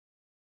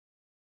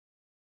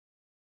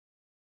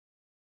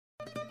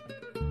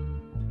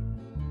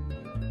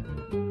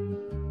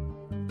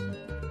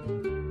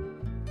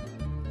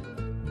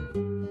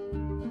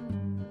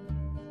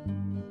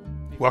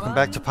Welcome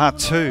back to part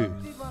 2.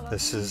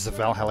 This is the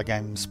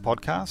Valhallagames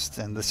podcast,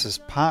 and this is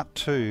part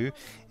 2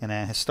 in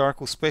our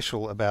historical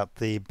special about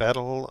the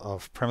Battle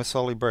of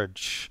Primosole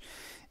Bridge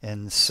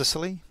in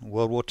Sicily,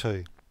 World War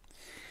II.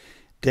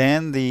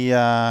 Dan, the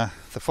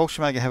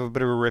Fallschirmjäger have a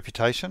bit of a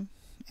reputation,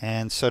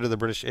 and so do the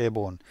British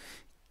Airborne.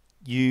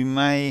 You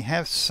may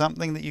have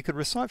something that you could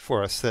recite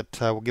for us that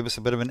will give us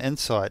a bit of an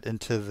insight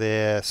into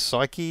their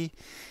psyche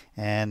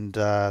and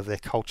their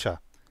culture.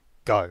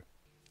 Go.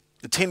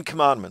 The 10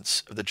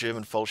 Commandments of the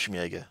German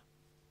Fallschirmjäger.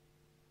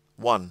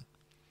 1.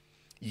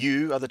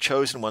 You are the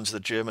chosen ones of the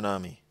German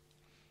army.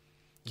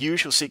 You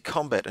shall seek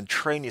combat and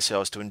train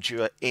yourselves to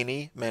endure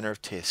any manner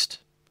of test.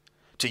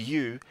 To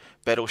you,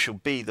 battle shall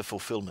be the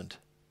fulfillment.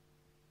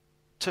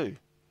 2.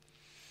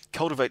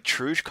 Cultivate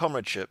true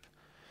comradeship,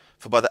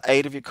 for by the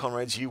aid of your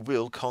comrades you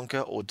will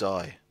conquer or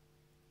die.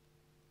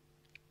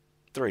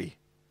 3.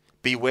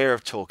 Beware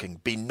of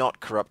talking, be not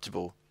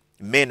corruptible.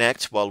 Men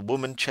act while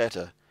women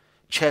chatter.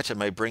 Chatter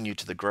may bring you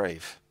to the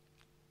grave.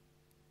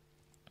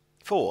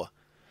 4.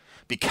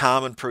 Be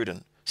calm and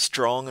prudent,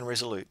 strong and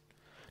resolute.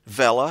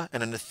 Valour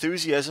and an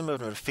enthusiasm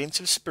of an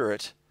offensive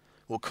spirit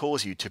will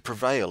cause you to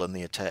prevail in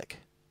the attack.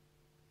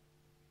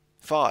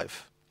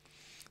 5.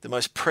 The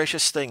most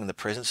precious thing in the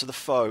presence of the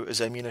foe is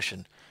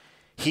ammunition.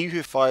 He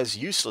who fires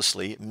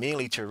uselessly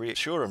merely to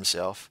reassure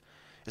himself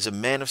is a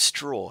man of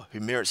straw who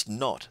merits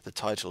not the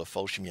title of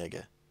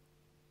Fallschirmjäger.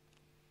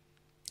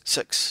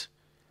 6.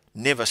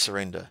 Never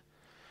surrender.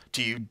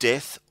 To you,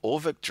 death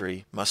or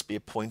victory must be a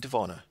point of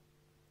honour.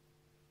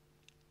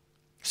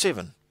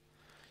 7.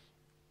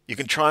 You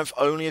can triumph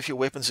only if your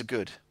weapons are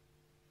good.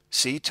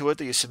 See to it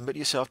that you submit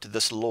yourself to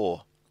this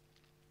law.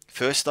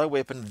 First thy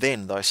weapon,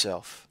 then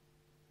thyself.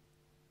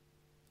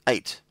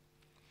 8.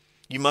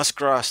 You must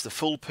grasp the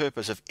full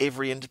purpose of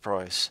every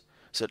enterprise,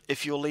 so that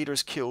if your leader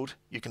is killed,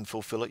 you can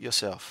fulfill it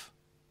yourself.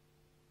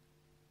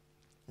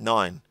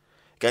 9.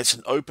 Against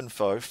an open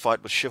foe,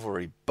 fight with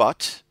chivalry,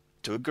 but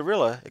to a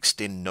guerrilla,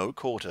 extend no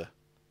quarter.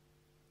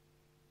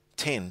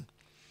 10.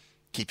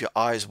 Keep your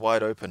eyes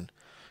wide open.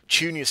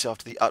 Tune yourself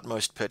to the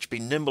utmost pitch. Be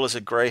nimble as a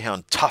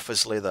greyhound, tough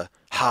as leather,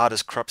 hard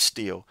as Krupp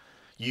steel.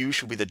 You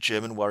shall be the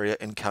German warrior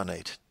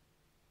incarnate.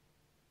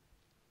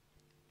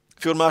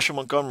 Field Marshal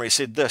Montgomery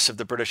said this of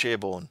the British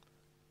Airborne.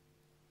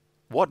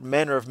 What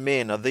manner of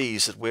men are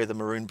these that wear the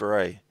maroon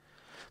beret?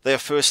 They are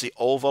firstly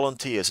all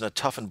volunteers and are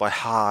toughened by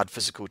hard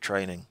physical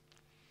training.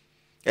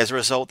 As a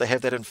result, they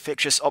have that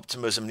infectious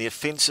optimism and the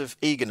offensive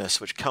eagerness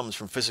which comes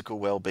from physical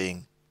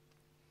well-being.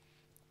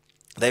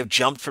 They have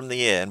jumped from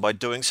the air, and by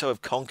doing so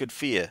have conquered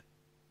fear.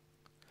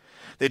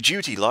 Their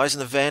duty lies in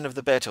the van of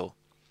the battle.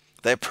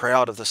 They are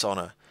proud of this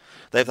honour.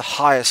 They have the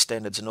highest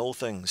standards in all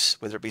things,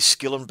 whether it be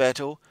skill in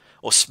battle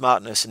or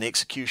smartness in the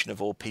execution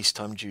of all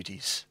peacetime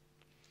duties.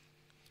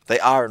 They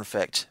are, in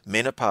fact,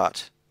 men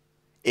apart,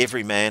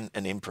 every man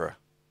an emperor.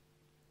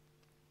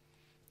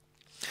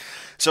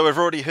 So we've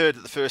already heard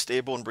that the 1st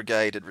Airborne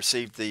Brigade had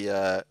received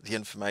the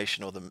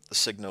information or the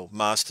signal,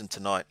 Marston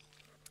tonight,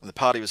 and the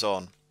party was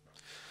on.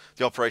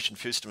 The Operation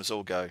Fustian was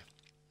all go.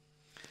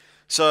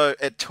 So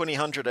at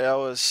 2000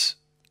 hours,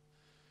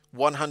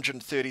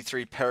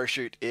 133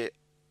 parachute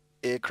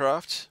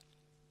aircraft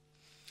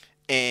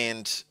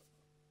and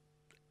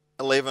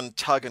 11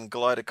 tug and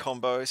glider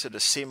combos had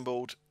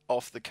assembled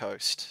off the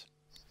coast.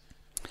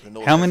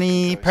 How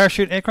many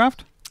parachute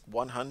aircraft?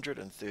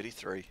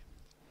 133.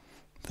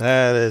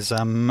 That is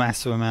a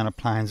massive amount of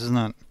planes, isn't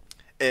it?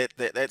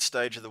 At that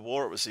stage of the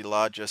war, it was the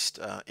largest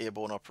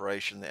airborne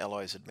operation the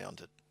Allies had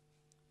mounted.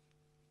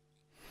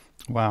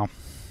 Wow.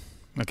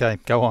 Okay,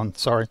 go on.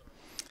 Sorry.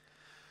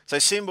 So they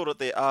assembled at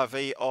their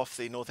RV off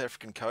the North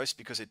African coast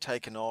because they'd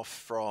taken off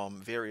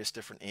from various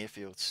different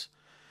airfields.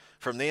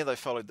 From there, they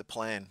followed the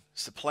plan.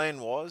 So the plan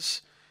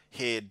was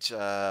head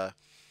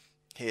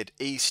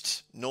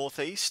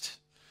east-northeast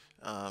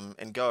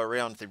and go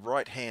around the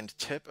right-hand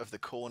tip of the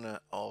corner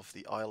of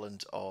the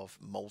island of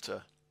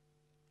Malta.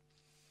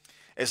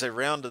 As they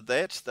rounded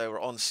that, they were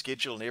on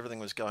schedule and everything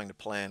was going to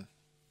plan.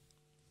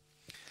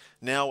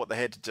 Now what they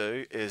had to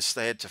do is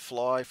they had to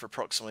fly for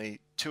approximately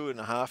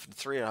 2.5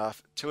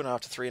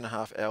 to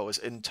 3.5 hours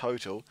in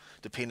total,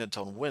 dependent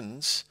on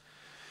winds,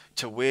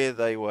 to where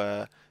they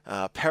were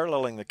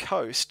paralleling the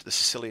coast, the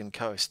Sicilian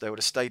coast. They were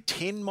to stay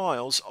 10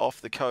 miles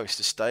off the coast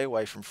to stay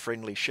away from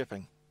friendly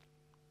shipping.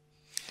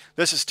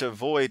 This is to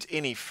avoid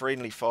any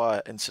friendly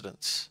fire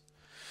incidents.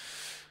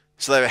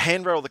 So they would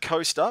handrail the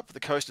coast up. The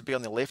coast would be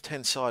on the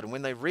left-hand side. And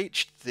when they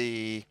reached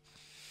the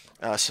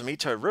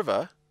Somito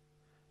River,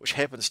 which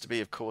happens to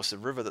be, of course, the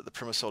river that the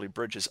Primosole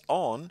Bridge is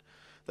on,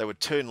 they would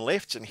turn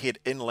left and head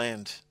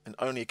inland. And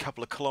only a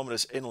couple of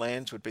kilometres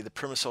inland would be the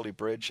Primosole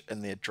Bridge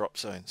and their drop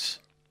zones.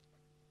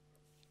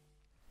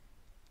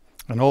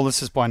 And all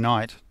this is by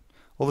night.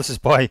 All this is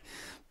by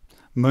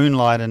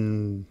moonlight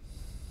and...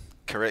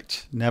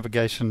 Correct.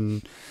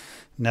 Navigation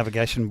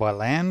by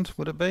land,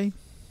 would it be?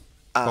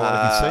 By what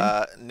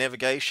I can see?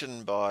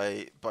 Navigation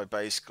by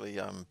basically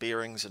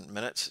bearings and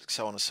minutes,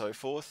 so on and so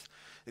forth.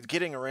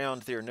 Getting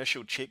around their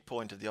initial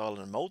checkpoint of the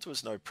island of Malta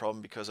was no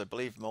problem, because I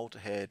believe Malta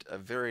had a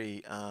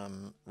very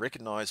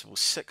recognisable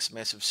 6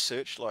 massive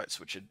searchlights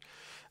which had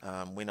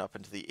went up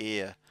into the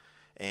air,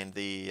 and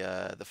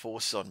the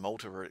forces on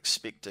Malta were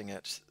expecting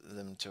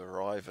them to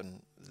arrive,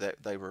 and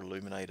that they were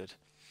illuminated.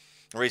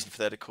 The reason for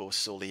that, of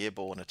course, is all the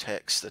airborne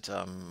attacks that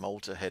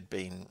Malta had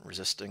been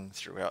resisting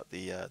throughout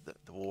the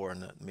war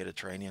in the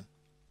Mediterranean.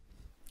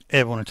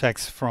 Airborne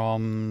attacks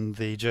from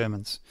the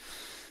Germans.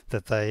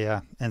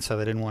 And so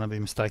they didn't want to be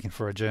mistaken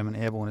for a German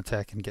airborne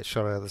attack and get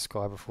shot out of the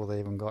sky before they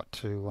even got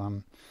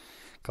to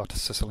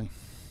Sicily.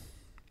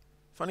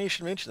 Funny you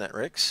should mention that,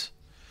 Rex,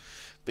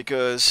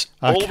 because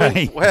all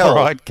went well. All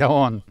right, go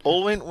on.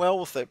 All went well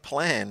with that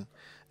plan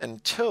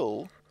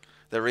until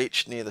they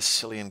reached near the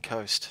Sicilian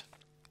coast.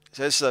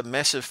 So as the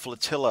massive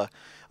flotilla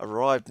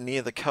arrived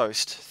near the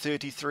coast,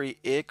 33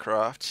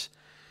 aircraft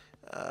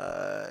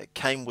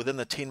came within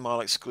the 10-mile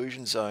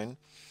exclusion zone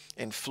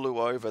and flew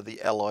over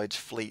the Allied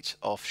fleet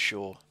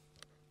offshore.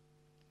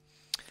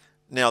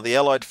 Now, the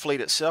Allied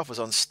fleet itself was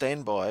on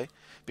standby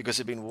because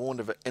it had been warned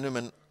of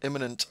an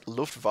imminent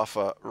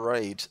Luftwaffe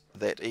raid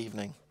that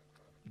evening,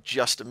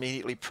 just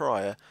immediately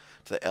prior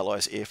to the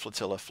Allies' air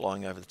flotilla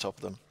flying over the top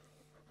of them.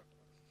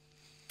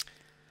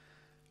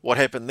 What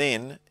happened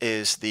then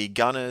is the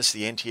gunners,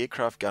 the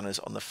anti-aircraft gunners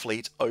on the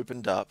fleet,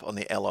 opened up on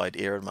the Allied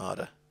air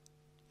armada.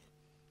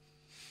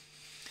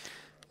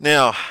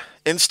 Now,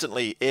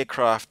 instantly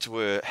aircraft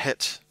were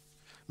hit.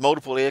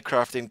 Multiple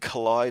aircraft then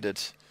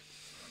collided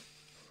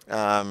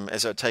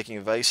as they were taking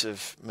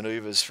evasive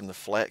manoeuvres from the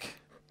flak.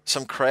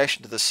 Some crashed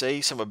into the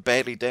sea, some were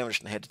badly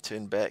damaged and had to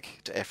turn back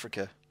to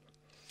Africa.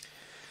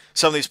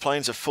 Some of these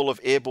planes are full of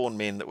airborne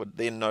men that would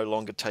then no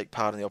longer take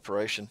part in the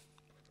operation.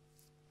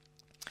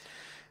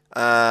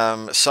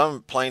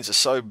 Some planes are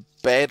so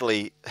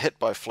badly hit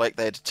by flak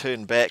they had to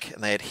turn back,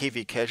 and they had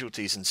heavy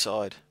casualties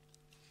inside.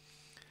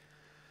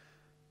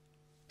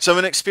 Some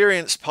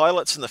inexperienced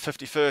pilots in the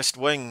 51st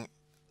Wing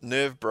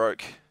nerve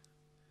broke.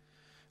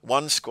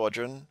 One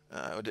squadron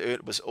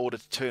was ordered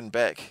to turn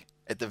back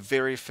at the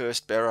very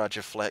first barrage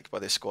of flak by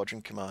their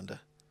squadron commander,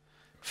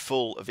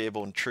 full of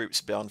airborne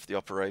troops bound for the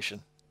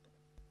operation.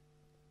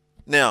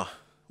 Now,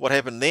 what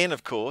happened then,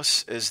 of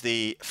course, is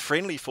the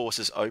friendly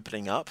forces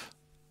opening up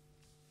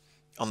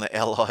on the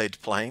Allied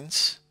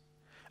planes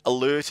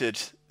alerted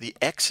the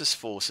Axis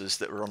forces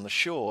that were on the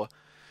shore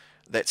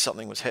that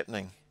something was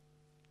happening.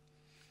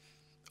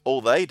 All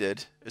they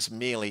did is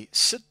merely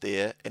sit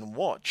there and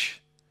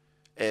watch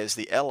as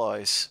the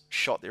Allies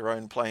shot their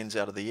own planes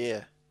out of the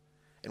air.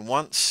 And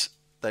once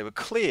they were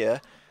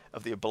clear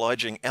of the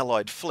obliging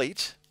Allied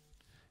fleet,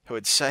 who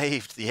had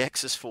saved the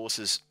Axis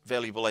forces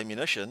valuable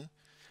ammunition,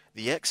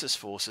 the Axis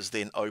forces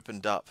then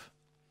opened up,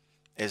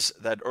 as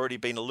they'd already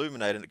been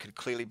illuminated, and it could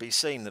clearly be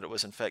seen that it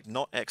was in fact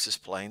not Axis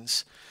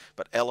planes,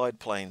 but Allied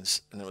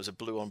planes, and there was a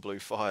blue-on-blue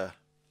fire.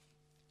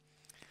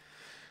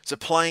 So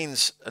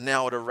planes are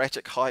now at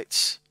erratic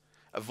heights,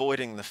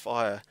 avoiding the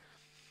fire.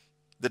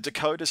 The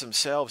Dakotas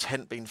themselves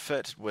hadn't been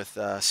fitted with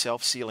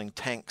self-sealing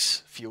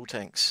tanks, fuel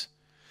tanks,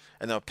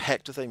 and they were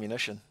packed with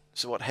ammunition.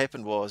 So what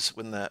happened was,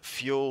 when the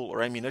fuel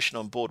or ammunition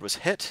on board was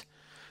hit,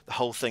 the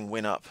whole thing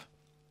went up.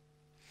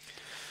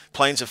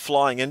 Planes are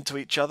flying into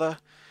each other,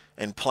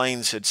 and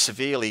planes had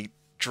severely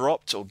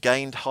dropped or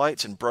gained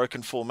height and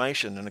broken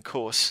formation, and of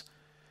course,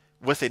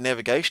 with their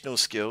navigational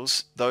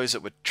skills, those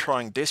that were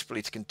trying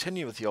desperately to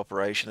continue with the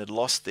operation had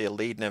lost their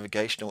lead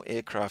navigational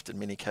aircraft in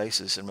many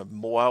cases and were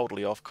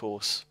wildly off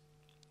course.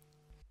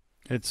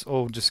 It's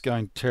all just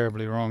going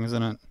terribly wrong,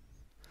 isn't it?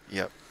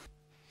 Yep.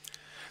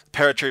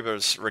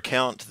 Paratroopers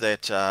recount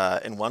that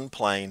in one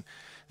plane,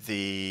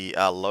 the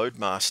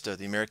loadmaster,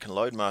 the American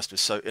loadmaster,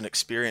 was so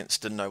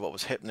inexperienced, didn't know what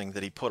was happening,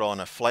 that he put on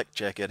a flak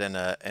jacket and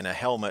a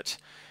helmet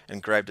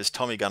and grabbed his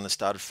Tommy gun and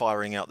started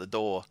firing out the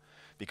door,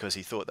 because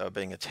he thought they were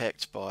being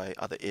attacked by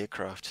other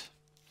aircraft.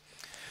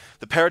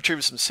 The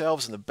paratroopers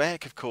themselves in the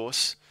back, of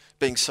course,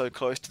 being so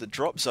close to the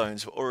drop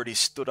zones, were already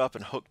stood up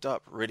and hooked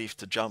up, ready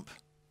to jump.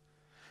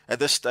 At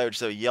this stage,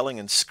 they were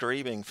yelling and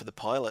screaming for the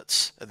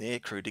pilots and the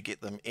aircrew to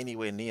get them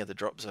anywhere near the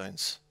drop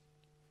zones.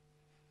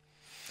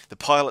 The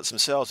pilots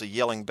themselves are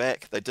yelling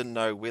back. They didn't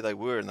know where they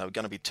were, and they were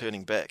going to be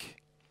turning back.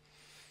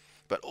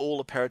 But all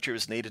the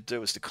paratroopers needed to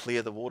do was to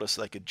clear the water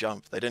so they could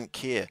jump. They didn't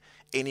care.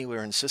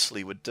 Anywhere in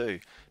Sicily would do.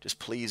 Just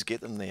please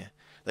get them there.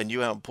 They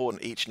knew how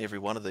important each and every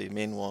one of the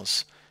men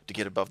was to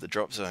get above the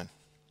drop zone.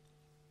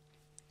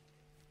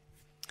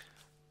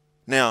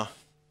 Now,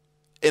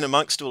 in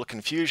amongst all the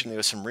confusion, there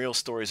were some real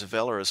stories of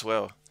valor as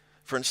well.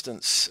 For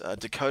instance,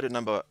 Dakota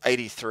number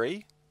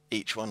 83,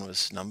 each one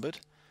was numbered,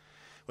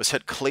 was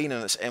hit clean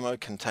in its ammo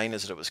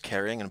containers that it was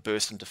carrying and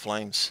burst into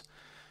flames.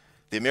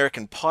 The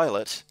American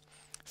pilot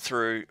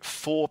threw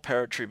 4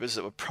 paratroopers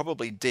that were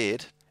probably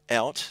dead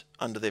out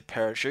under their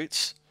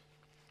parachutes,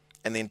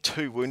 and then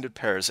 2 wounded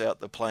paras out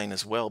the plane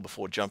as well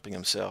before jumping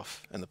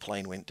himself, and the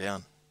plane went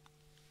down.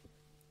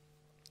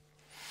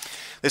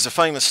 There's a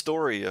famous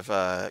story of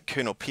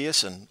Colonel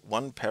Pearson,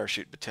 1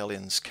 parachute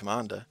battalion's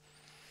commander,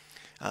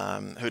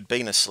 who had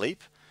been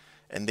asleep,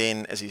 and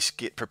then as he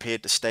get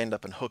prepared to stand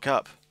up and hook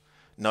up,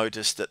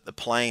 noticed that the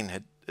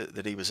plane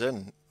that he was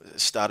in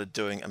started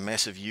doing a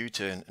massive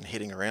U-turn and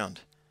heading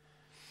around.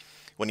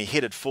 When he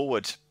headed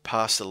forward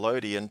past the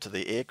loadie into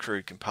the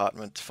aircrew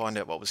compartment to find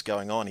out what was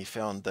going on, he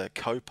found the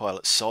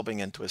co-pilot sobbing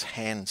into his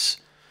hands,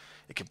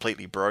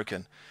 completely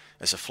broken,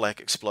 as a flak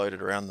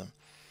exploded around them.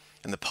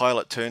 And the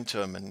pilot turned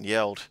to him and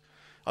yelled,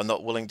 "I'm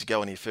not willing to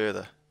go any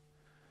further."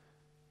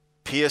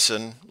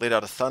 Pearson let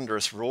out a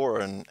thunderous roar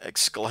and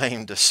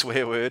exclaimed a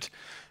swear word,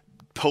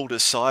 pulled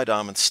his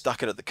sidearm and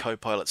stuck it at the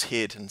co-pilot's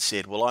head and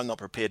said, "Well, I'm not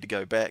prepared to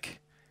go back.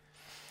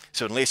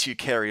 So unless you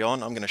carry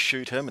on, I'm going to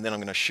shoot him, and then I'm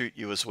going to shoot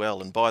you as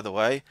well. And by the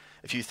way,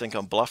 if you think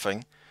I'm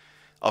bluffing,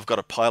 I've got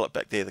a pilot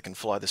back there that can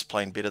fly this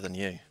plane better than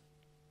you."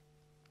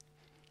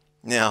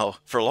 Now,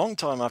 for a long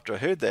time after I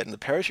heard that in the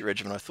parachute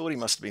regiment, I thought he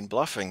must have been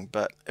bluffing,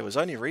 but it was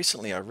only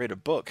recently I read a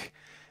book,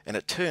 and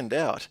it turned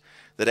out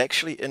that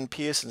actually in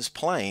Pearson's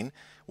plane,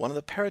 one of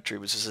the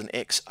paratroopers was an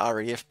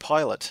ex-RAF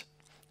pilot,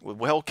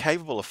 well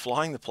capable of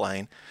flying the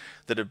plane,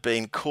 that had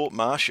been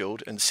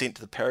court-martialed and sent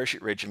to the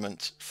parachute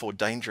regiment for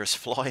dangerous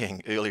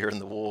flying earlier in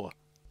the war.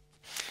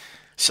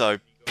 So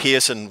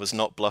Pearson was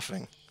not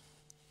bluffing.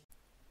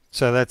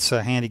 So that's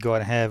a handy guy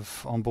to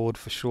have on board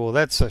for sure.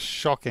 That's a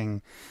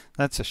shocking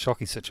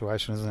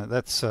situation, isn't it?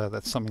 That's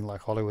something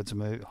like Hollywood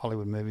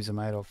movies are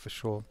made of for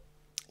sure.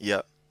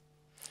 Yeah,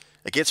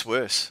 it gets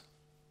worse.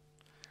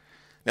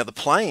 Now the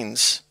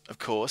planes, of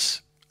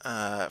course,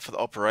 for the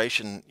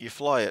operation, you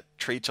fly at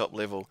treetop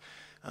level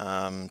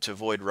to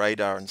avoid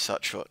radar and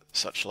such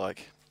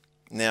like.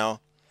 Now,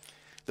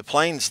 the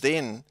planes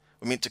then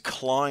were meant to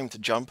climb to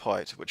jump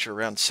height, which are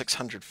around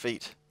 600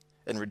 feet,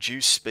 and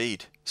reduce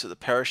speed, so the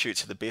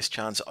parachutes had the best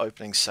chance of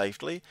opening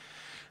safely.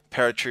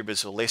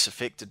 Paratroopers were less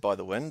affected by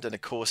the wind, and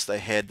of course they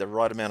had the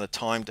right amount of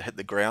time to hit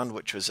the ground,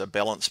 which was a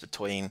balance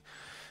between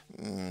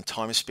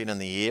time spent in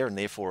the air and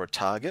therefore a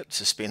target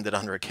suspended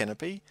under a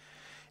canopy,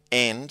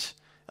 and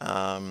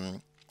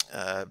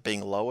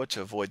being lower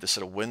to avoid the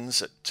sort of winds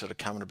that sort of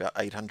come at about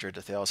 800 to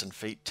 1,000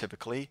 feet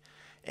typically.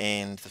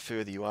 And the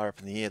further you are up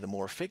in the air, the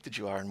more affected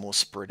you are and more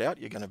spread out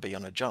you're going to be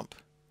on a jump.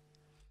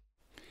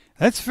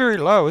 That's very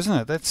low, isn't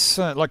it? That's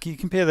like you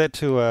compare that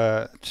to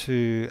a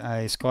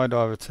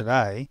skydiver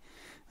today,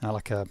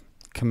 like a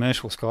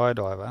commercial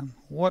skydiver.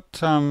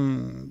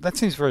 That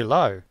seems very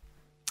low.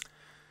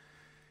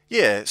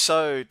 Yeah,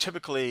 so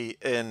typically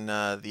in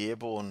the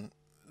airborne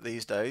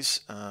these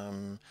days,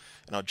 and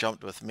I've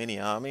jumped with many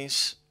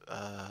armies,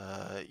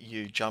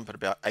 you jump at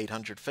about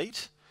 800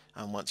 feet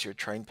once you're a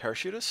trained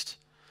parachutist.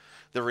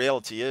 The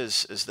reality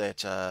is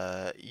that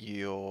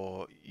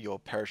your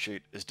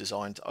parachute is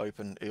designed to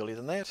open earlier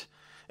than that.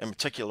 In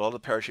particular, a lot of the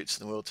parachutes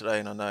in the world today,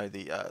 and I know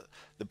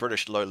the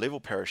British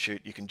low-level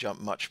parachute, you can jump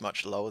much,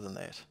 much lower than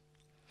that.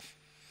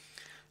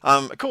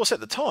 Of course, at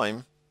the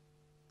time,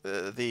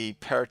 the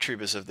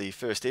paratroopers of the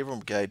 1st Airborne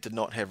Brigade did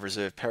not have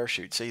reserve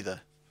parachutes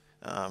either.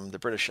 The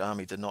British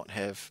Army did not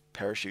have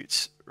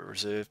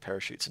reserve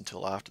parachutes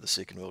until after the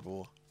Second World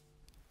War.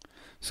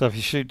 So if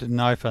your chute didn't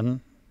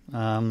open,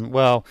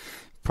 well,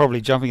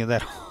 probably jumping at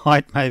that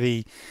height,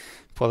 maybe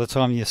by the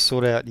time you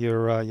sort out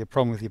your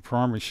problem with your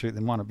primary chute,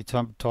 there might not be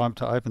time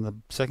to open the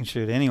second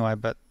chute anyway.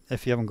 But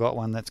if you haven't got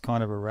one, that's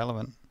kind of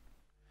irrelevant.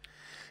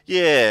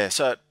 Yeah,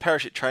 so at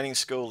parachute training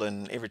school,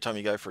 and every time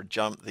you go for a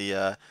jump,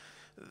 the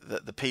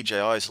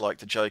PJIs like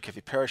to joke, if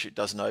your parachute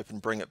doesn't open,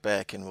 bring it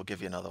back and we'll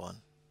give you another one.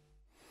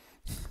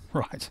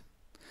 Right.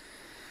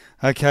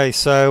 Okay,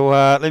 so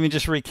let me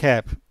just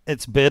recap.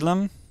 It's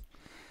bedlam.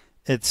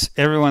 It's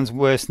everyone's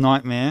worst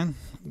nightmare.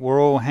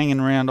 We're all hanging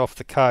around off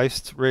the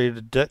coast, ready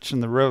to ditch in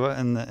the river,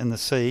 in the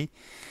sea,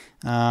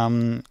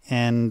 and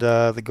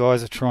the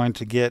guys are trying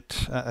to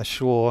get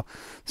ashore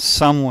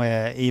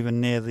somewhere,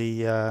 even near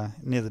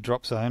the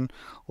drop zone,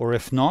 or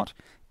if not,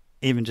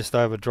 even just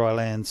over dry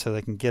land, so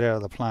they can get out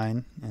of the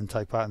plane and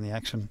take part in the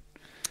action.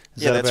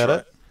 Is that about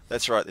it?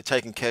 That's right. They're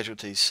taking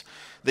casualties.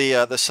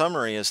 The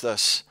summary is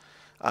this.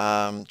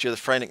 Due to the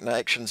frantic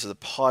actions of the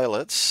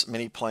pilots,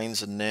 many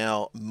planes are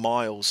now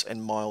miles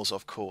and miles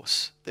off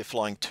course. They're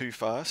flying too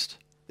fast.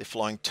 They're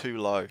flying too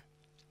low.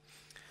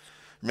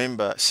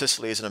 Remember,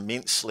 Sicily is an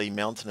immensely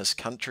mountainous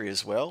country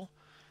as well,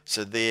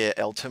 so their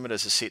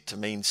altimeters are set to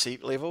mean sea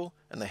level,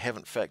 and they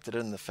haven't factored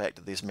in the fact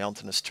that there's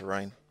mountainous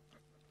terrain.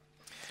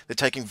 They're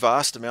taking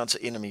vast amounts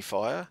of enemy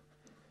fire,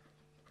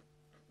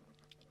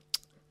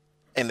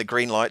 and the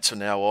green lights are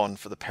now on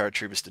for the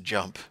paratroopers to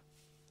jump.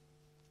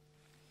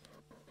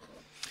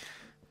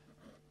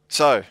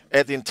 So,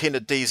 at the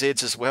intended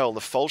DZs as well, the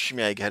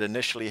Fallschirmjäger had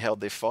initially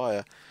held their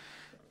fire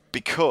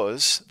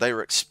because they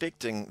were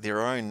expecting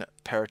their own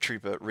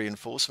paratrooper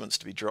reinforcements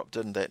to be dropped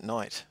in that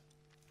night.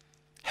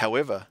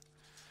 However,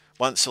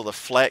 once all the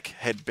flak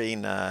had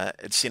been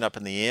sent up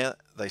in the air,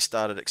 they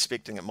started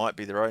expecting it might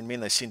be their own men.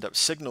 They sent up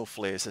signal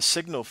flares. The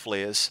signal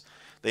flares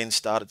then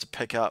started to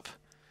pick up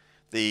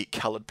the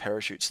coloured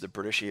parachutes of the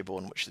British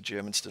airborne, which the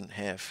Germans didn't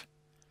have.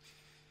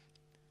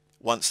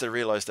 Once they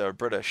realised they were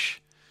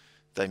British,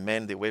 they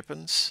manned their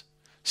weapons,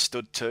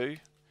 stood to,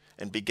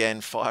 and began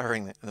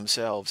firing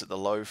themselves at the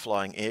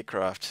low-flying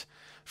aircraft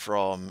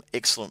from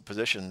excellent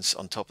positions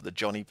on top of the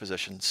Johnny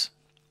positions.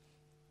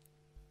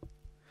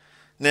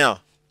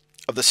 Now,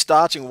 of the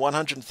starting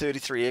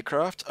 133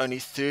 aircraft, only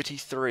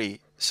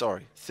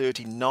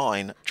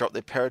 39 dropped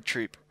their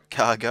paratroop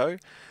cargo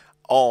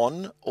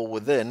on or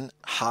within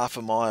half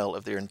a mile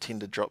of their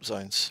intended drop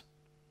zones.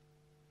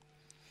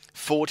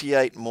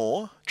 48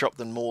 more dropped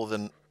them more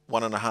than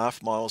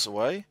 1.5 miles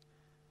away,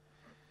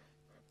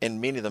 and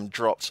many of them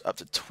dropped up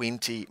to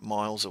 20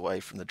 miles away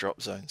from the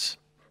drop zones.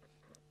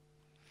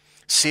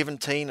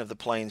 17 of the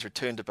planes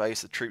returned to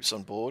base with troops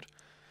on board,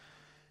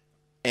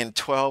 and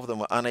 12 of them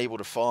were unable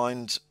to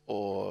find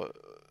or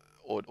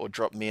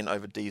drop men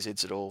over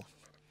DZs at all.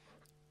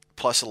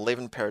 Plus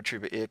 11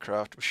 paratrooper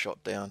aircraft were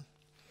shot down.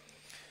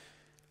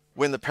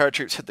 When the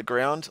paratroops hit the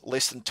ground,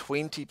 less than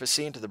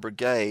 20% of the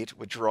brigade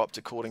were dropped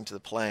according to the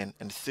plan,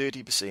 and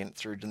 30%,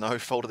 through no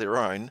fault of their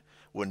own,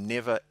 were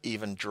never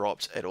even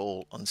dropped at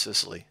all on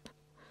Sicily.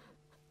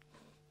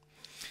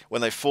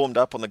 When they formed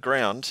up on the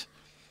ground,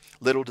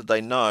 little did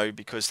they know,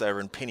 because they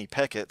were in penny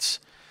packets,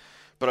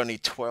 but only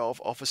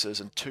 12 officers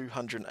and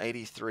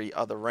 283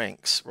 other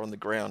ranks were on the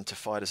ground to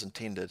fight as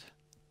intended,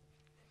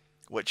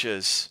 which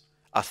is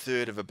a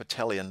third of a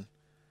battalion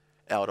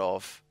out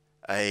of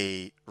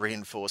a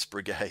reinforced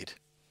brigade.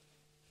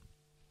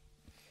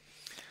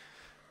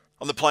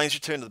 On the plane's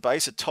return to the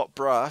base, a top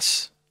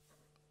brass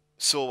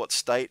saw what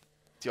state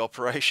the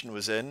operation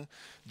was in,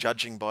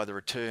 judging by the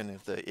return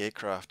of the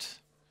aircraft.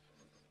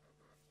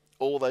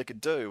 All they could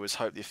do was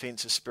hope the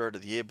offensive spirit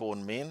of the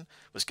airborne men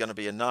was going to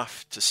be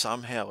enough to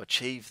somehow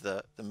achieve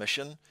the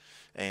mission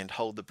and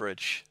hold the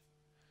bridge.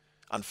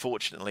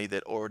 Unfortunately,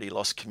 they'd already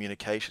lost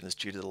communications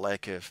due to the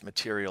lack of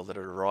material that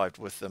had arrived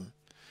with them.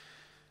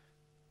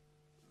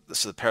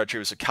 So the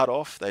paratroopers were cut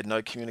off, they had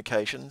no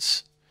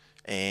communications,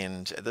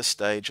 and at this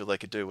stage all they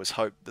could do was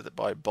hope that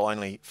by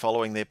blindly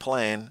following their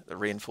plan, the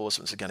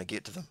reinforcements are going to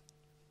get to them.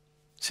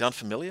 Sound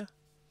familiar?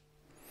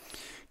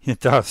 It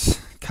does.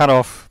 Cut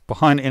off,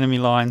 behind enemy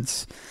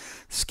lines,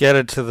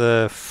 scattered to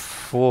the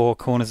four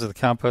corners of the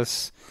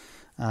compass,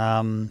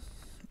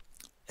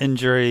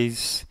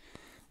 injuries,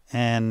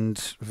 and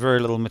very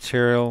little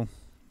material.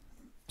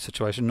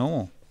 Situation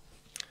normal.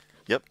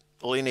 Yep.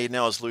 All you need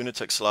now is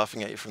lunatics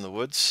laughing at you from the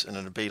woods, and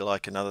it'll be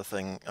like another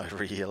thing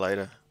over a year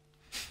later.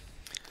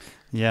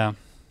 Yeah.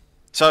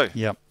 So,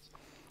 yep.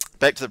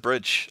 Back to the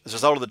bridge. As a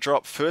result of the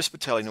drop, 1st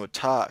Battalion were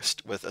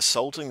tasked with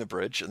assaulting the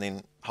bridge and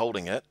then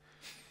holding it,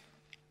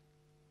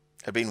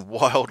 had been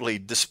wildly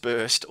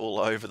dispersed all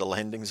over the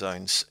landing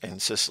zones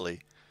in Sicily.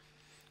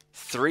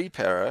 3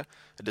 para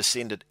had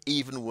descended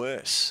even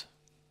worse.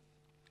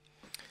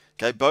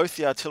 Okay, both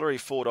the artillery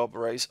forward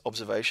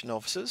observation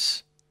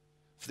officers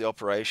for the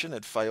operation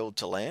had failed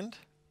to land,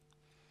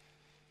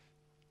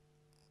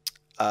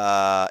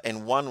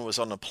 and one was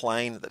on a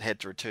plane that had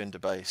to return to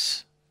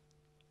base.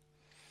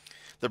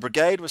 The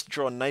brigade was to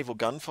draw on naval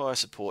gunfire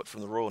support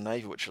from the Royal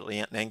Navy, which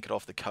was anchored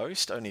off the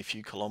coast, only a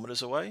few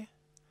kilometres away.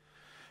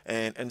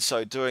 And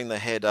so doing, they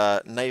had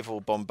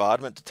naval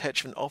bombardment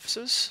detachment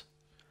officers,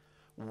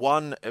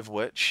 one of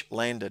which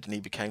landed, and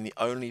he became the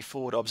only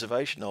forward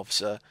observation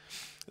officer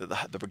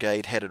that the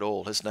brigade had at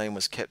all. His name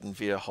was Captain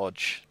Vera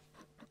Hodge.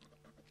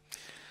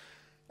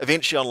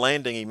 Eventually on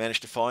landing, he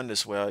managed to find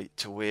his way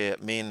to where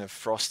men of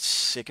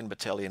Frost's 2nd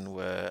Battalion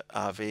were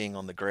RVing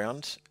on the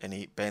ground, and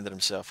he banded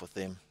himself with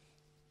them.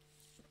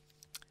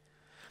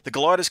 The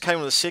gliders came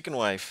with the second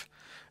wave,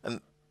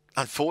 and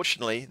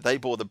unfortunately, they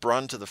bore the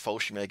brunt of the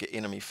Fallschirmjäger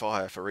enemy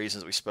fire for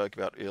reasons we spoke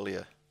about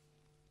earlier.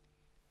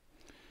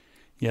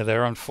 Yeah,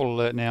 they're on full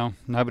alert now.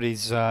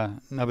 Nobody's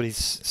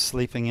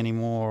sleeping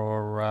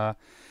anymore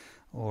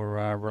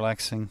or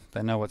relaxing.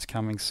 They know what's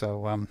coming.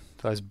 So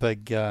those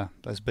big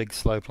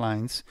slow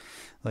planes,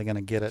 they're going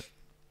to get it.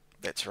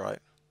 That's right.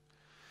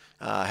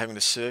 Having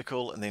to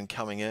circle and then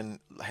coming in,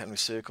 having to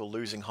circle,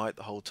 losing height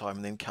the whole time,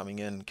 and then coming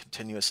in,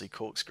 continuously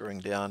corkscrewing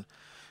down.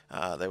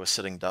 They were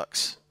sitting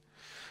ducks.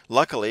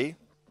 Luckily,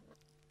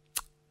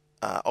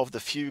 of the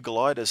few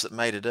gliders that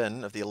made it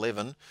in, of the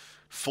 11,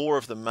 4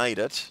 of them made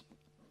it,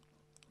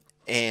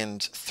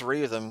 and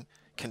 3 of them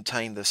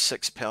contained the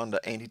 6-pounder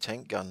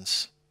anti-tank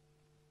guns.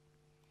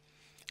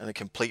 And a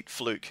complete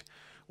fluke.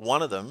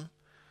 One of them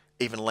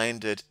even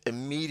landed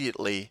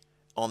immediately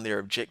on their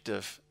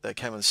objective. They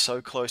came in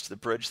so close to the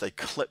bridge, they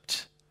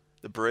clipped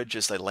the bridge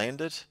as they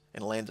landed,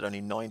 and landed only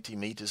 90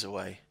 meters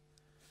away.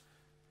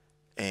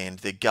 And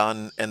their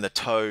gun and the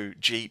tow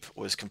jeep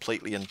was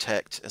completely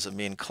intact as the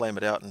men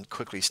clambered out and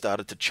quickly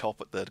started to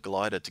chop at the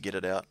glider to get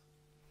it out.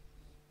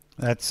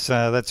 That's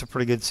a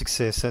pretty good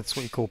success. That's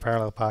what you call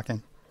parallel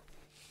parking.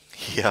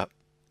 Yeah.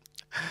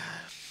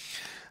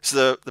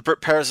 So the Brit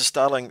Paras are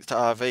starting to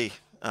RV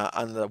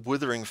under the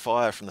withering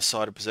fire from the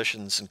sighted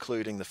positions,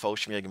 including the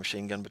Fallschirmjäger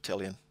machine gun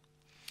battalion.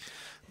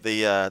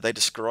 They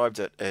described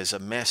it as a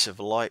mass of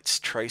lights,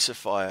 tracer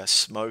fire,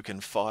 smoke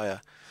and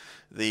fire.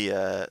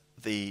 The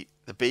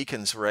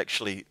beacons were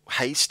actually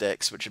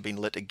haystacks which had been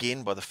lit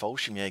again by the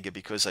Fallschirmjäger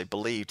because they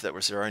believed that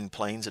was their own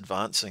planes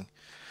advancing.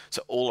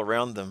 So all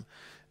around them,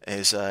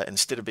 as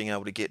instead of being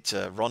able to get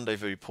to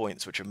rendezvous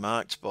points which are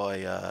marked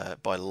by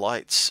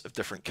lights of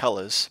different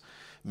colours,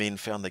 men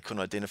found they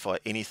couldn't identify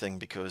anything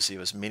because there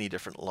was many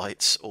different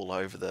lights all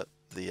over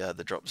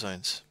the drop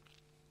zones.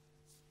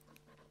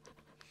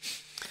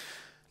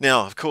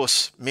 Now, of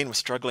course, men were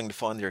struggling to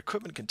find their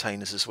equipment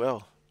containers as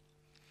well.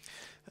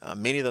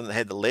 Many of them that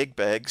had the leg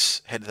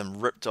bags had them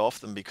ripped off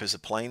them because the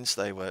planes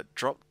they were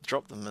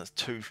dropped them at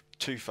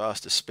too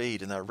fast a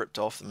speed, and they were ripped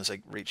off them as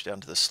they reached down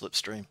to the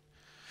slipstream.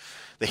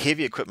 The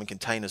heavy equipment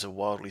containers are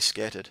wildly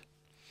scattered.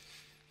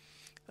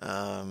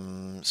 So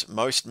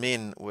most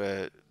men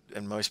were,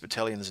 and most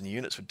battalions and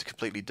units were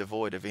completely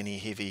devoid of any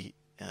heavy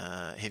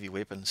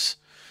weapons.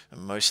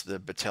 And most of the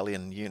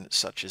battalion units,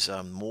 such as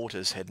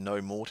mortars, had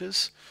no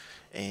mortars,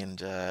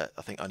 and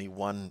I think only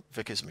one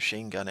Vickers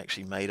machine gun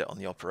actually made it on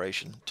the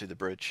operation to the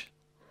bridge.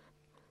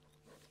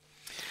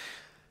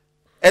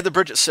 At the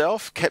bridge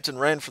itself, Captain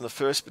Rand from the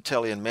 1st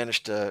Battalion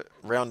managed to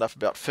round up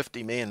about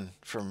 50 men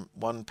from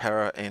 1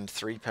 para and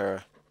 3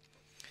 para.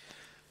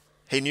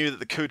 He knew that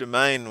the coup de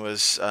main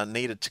was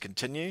needed to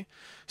continue,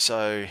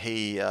 so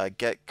he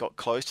got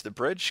close to the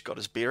bridge, got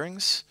his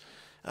bearings.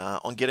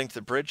 On getting to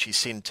the bridge, he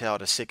sent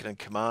out a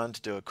second-in-command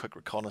to do a quick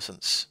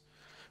reconnaissance.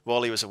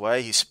 While he was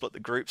away, he split the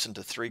groups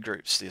into 3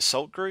 groups: the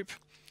assault group,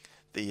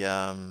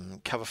 the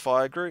cover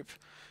fire group,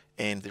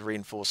 and the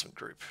reinforcement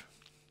group.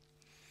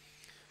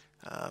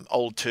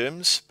 Old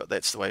terms, but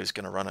that's the way he was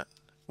going to run it.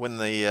 When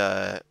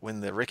the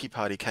recce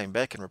party came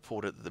back and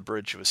reported that the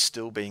bridge was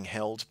still being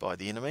held by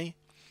the enemy,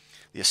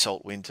 the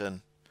assault went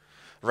in.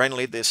 Rain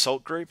led the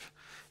assault group,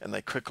 and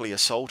they quickly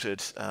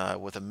assaulted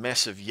with a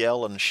massive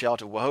yell and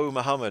shout of "Wahoo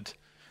Muhammad!"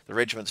 the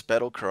regiment's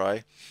battle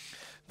cry.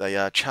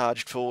 They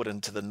charged forward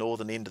into the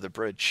northern end of the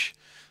bridge,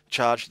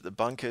 charged at the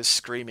bunkers,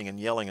 screaming and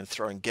yelling and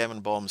throwing gammon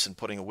bombs and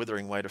putting a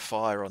withering weight of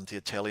fire on the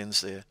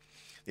Italians there.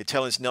 The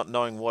Italians, not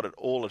knowing what at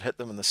all had hit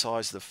them and the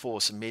size of the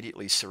force,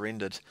 immediately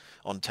surrendered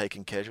on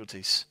taking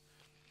casualties.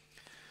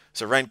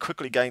 So Rain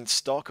quickly gained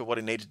stock of what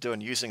he needed to do,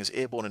 and using his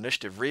airborne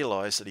initiative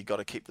realised that he got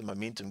to keep the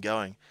momentum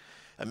going.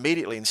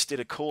 Immediately, instead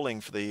of calling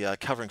for the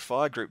covering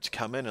fire group to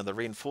come in and the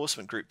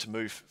reinforcement group to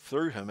move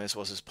through him, as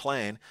was his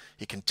plan,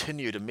 he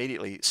continued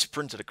immediately,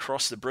 sprinted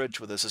across the bridge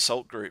with his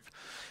assault group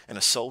and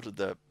assaulted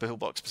the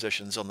pillbox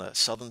positions on the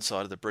southern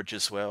side of the bridge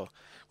as well,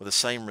 with the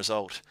same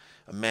result: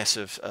 a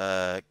massive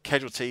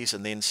casualties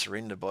and then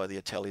surrender by the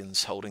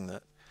Italians holding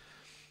that.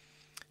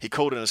 He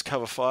called in his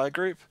cover fire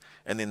group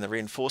and then the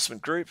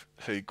reinforcement group,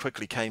 who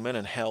quickly came in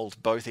and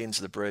held both ends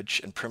of the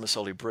bridge, and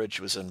Primosole Bridge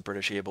was in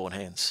British airborne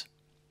hands.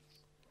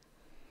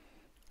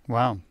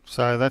 Wow,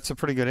 so that's a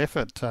pretty good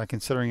effort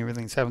considering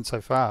everything that's happened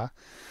so far.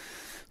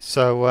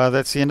 So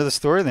that's the end of the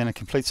story then, a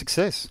complete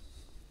success.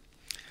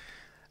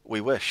 We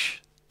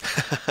wish.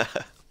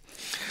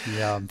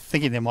 Yeah, I'm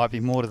thinking there might be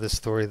more to this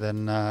story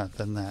than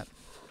that.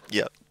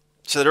 Yeah.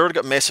 So they'd already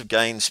got massive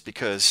gains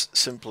because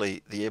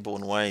simply the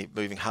airborne way,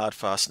 moving hard,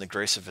 fast and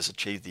aggressive, has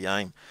achieved the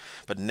aim.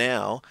 But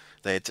now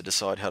they had to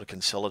decide how to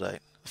consolidate.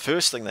 The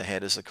first thing they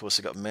had is, of course,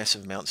 they got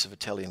massive amounts of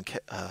Italian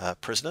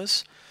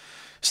prisoners.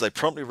 So they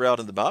promptly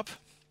rounded them up,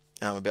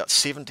 about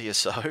 70 or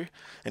so,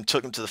 and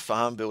took them to the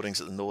farm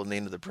buildings at the northern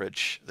end of the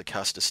bridge, the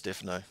Castor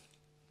Stefano.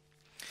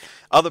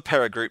 Other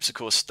para groups, of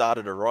course,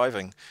 started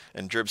arriving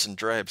in dribs and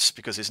drabs,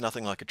 because there's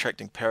nothing like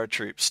attracting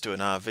paratroops to an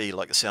RV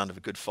like the sound of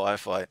a good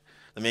firefight.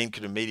 The men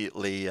could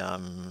immediately,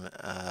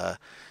 I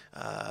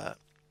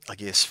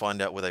guess,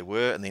 find out where they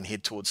were and then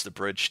head towards the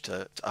bridge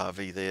to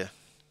RV there.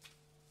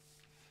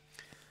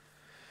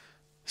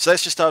 So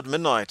that's just after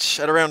midnight.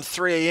 At around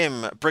 3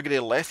 AM, Brigadier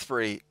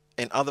Lathbury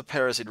and other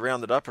paras he'd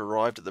rounded up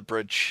arrived at the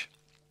bridge.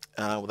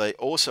 Where they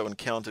also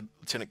encountered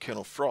Lieutenant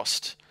Colonel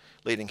Frost,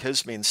 leading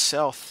his men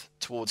south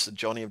towards the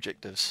Johnny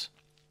objectives.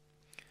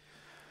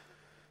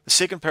 The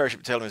 2nd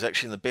Parachute Battalion was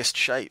actually in the best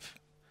shape.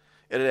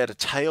 It had had a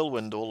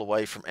tailwind all the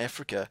way from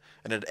Africa,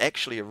 and it had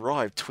actually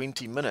arrived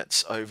 20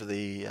 minutes over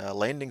the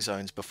landing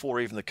zones before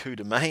even the coup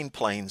de main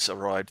planes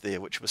arrived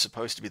there, which was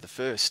supposed to be the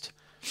first.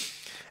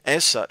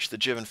 As such, the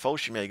German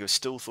Fallschirmjäger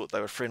still thought they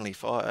were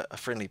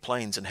friendly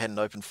planes and hadn't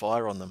opened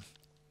fire on them.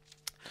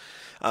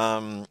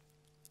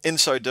 In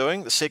so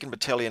doing, the 2nd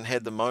Battalion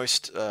had the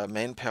most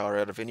manpower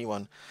out of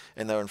anyone,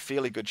 and they were in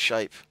fairly good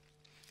shape.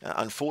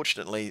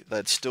 Unfortunately,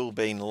 they'd still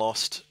been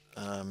lost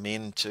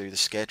men to the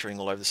scattering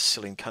all over the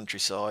Sicilian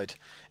countryside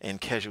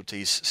and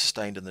casualties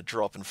sustained in the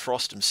drop, and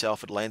Frost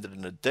himself had landed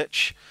in a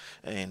ditch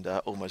and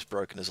almost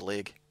broken his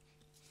leg.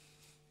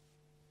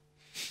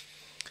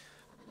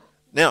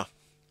 Now,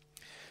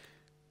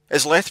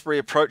 as Lathbury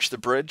approached the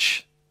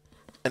bridge,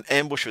 an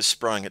ambush was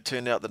sprung. It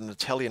turned out that an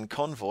Italian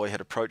convoy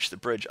had approached the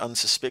bridge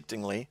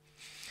unsuspectingly,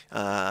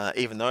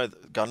 even though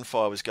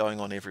gunfire was going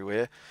on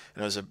everywhere,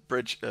 and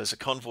it was a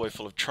convoy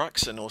full of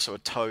trucks and also a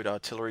towed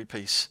artillery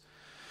piece.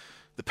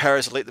 The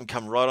paras let them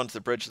come right onto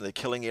the bridge in their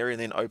killing area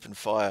and then opened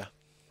fire.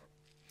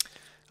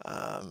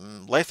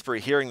 Lathbury,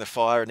 hearing the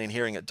fire and then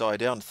hearing it die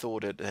down,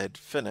 thought it had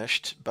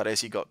finished, but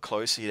as he got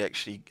closer, he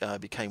actually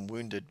became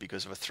wounded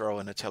because of a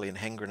throw-in Italian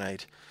hand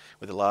grenade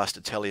where the last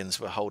Italians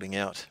were holding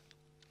out.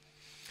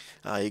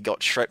 He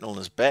got shrapnel in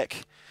his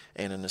back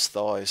and in his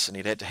thighs, and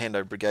he'd had to hand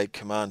over brigade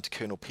command to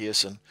Colonel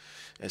Pearson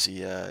as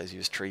he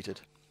was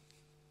treated.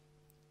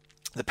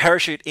 The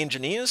parachute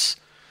engineers,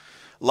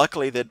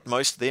 luckily that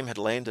most of them had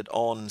landed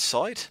on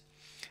site,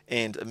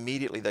 and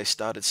immediately they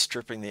started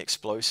stripping the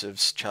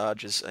explosives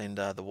charges and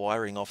the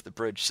wiring off the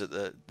bridge so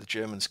that the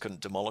Germans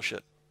couldn't demolish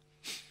it.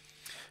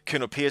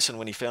 Colonel Pearson,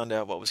 when he found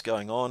out what was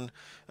going on,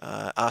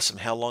 asked them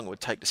how long it would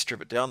take to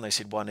strip it down. They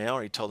said 1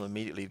 hour. He told them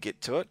immediately to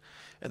get to it.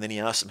 And then he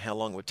asked them how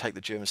long it would take the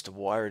Germans to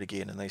wire it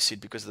again. And they said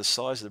because of the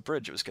size of the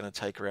bridge, it was going to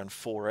take around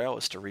 4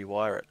 hours to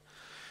rewire it.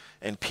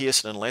 And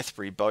Pearson and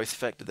Lethbury both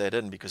factored that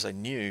in because they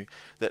knew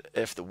that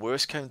if the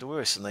worst came to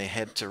worst and they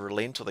had to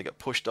relent or they got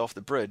pushed off the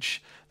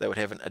bridge, they would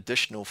have an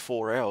additional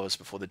 4 hours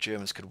before the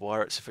Germans could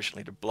wire it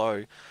sufficiently to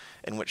blow,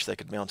 in which they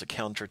could mount a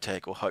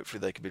counterattack, or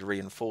hopefully they could be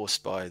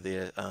reinforced by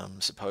their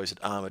supposed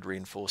armoured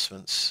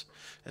reinforcements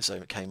as they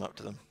came up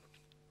to them.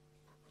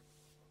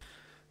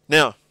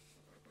 Now,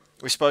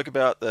 we spoke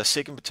about the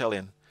 2nd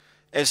Battalion.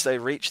 As they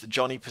reached the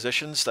Johnny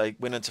positions, they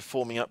went into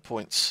forming up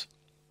points.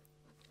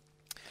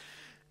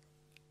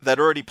 They'd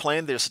already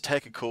planned their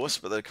attack, of course,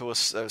 but of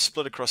course they were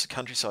split across the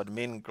countryside.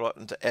 Men got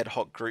into ad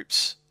hoc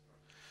groups.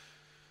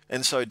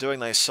 In so doing,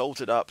 they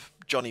assaulted up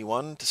Johnny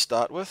 1 to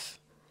start with.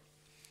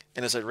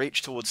 And as they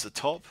reached towards the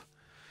top,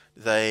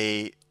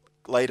 they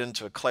laid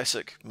into a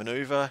classic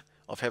manoeuvre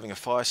of having a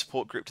fire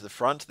support group to the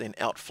front, then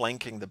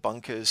outflanking the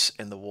bunkers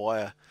and the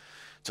wire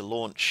to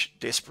launch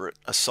desperate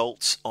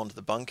assaults onto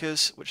the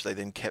bunkers, which they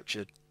then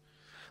captured.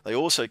 They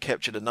also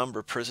captured a number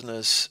of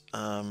prisoners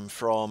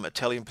from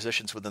Italian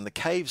positions within the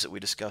caves that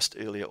we discussed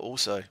earlier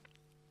also.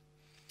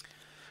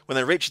 When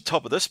they reached the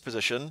top of this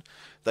position,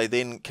 they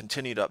then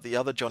continued up the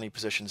other Johnny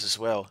positions as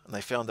well, and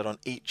they found that on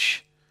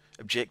each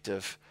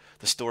objective,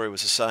 the story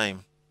was the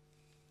same.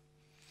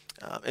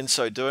 In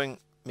so doing,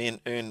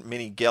 men earned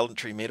many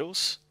gallantry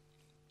medals,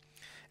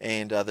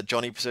 and the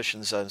Johnny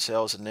positions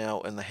themselves are now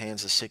in the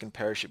hands of the 2nd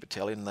Parachute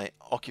Battalion, and they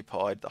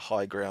occupied the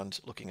high ground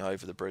looking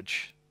over the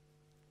bridge.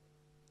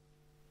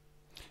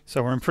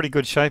 So we're in pretty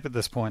good shape at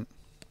this point.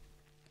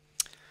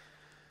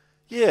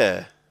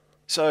 Yeah.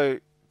 So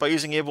by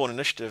using airborne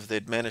initiative,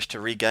 they'd managed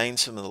to regain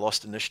some of the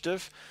lost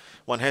initiative.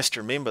 One has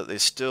to remember that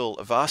there's still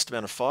a vast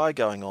amount of fire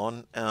going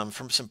on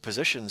from some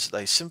positions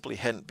they simply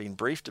hadn't been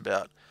briefed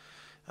about.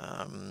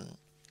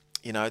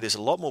 You know, there's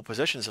a lot more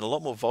positions and a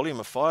lot more volume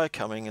of fire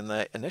coming,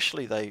 and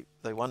initially they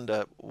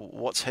wonder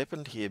what's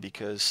happened here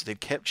because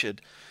they'd captured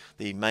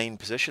the main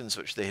positions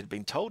which they had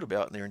been told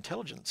about in their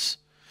intelligence.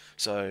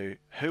 So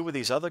who were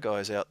these other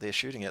guys out there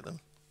shooting at them?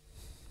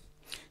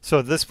 So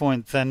at this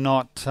point, they're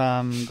not.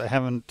 They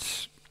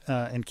haven't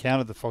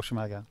encountered the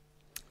Fallschirmjäger.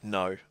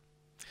 No.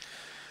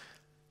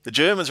 The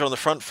Germans are on the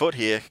front foot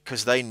here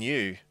because they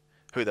knew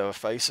who they were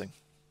facing.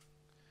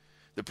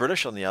 The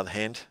British, on the other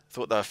hand,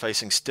 thought they were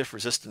facing stiff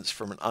resistance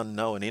from an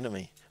unknown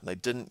enemy, and they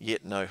didn't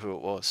yet know who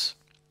it was.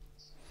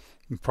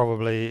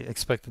 Probably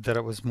expected that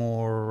it was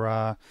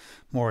more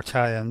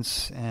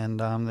Italians, and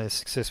their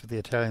success with the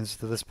Italians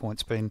to this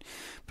point's been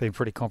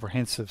pretty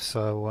comprehensive.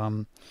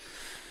 So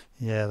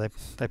yeah,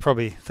 they're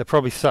probably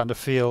starting to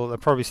feel, they're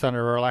probably starting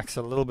to relax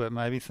a little bit,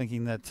 maybe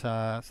thinking that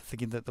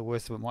the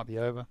worst of it might be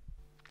over.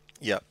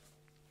 Yeah.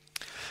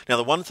 Now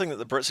the one thing that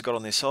the Brits have got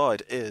on their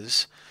side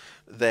is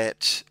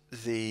that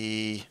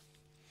the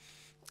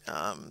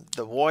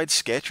wide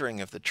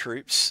scattering of the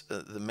troops,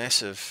 the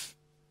massive,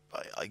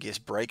 I guess,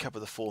 breakup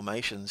of the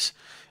formations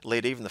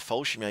led even the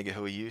Fallschirmjäger,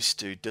 who are used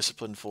to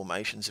disciplined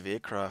formations of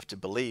aircraft, to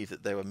believe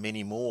that there were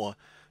many more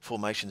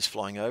formations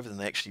flying over than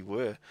they actually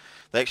were.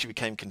 They actually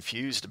became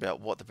confused about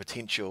what the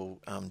potential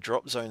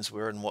drop zones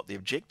were and what the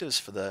objectives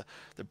for the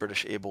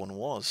British airborne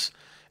was.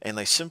 And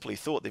they simply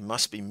thought there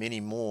must be many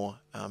more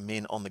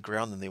men on the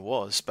ground than there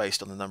was,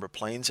 based on the number of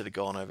planes that had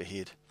gone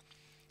overhead.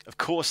 Of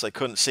course, they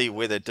couldn't see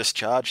where they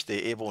discharged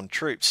their airborne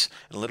troops,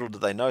 and little did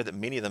they know that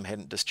many of them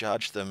hadn't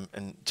discharged them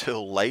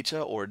until later,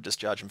 or had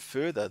discharged them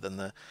further than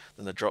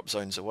the drop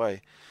zones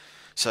away.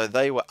 So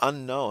they were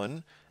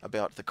unknown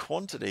about the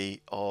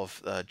quantity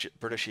of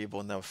British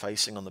airborne they were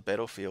facing on the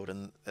battlefield,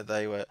 and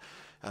they were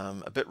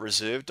a bit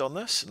reserved on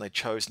this, and they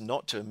chose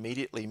not to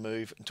immediately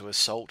move into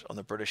assault on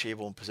the British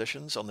airborne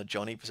positions, on the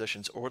Johnny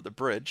positions, or at the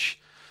bridge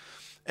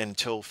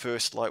until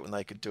first light, when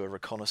they could do a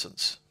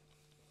reconnaissance.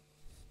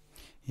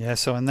 Yeah,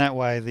 so in that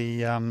way,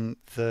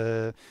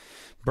 the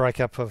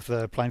breakup of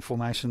the plane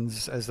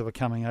formations as they were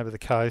coming over the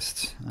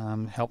coast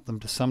helped them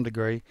to some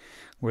degree,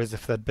 whereas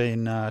if they'd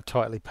been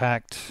tightly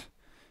packed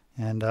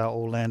and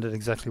all landed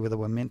exactly where they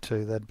were meant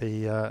to, they'd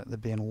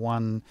be in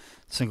one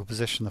single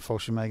position. The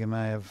Fallschirmjäger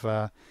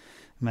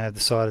may have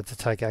decided to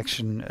take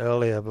action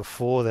earlier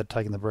before they'd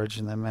taken the bridge,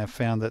 and they may have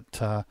found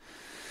that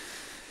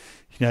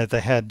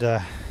they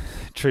had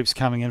troops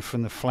coming in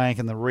from the flank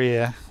and the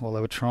rear while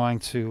they were trying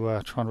to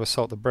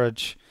assault the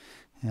bridge,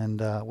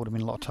 and it would have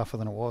been a lot tougher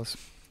than it was.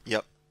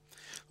 Yep.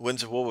 The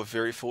Winds of War were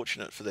very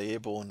fortunate for the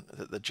airborne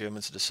that the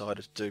Germans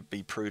decided to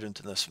be prudent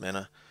in this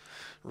manner.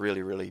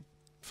 Really, really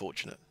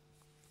fortunate.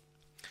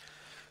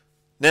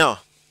 Now,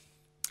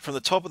 from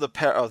the top of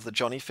the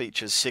Johnny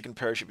Features, 2nd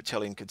Parachute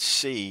Battalion could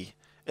see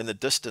in the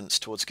distance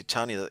towards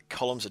Catania that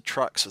columns of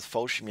trucks with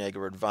Fallschirmjäger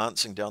were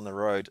advancing down the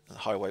road on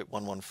Highway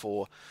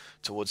 114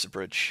 towards the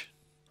bridge.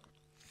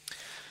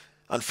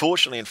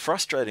 Unfortunately and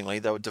frustratingly,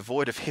 they were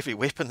devoid of heavy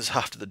weapons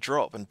after the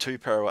drop, and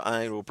Tupara were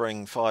unable to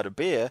bring fire to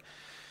bear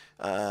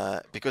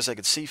because they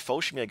could see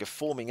Fallschirmjäger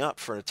forming up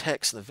for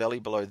attacks in the valley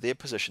below their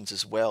positions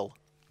as well,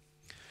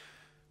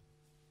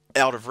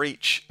 out of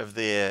reach of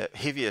their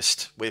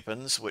heaviest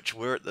weapons, which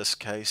were at this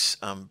case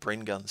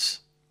Bren guns.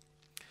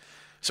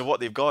 So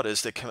what they've got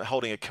is they're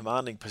holding a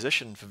commanding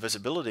position for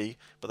visibility,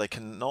 but they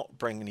cannot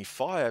bring any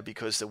fire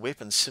because the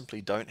weapons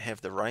simply don't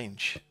have the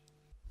range.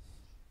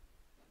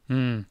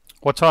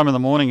 What time in the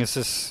morning is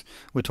this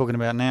we're talking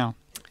about now?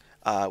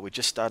 We're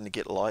just starting to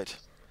get light.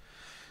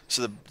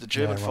 So the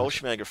German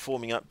Fallschirmjäger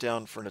forming up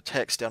down for an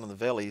attacks down in the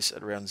valleys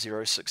at around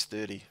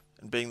 0630.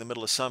 And being the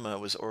middle of summer, it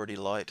was already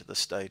light at this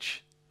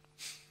stage.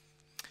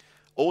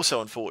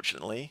 Also,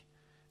 unfortunately,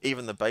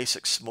 even the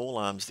basic small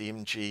arms, the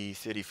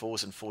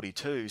MG34s and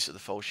 42s of the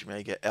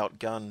Fallschirmjäger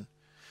outgun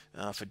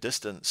for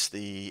distance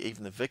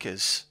even the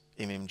Vickers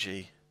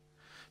MMG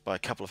by a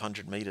couple of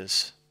 100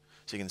 meters.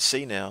 So you can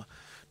see now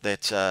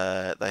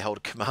that they hold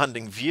a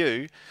commanding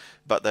view,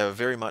 but they were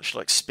very much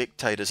like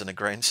spectators in a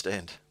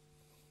grandstand.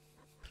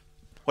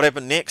 What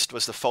happened next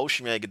was the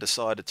Fallschirmjäger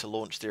decided to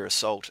launch their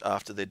assault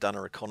after they'd done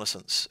a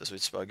reconnaissance, as we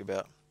spoke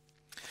about.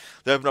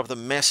 They opened up with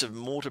a massive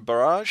mortar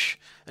barrage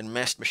and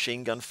massed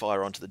machine gun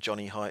fire onto the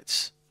Johnny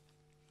Heights.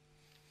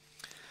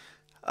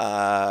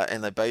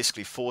 And they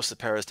basically forced the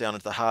paras down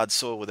into the hard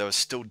soil, where they were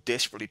still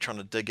desperately trying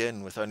to dig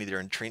in with only their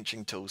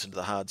entrenching tools into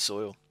the hard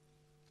soil.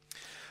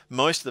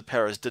 Most of the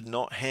paras did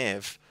not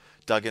have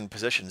dug-in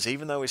positions.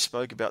 Even though we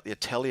spoke about the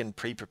Italian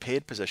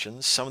pre-prepared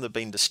positions, some of them had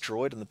been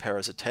destroyed in the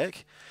paras'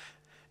 attack,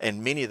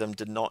 and many of them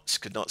could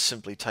not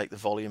simply take the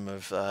volume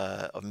of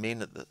men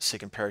that the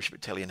 2nd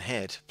Parachute Battalion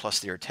had, plus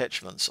their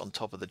attachments on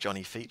top of the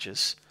Johnny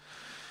features.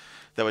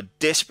 They were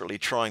desperately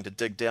trying to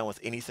dig down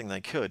with anything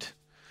they could,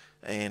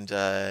 and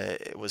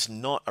it was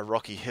not a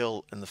rocky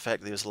hill in the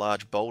fact that there was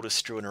large boulders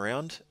strewn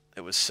around.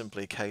 It was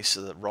simply a case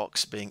of the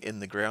rocks being in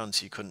the ground,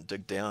 so you couldn't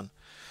dig down.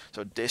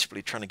 So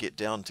desperately trying to get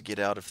down to get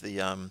out of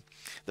the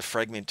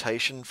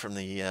fragmentation from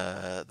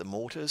the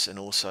mortars and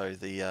also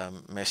the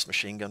mass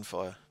machine gun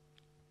fire.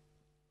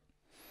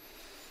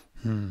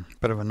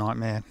 Bit of a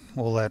nightmare.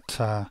 All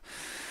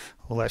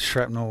that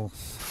shrapnel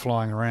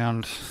flying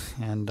around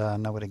and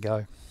nowhere to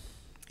go.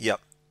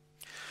 Yep.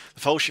 The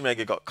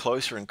Fallschirmjäger got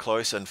closer and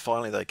closer, and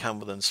finally they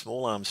come within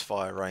small arms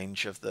fire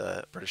range of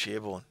the British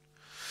Airborne.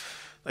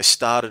 They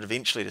started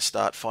eventually to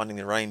start finding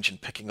the range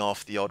and picking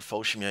off the odd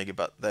Fallschirmjäger,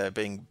 but they're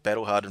being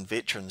battle-hardened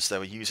veterans. They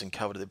were using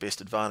cover to their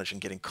best advantage and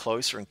getting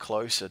closer and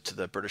closer to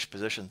the British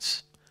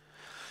positions.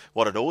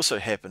 What had also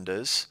happened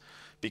is,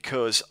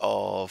 because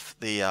of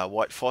the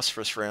white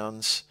phosphorus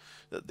rounds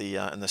that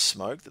and the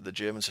smoke that the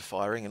Germans were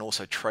firing, and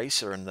also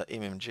tracer and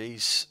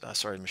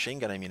the machine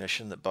gun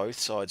ammunition that both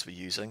sides were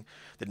using,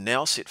 they'd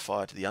now set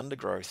fire to the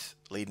undergrowth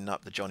leading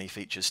up the Johnny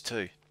features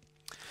too.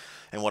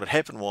 And what had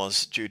happened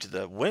was, due to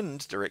the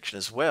wind direction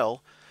as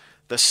well,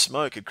 this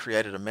smoke had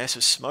created a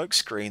massive smoke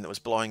screen that was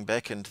blowing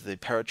back into the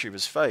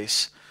paratroopers'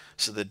 face,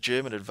 so the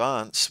German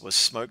advance was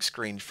smoke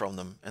screened from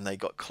them, and they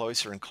got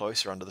closer and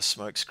closer under the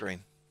smoke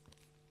screen.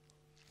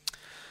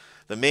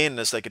 The men,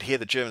 as they could hear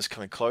the Germans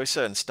coming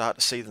closer and start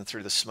to see them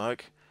through the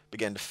smoke,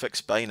 began to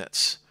fix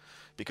bayonets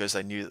because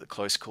they knew that the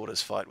close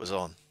quarters fight was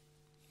on.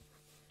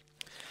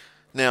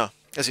 Now,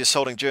 as the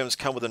assaulting Germans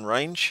come within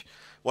range,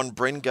 one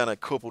Bren gunner,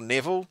 Corporal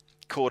Neville,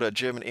 caught a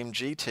German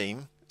MG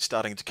team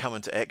starting to come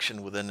into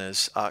action within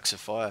his arcs of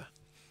fire.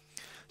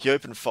 He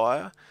opened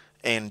fire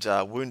and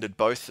wounded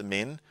both the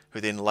men,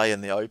 who then lay in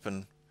the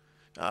open,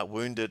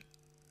 wounded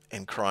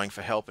and crying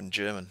for help in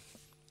German.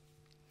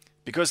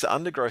 Because the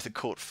undergrowth had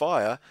caught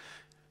fire,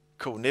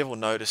 Corporal Neville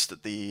noticed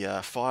that the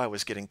fire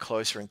was getting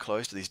closer and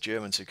closer to these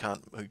Germans who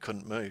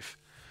couldn't move,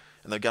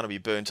 and they're going to be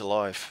burnt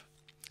alive.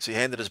 So he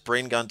handed his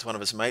Bren gun to one of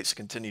his mates to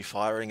continue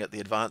firing at the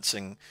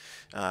advancing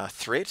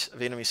threat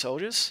of enemy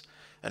soldiers,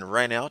 and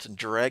ran out and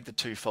dragged the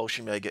two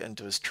Fallschirmjäger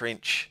into his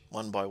trench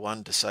one by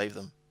one to save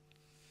them.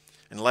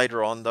 And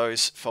later on,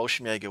 those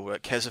Fallschirmjäger were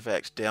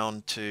casevaced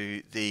down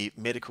to the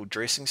medical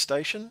dressing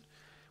station,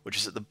 which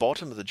is at the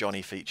bottom of the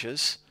Johnny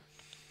features,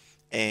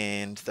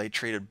 and they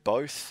treated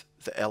both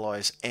the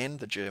Allies and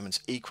the Germans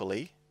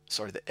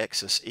the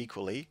Axis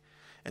equally,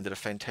 and did a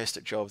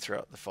fantastic job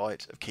throughout the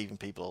fight of keeping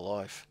people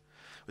alive.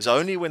 It was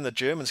only when the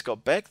Germans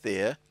got back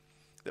there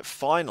that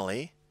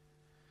finally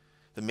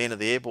the men of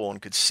the Airborne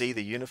could see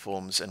the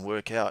uniforms and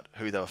work out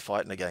who they were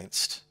fighting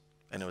against.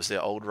 And it was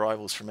their old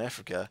rivals from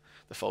Africa,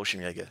 the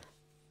Fallschirmjäger.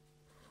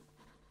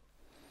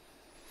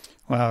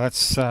 Wow,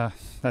 that's an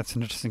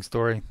interesting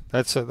story.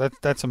 That's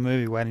a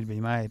movie waiting to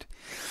be made.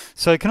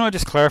 So can I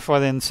just clarify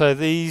then? So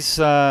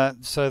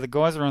the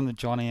guys are on the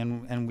Johnny,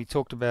 and we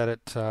talked about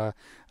it a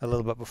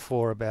little bit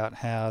before about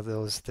how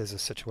there's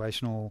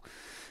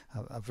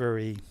a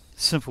very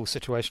simple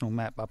situational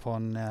map up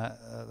on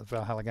the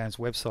Valhallagames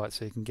website,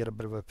 so you can get a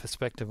bit of a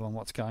perspective on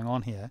what's going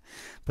on here.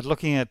 But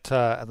looking at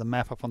the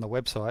map up on the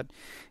website,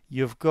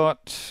 you've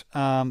got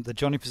the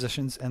Johnny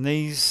positions, and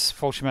these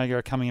Fallschirmjäger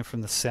are coming in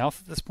from the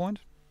south at this point.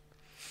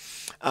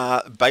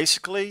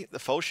 Basically, the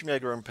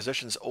Fallschirmjäger were in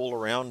positions all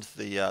around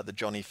the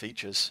Johnny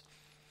features.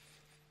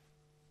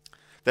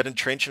 That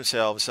entrenched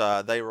themselves.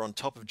 They were on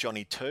top of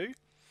Johnny 2,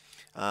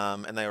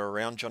 and they were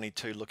around Johnny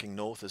 2 looking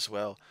north as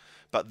well.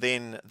 But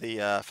then the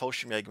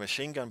Fallschirmjäger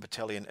machine gun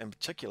battalion in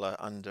particular,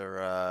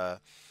 under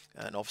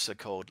an officer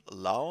called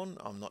Laon,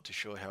 I'm not too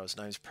sure how his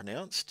name's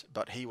pronounced,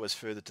 but he was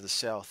further to the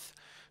south.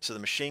 So the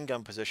machine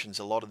gun positions,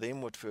 a lot of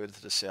them were further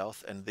to the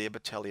south, and their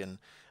battalion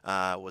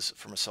was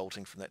from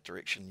assaulting from that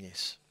direction,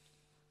 yes.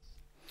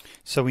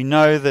 So we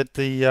know that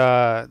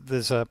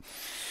there's a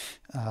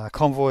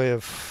convoy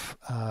of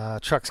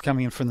trucks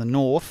coming in from the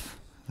north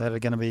that are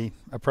going to be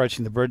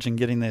approaching the bridge and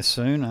getting there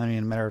soon, only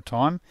in a matter of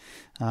time.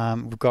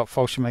 We've got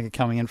Fallschirmjäger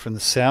coming in from the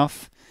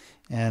south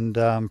and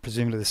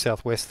presumably the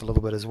southwest a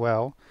little bit as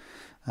well.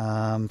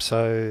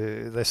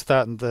 So they're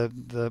starting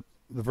the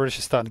British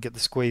are starting to get the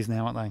squeeze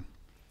now, aren't they?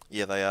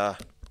 Yeah, they are.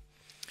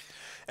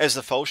 As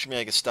the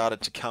Fallschirmjäger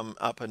started to come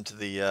up into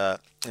the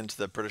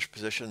British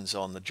positions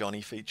on the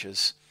Johnny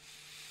features,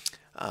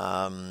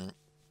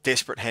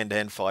 desperate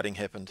hand-to-hand fighting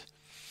happened.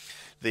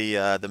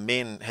 The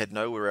men had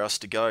nowhere else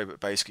to go but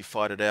basically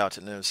fight it out,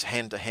 and it was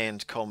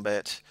hand-to-hand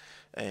combat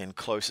and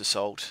close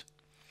assault,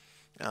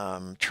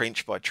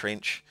 trench by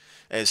trench.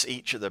 As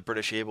each of the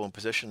British airborne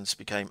positions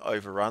became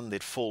overrun,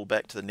 they'd fall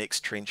back to the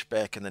next trench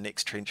back and the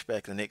next trench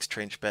back and the next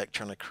trench back,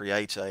 trying to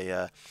create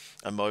a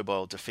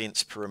mobile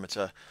defence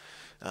perimeter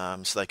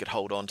so they could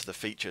hold on to the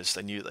features.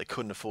 They knew they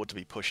couldn't afford to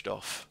be pushed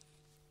off.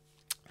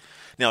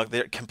 Now,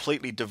 they're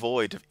completely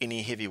devoid of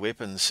any heavy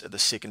weapons at the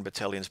 2nd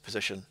Battalion's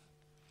position.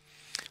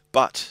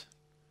 But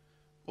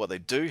what they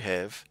do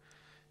have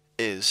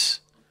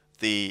is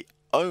the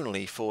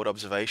only forward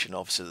observation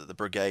officer that the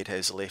brigade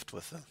has left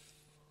with them.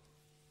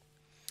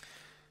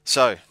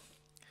 So,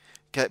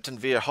 Captain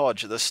Vera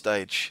Hodge at this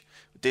stage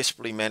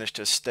desperately managed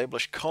to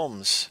establish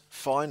comms,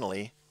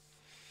 finally,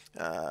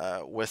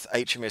 with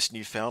HMS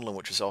Newfoundland,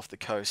 which was off the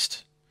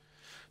coast.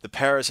 The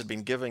Paras had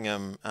been giving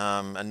him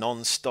a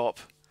non-stop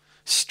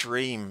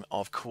stream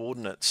of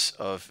coordinates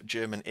of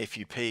German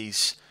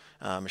FUPs,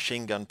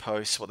 machine gun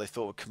posts, what they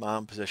thought were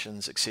command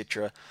positions,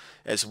 etc.,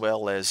 as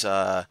well as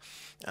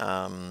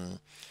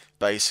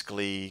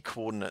basically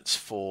coordinates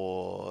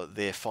for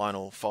their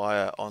final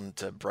fire on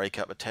to break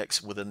up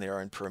attacks within their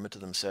own perimeter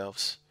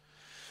themselves.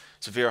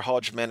 So Vera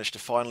Hodge managed to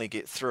finally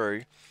get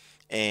through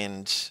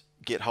and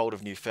get hold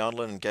of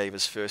Newfoundland and gave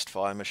his first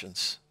fire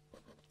missions.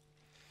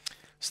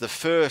 So the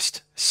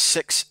first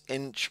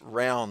 6-inch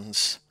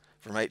rounds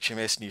from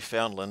HMS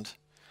Newfoundland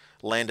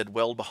landed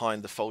well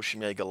behind the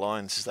Fallschirmjäger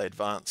lines as they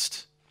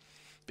advanced,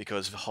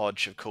 because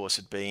Hodge, of course,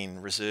 had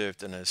been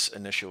reserved in his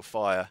initial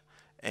fire,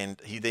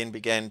 and he then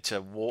began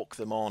to walk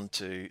them on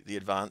to the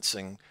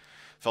advancing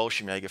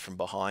Fallschirmjäger from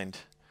behind,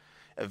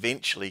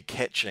 eventually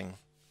catching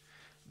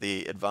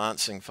the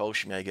advancing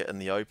Fallschirmjäger in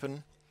the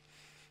open,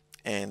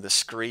 and the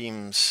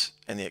screams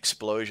and the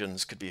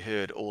explosions could be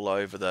heard all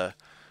over the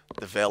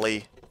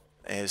valley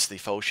as the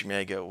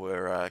Fallschirmjäger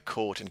were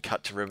caught and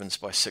cut to ribbons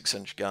by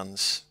 6-inch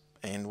guns.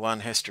 And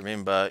one has to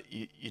remember,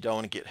 you don't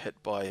want to get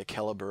hit by a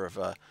caliber of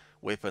a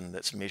weapon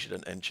that's measured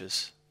in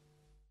inches.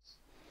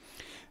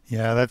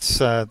 Yeah,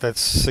 that's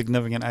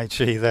significant.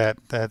 HE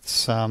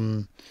that's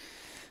a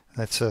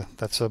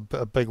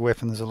big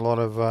weapon. There's a lot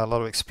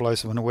of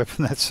explosive in a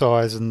weapon that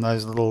size, and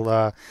those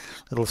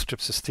little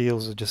strips of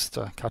steels will just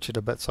cut you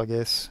to bits, I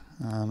guess.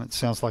 It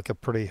sounds like a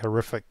pretty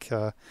horrific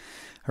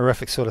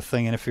sort of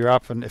thing. And if you're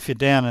up and if you're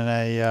down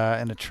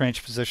in a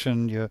trench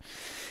position, you're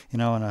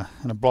in a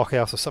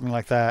blockhouse or something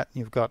like that,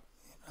 you've got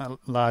a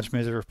large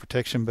measure of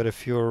protection. But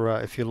if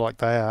you're like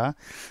they are,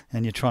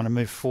 and you're trying to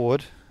move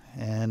forward,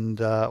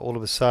 and all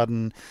of a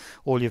sudden,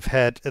 all you've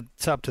had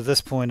up to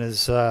this point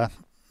is a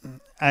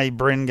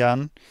Bren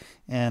gun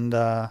and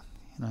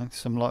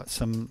some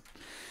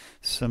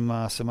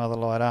other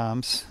light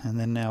arms, and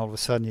then now all of a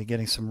sudden you're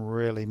getting some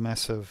really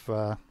massive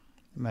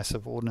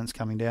ordnance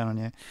coming down on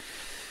you.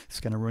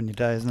 It's going to ruin your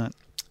day, isn't it?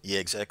 Yeah,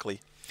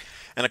 exactly.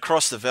 And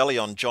across the valley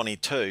on Johnny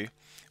 2,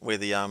 where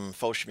the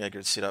Fallschirmjäger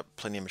had set up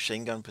plenty of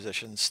machine gun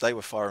positions, they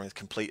were firing with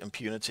complete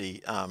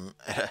impunity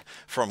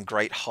from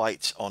great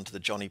height onto the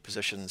Johnny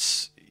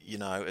positions,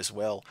 as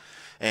well.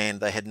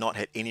 And they had not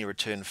had any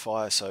return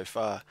fire so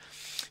far.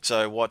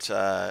 So what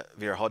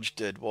Vera Hodge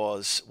did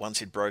was, once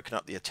he'd broken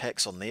up the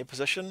attacks on their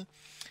position,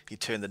 he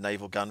turned the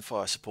naval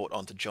gunfire support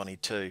onto Johnny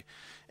 2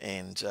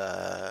 and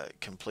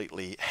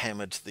completely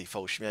hammered the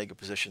Fallschirmjäger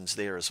positions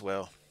there as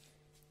well.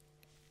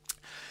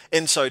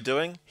 In so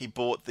doing, he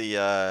bought the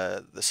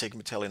 2nd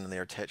Battalion and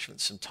their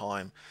attachments some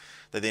time.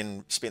 They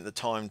then spent the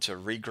time to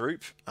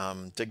regroup,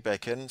 dig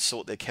back in,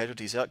 sort their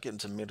casualties out, get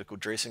into medical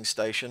dressing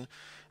station,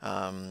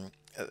 and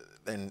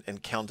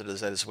counted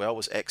as that as well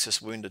was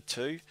Axis wounded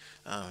too.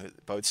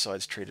 Both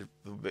sides treated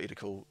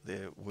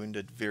their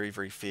wounded very,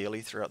 very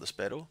fairly throughout this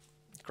battle.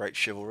 Great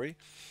chivalry.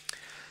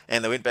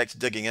 And they went back to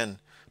digging in.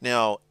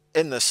 Now,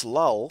 in this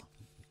lull,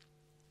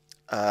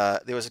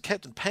 there was a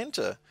Captain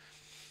Panther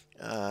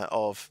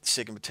of the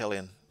 2nd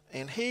Battalion,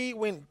 and he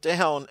went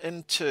down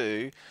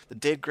into the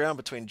dead ground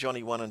between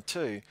Johnny 1 and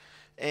 2,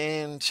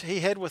 and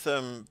he had with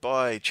him,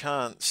 by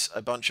chance,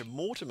 a bunch of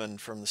mortarmen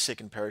from the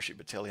 2nd Parachute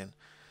Battalion.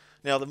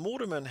 Now, the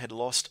mortarmen had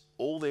lost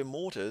all their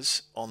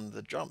mortars on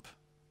the jump.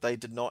 They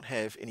did not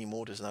have any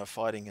mortars, and they were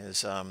fighting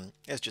as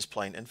just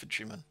plain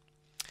infantrymen.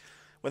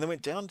 When they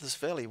went down to this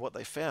valley, what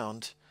they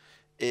found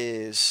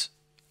is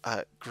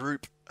an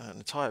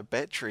entire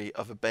battery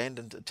of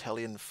abandoned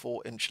Italian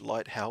 4-inch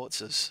light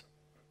howitzers.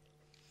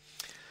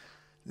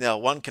 Now,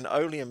 one can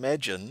only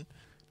imagine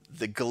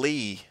the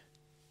glee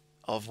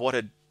of what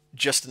had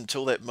just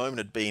until that moment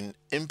had been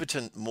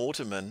impotent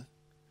mortarmen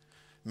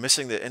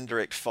missing their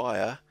indirect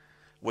fire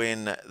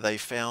when they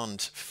found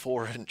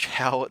 4-inch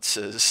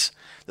howitzers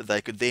that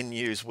they could then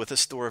use with a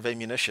store of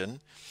ammunition,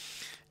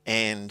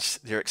 and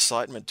their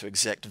excitement to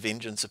exact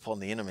vengeance upon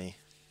the enemy.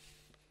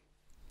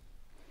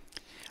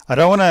 I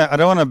don't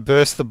want to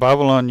burst the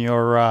bubble on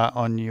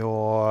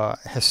your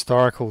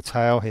historical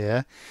tale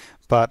here,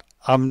 but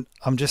I'm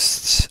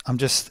just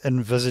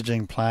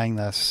envisaging playing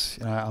this.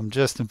 I'm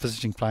just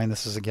envisaging playing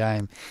this as a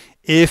game.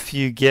 If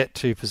you get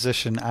to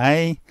position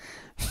A,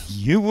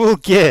 you will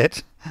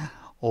get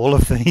all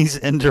of these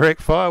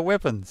indirect fire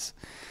weapons.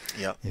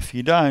 Yep. If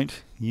you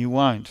don't, you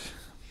won't.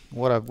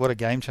 What a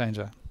game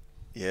changer.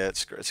 Yeah,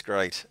 it's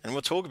great, and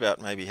we'll talk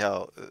about maybe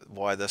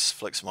why this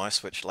flicks my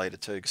switch later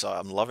too, because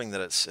I'm loving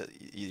that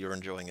you're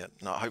enjoying it.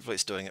 No, hopefully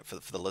it's doing it for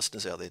the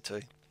listeners out there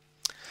too.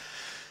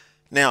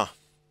 Now,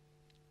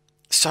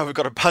 so we've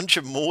got a bunch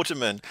of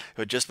mortarmen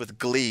who had just with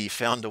glee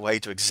found a way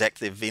to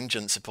exact their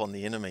vengeance upon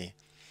the enemy,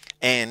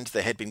 and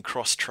they had been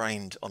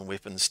cross-trained on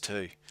weapons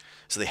too,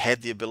 so they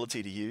had the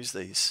ability to use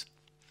these.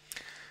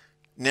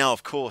 Now,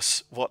 of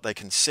course, what they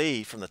can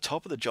see from the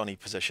top of the Johnny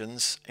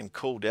positions and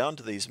call down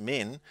to these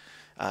men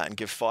and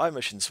give fire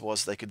missions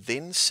was they could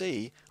then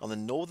see on the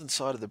northern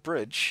side of the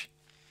bridge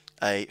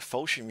a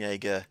bunch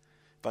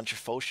of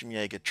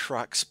Fallschirmjäger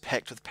trucks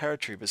packed with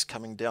paratroopers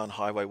coming down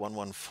Highway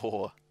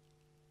 114.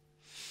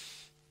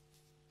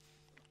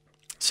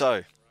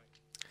 So,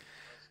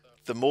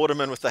 the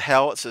mortarmen with the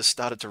howitzers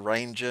started to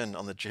range in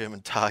on the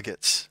German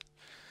targets.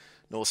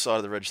 North side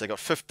of the ridge, they got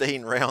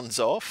 15 rounds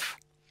off,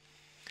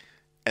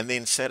 and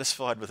then,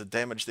 satisfied with the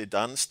damage they'd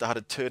done,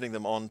 started turning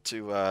them on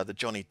to the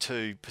Johnny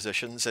 2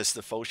 positions, as the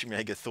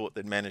Fallschirmjäger thought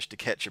they'd managed to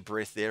catch a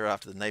breath there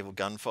after the naval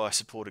gunfire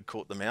support had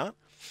caught them out.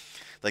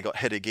 They got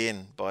hit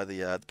again by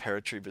the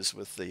paratroopers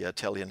with the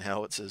Italian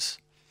howitzers.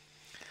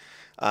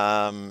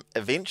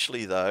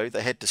 Eventually, though,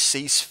 they had to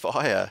cease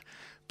fire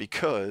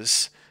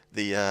because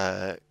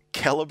the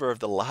caliber of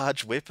the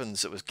large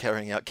weapons that was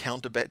carrying out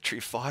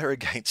counter-battery fire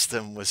against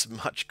them was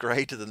much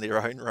greater than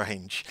their own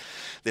range.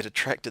 That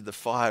attracted the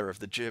fire of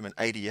the German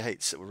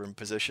 88s that were in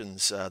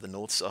positions the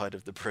north side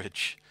of the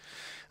bridge.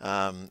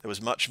 It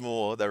was much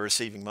more, they were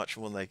receiving much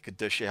more than they could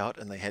dish out,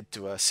 and they had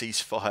to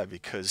cease fire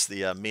because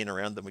the men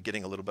around them were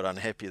getting a little bit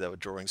unhappy. They were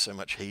drawing so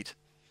much heat.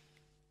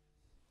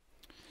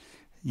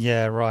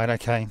 Yeah, right,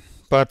 okay.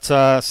 But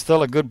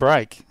still a good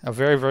break, a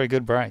very, very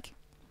good break.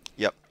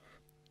 Yep,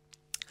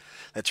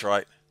 that's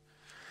right.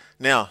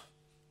 Now,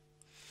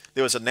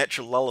 there was a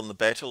natural lull in the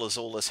battle as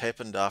all this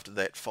happened after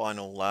that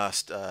final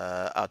last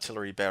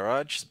artillery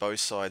barrage.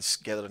 Both sides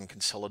gathered and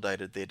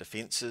consolidated their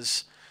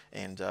defences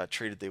and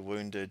treated their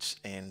wounded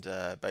and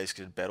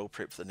basically did battle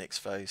prep for the next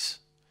phase.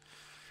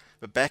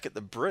 But back at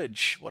the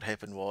bridge, what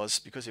happened was,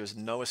 because there was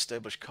no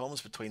established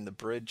comms between the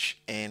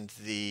bridge and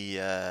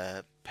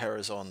the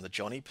paras on the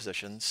Johnny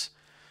positions,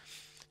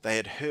 they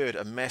had heard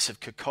a massive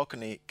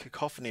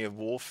cacophony of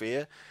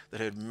warfare that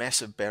heard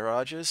massive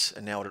barrages,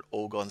 and now it had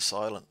all gone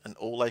silent. And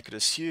all they could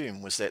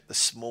assume was that the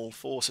small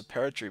force of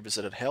paratroopers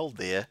that had held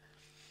there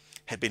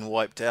had been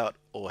wiped out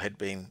or had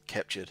been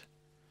captured.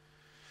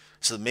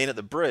 So the men at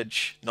the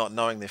bridge, not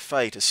knowing their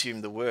fate,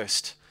 assumed the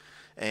worst.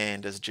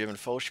 And as the German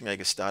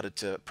Fallschirmjäger started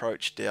to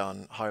approach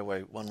down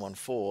Highway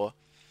 114,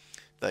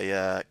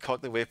 they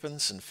cocked their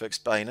weapons and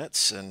fixed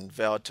bayonets and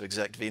vowed to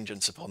exact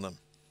vengeance upon them.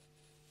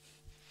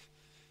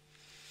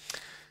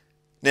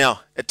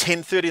 Now, at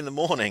 10:30 in the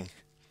morning,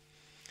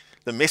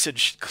 the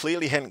message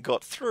clearly hadn't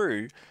got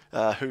through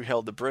who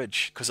held the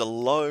bridge, because a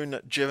lone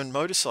German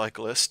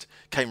motorcyclist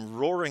came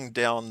roaring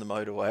down the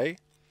motorway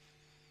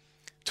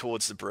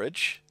towards the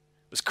bridge,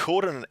 was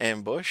caught in an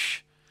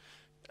ambush,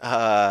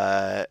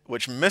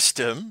 which missed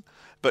him,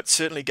 but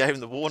certainly gave him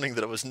the warning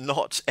that it was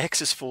not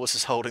Axis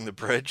forces holding the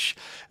bridge,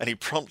 and he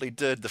promptly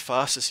did the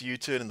fastest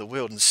U-turn in the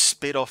world and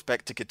sped off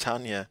back to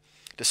Catania,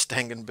 to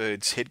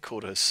Stangenberg's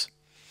headquarters,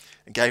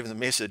 and gave him the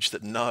message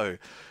that no,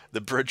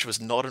 the bridge was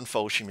not in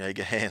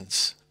Fallschirmjäger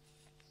hands.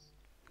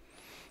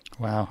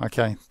 Wow,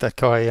 okay. That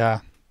guy,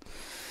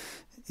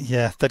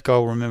 that guy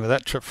will remember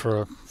that trip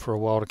for a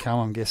while to come,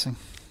 I'm guessing.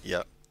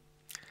 Yep.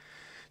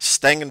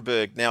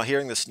 Stangenberg, now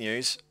hearing this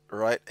news,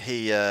 right,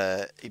 he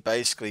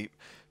basically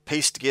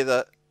pieced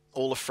together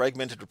all the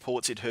fragmented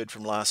reports he'd heard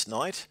from last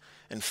night,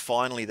 and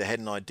finally they had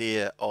an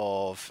idea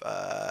of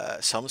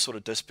some sort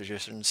of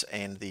dispositions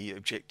and the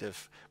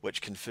objective,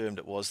 which confirmed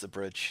it was the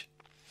bridge.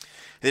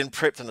 He then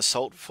prepped an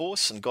assault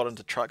force and got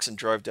into trucks and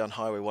drove down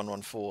Highway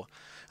 114.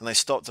 And they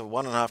stopped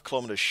 1.5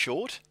 kilometres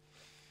short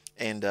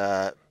and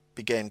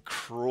began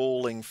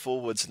crawling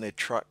forwards in their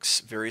trucks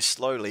very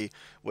slowly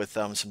with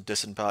some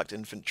disembarked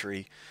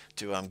infantry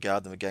to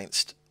guard them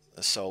against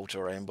assault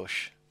or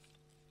ambush.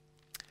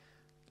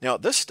 Now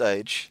at this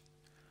stage,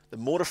 the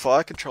mortar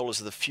fire controllers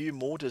of the few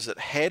mortars that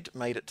had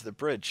made it to the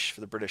bridge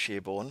for the British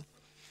airborne,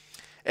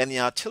 and the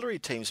artillery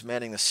teams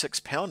manning the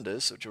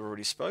 6-pounders, which I've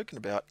already spoken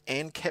about,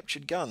 and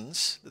captured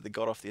guns that they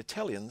got off the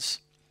Italians,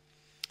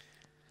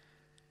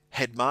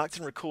 had marked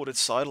and recorded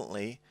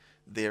silently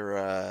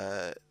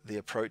the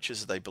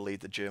approaches they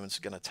believed the Germans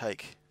were going to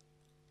take.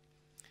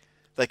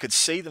 They could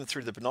see them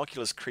through the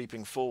binoculars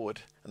creeping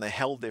forward, and they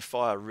held their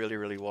fire really,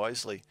 really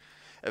wisely.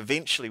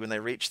 Eventually, when they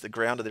reached the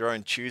ground of their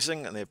own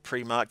choosing, and they're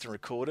pre-marked and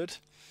recorded,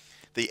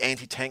 the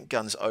anti-tank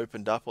guns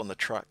opened up on the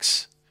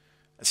trucks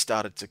and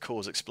started to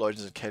cause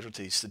explosions and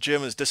casualties. The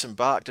Germans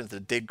disembarked into the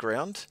dead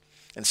ground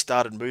and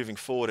started moving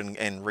forward and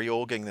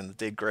reorging in the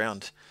dead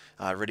ground,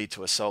 ready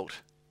to assault.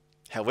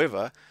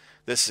 However,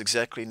 this is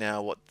exactly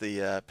now what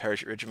the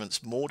parachute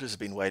regiment's mortars have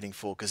been waiting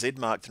for, because they'd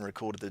marked and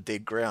recorded the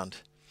dead ground.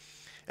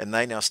 And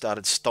they now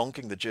started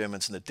stonking the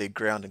Germans in the dead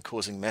ground and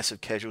causing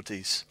massive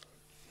casualties.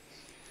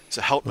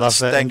 So Hauptmann Love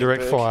that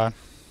indirect Stangenberg, fire.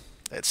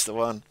 that's the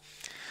one.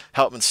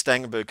 Hauptmann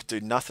Stangenberg could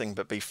do nothing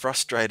but be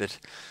frustrated.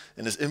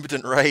 In his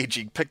impotent rage,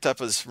 he picked up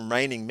his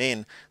remaining men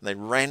and they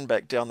ran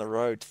back down the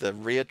road to the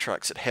rear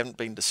trucks that hadn't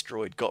been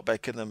destroyed, got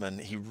back in them, and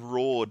he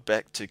roared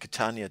back to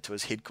Catania, to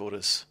his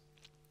headquarters.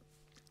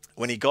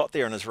 When he got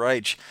there in his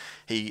rage,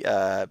 he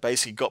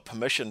basically got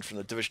permission from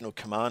the divisional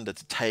commander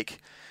to take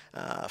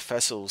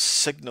Fassel's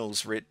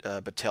signals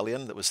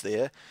battalion that was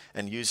there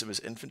and use them as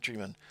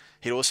infantrymen.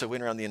 He also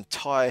went around the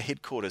entire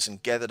headquarters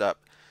and gathered up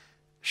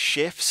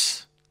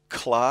chefs,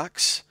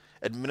 clerks,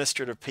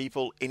 administrative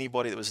people,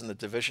 anybody that was in the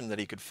division that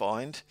he could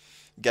find,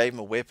 gave them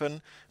a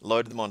weapon,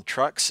 loaded them on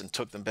trucks, and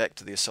took them back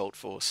to the assault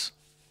force.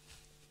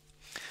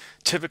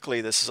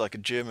 Typically, this is like a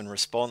German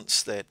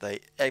response that they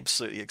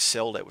absolutely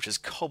excelled at, which is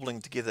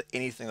cobbling together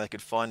anything they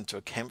could find into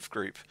a camp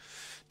group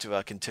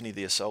to continue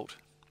the assault.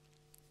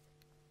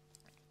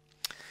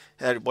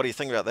 What do you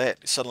think about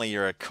that? Suddenly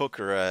you're a cook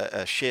or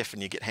a chef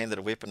and you get handed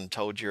a weapon and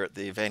told you're at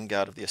the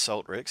vanguard of the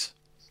assault, Rex.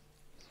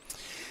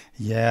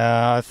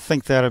 Yeah, I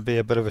think that'd be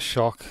a bit of a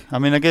shock. I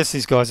mean, I guess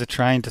these guys are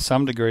trained to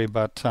some degree,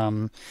 but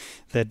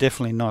they're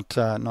definitely not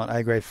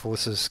A-grade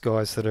forces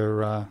guys that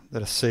are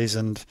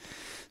seasoned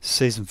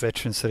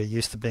veterans that are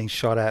used to being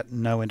shot at,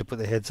 know when to put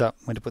their heads up,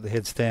 when to put their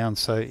heads down.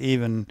 So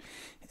even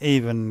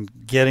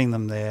getting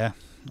them there,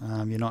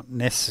 you're not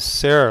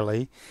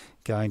necessarily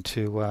going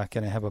to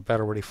have a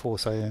battle-ready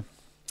force, are you?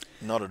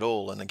 Not at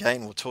all. And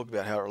again, we'll talk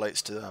about how it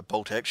relates to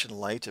bolt action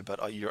later,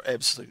 but you're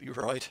absolutely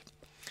right.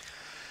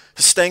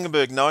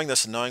 Stangenberg, knowing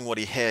this and knowing what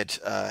he had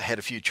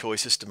a few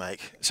choices to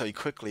make. So he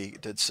quickly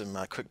did some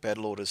quick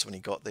battle orders when he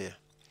got there.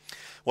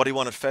 What he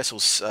wanted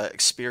Fassel's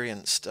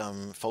experienced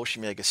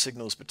Fallschirmjäger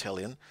Signals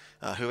Battalion,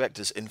 who act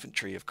as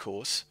infantry, of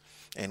course,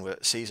 and were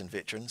seasoned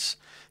veterans.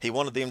 He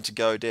wanted them to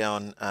go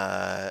down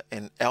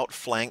and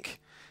outflank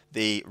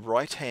the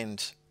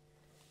right-hand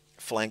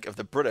flank of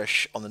the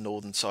British on the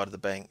northern side of the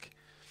bank.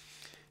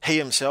 He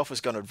himself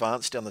was going to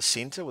advance down the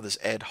centre with his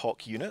ad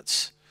hoc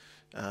units,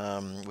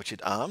 which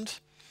he'd armed,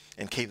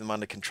 and keep them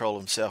under control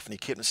himself, and he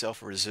kept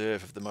himself a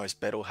reserve of the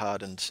most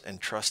battle-hardened and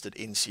trusted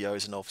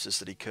NCOs and officers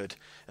that he could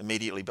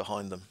immediately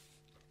behind them.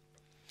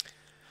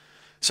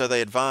 So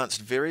they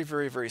advanced very,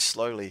 very, very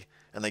slowly,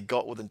 and they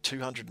got within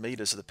 200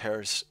 metres of the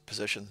Paris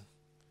position.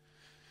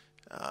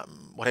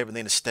 What happened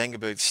then is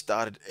Stangenberg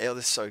started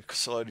ever so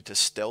slowly to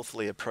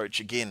stealthily approach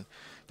again,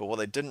 but what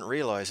they didn't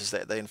realise is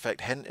that they in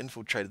fact hadn't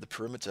infiltrated the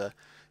perimeter,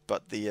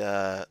 but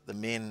the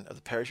men of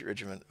the parachute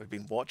regiment had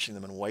been watching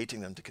them and waiting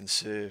them to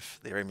conserve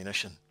their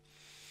ammunition.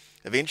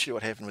 Eventually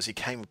what happened was he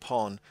came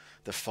upon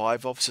the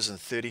 5 officers and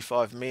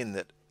 35 men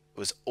that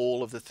was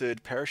all of the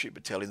 3rd Parachute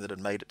Battalion that had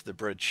made it to the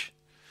bridge.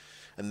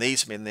 And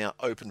these men now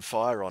opened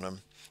fire on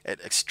him at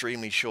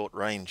extremely short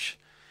range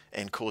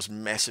and caused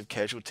massive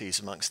casualties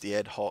amongst the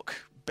ad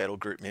hoc battle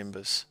group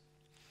members.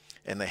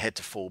 And they had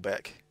to fall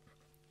back.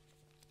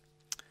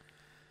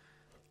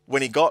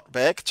 When he got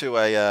back to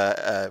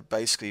a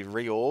basically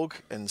reorg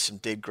in some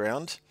dead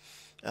ground,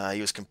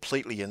 he was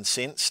completely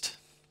incensed.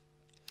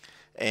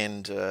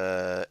 And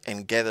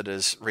gathered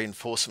his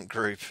reinforcement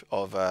group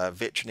of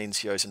veteran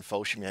NCOs and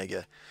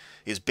Fallschirmjäger.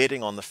 He was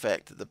betting on the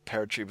fact that the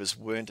paratroopers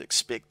weren't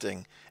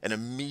expecting an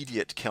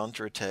immediate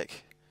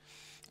counterattack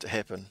to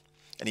happen.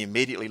 And he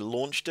immediately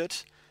launched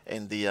it,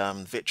 and the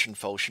veteran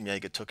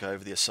Fallschirmjäger took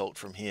over the assault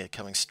from here,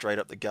 coming straight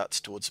up the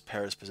guts towards the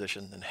Paris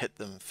position and hit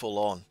them full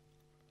on.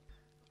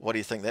 What do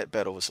you think that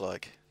battle was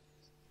like?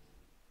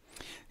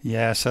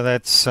 Yeah, so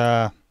that's...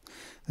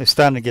 they're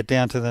starting to get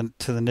down to the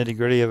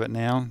nitty-gritty of it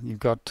now. You've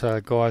got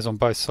guys on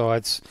both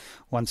sides.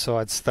 One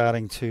side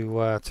starting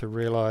to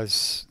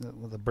realise,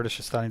 the British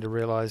are starting to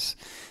realise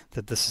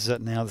that this is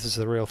it now. This is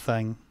the real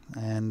thing,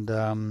 and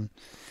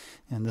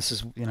this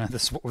is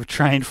this is what we've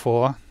trained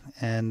for.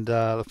 And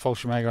the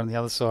Fallschirmjäger on the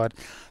other side,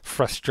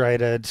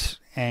 frustrated,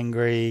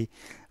 angry,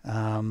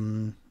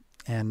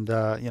 and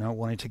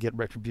wanting to get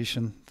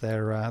retribution.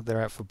 They're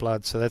out for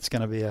blood, so that's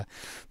going to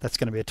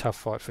be a tough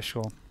fight for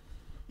sure.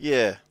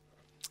 Yeah.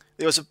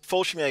 There was a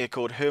Fallschirmjäger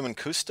called Hermann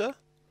Kuster,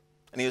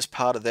 and he was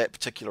part of that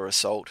particular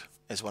assault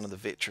as one of the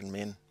veteran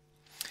men.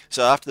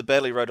 So after the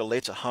battle, he wrote a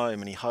letter home,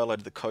 and he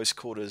highlighted the close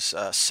quarters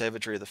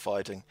savagery of the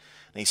fighting,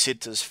 and he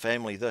said to his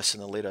family this in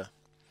the letter: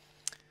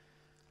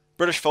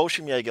 British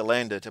Fallschirmjäger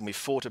landed, and we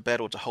fought a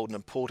battle to hold an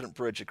important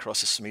bridge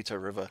across the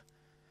Smito River.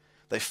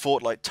 They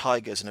fought like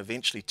tigers and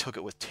eventually took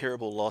it with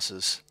terrible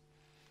losses.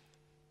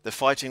 The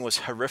fighting was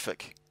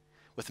horrific,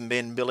 with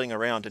men milling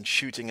around and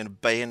shooting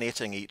and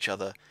bayoneting each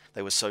other.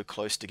 They were so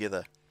close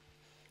together.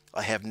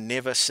 I have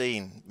never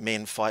seen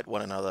men fight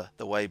one another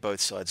the way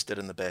both sides did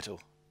in the battle.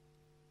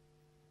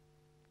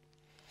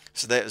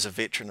 So that is a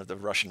veteran of the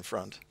Russian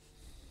front.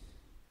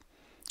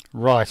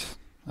 Right.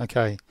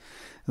 Okay.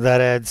 That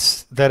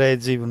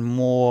adds even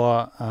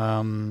more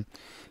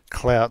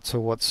clout to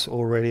what's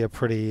already a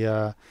pretty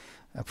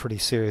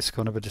serious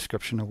kind of a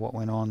description of what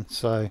went on.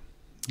 So,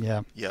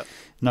 yeah. Yep.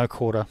 No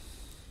quarter.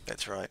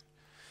 That's right.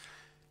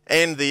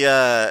 And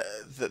the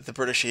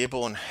British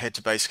airborne had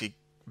to basically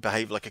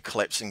behave like a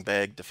collapsing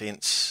bag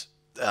defence.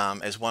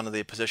 As one of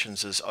their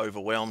positions is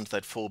overwhelmed,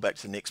 they'd fall back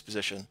to the next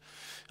position.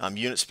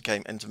 Units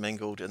became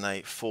intermingled and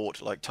they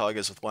fought like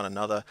tigers with one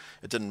another.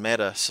 It didn't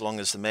matter so long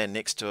as the man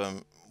next to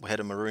him had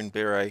a maroon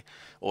beret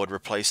or had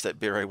replaced that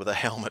beret with a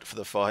helmet for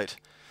the fight.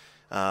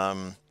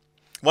 One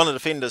of the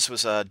defenders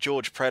was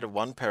George Pratt of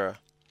One Para,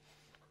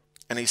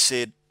 and he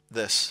said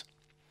this: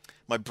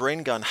 my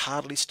brain gun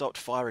hardly stopped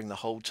firing the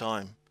whole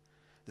time.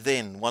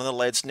 Then one of the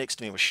lads next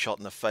to me was shot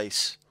in the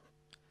face.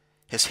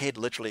 His head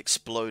literally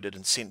exploded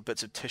and sent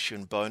bits of tissue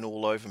and bone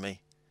all over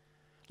me.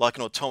 Like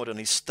an automaton,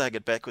 he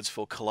staggered backwards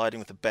before colliding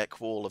with the back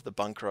wall of the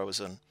bunker I was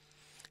in.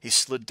 He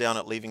slid down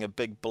it, leaving a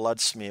big blood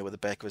smear where the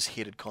back of his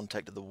head had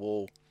contacted the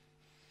wall.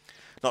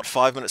 Not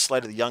 5 minutes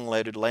later, the young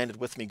lad who'd landed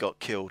with me got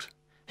killed.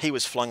 He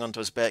was flung onto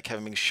his back,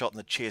 having been shot in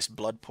the chest,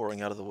 blood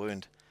pouring out of the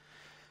wound.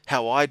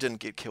 How I didn't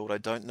get killed, I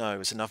don't know,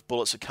 as enough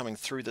bullets were coming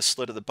through the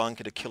slit of the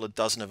bunker to kill a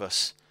dozen of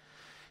us.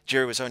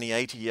 Jerry was only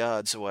 80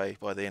 yards away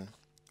by then.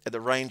 At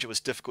the range, it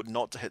was difficult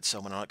not to hit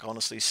someone, and I can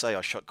honestly say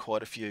I shot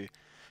quite a few.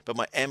 But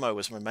my ammo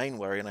was my main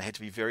worry, and I had to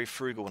be very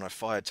frugal when I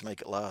fired to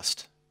make it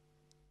last.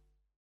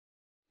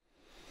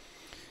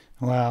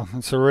 Wow,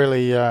 it's a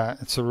really, I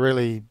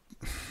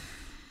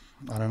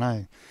don't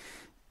know,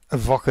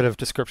 evocative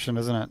description,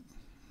 isn't it?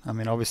 I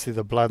mean, obviously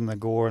the blood and the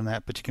gore and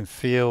that, but you can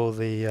feel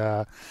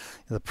the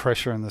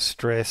pressure and the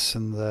stress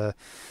and the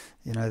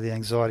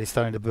anxiety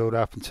starting to build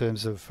up in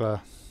terms of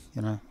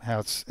how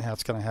it's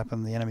going to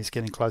happen. The enemy's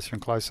getting closer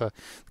and closer.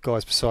 The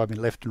guys beside me,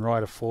 left and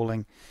right, are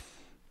falling.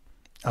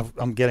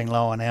 I'm getting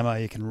low on ammo.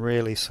 You can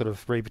really sort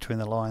of read between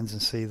the lines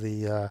and see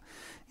the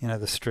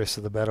the stress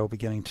of the battle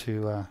beginning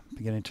to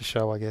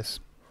show, I guess.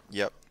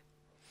 Yep.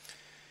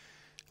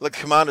 Look,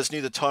 commanders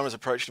knew the time was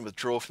approaching to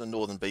withdraw from the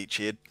northern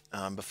beachhead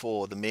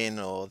before the men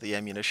or the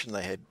ammunition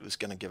they had was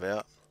going to give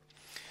out.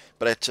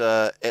 But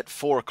at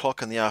 4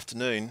 o'clock in the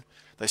afternoon,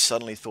 they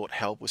suddenly thought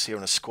help was here,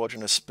 and a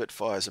squadron of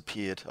Spitfires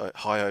appeared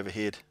high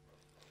overhead.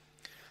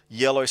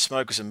 Yellow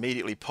smoke was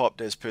immediately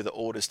popped as per the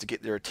orders to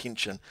get their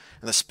attention,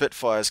 and the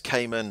Spitfires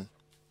came in,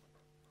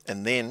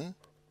 and then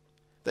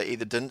they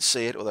either didn't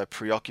see it or they were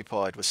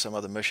preoccupied with some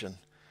other mission.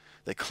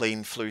 They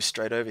clean flew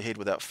straight overhead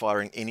without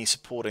firing any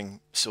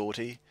supporting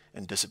sortie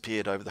and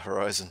disappeared over the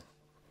horizon.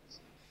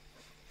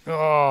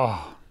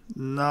 Oh,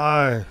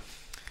 no.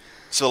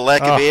 So the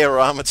lack of air or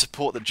armoured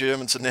support, the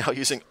Germans are now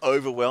using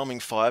overwhelming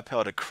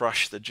firepower to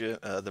crush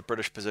the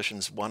British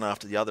positions one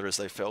after the other as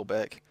they fell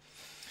back.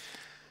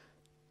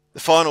 The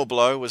final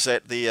blow was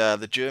that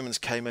the Germans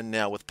came in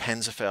now with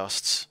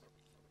Panzerfausts,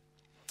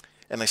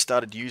 and they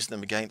started using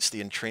them against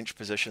the entrenched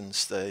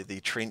positions,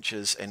 the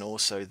trenches, and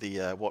also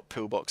the what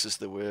pillboxes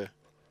there were.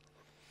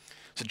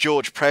 So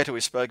George Pratt, who we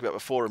spoke about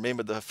before,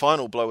 remembered the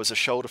final blow was a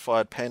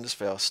shoulder-fired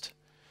Panzerfaust.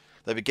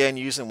 They began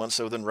using them once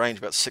they were within range,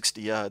 about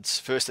 60 yards.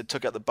 First they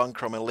took out the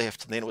bunker on my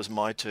left, and then it was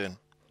my turn.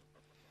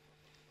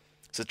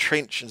 So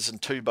trenches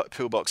and 2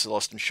 pillboxes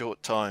lost in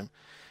short time,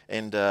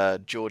 and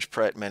George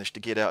Pratt managed to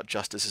get out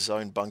just as his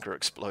own bunker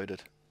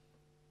exploded.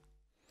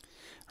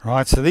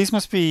 Right, so these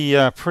must be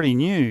pretty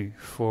new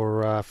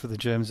for the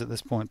Germans at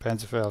this point,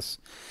 Panzerfaust.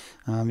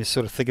 You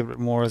sort of think of it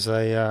more as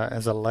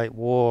a late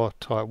war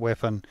type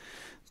weapon,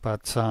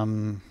 but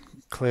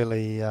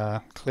clearly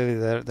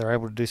they're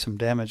able to do some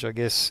damage. I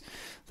guess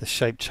the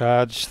shaped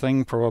charge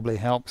thing probably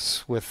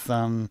helps with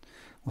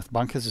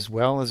bunkers as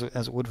well as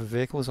it would for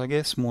vehicles. I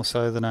guess more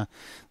so than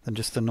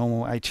just a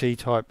normal HE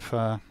type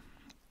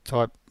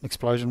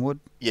explosion would.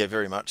 Yeah,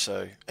 very much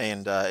so.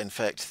 And in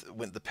fact,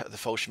 when the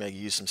Fallschirmjäger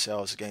used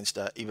themselves against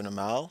even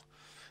Amal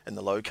in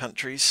the Low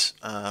Countries,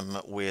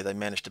 where they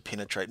managed to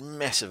penetrate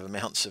massive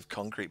amounts of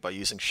concrete by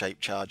using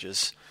shaped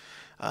charges,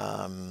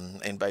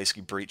 and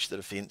basically breach the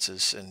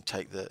defences and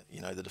take the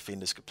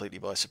defenders completely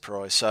by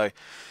surprise. So,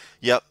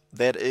 yep,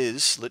 that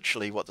is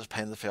literally what the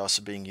Panzerfausts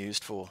are being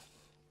used for.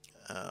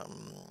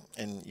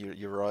 And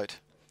you're right.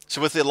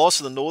 So with the loss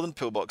of the northern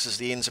pillboxes,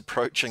 the end's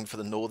approaching for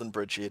the northern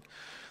bridgehead.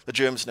 The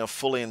Germans are now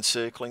fully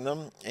encircling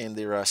them, and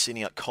they're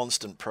sending out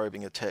constant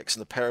probing attacks,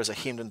 and the Paras are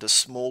hemmed into a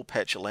small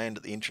patch of land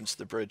at the entrance to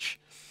the bridge.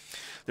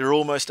 They're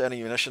almost out of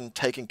ammunition,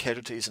 taking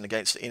casualties, and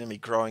against the enemy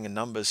growing in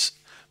numbers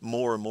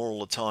more and more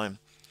all the time.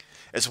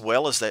 As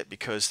well as that,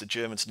 because the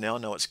Germans now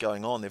know what's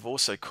going on, they've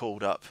also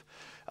called up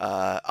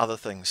other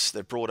things.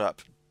 They've brought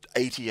up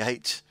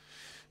 88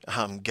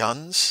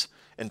 guns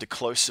into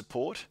close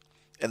support,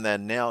 and they're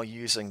now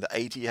using the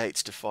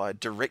 88s to fire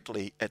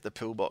directly at the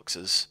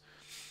pillboxes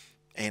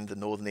and the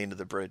northern end of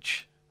the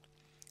bridge.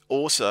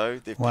 Also,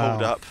 they've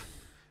pulled up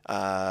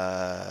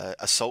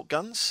assault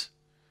guns.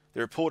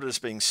 They're reported as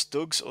being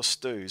Stugs or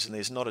Stews, and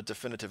there's not a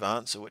definitive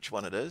answer which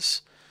one it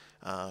is.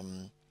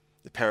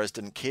 The Paras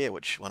didn't care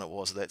which one it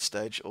was at that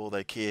stage. All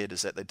they cared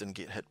is that they didn't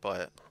get hit by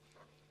it.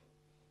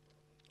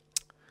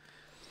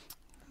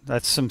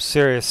 That's some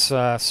serious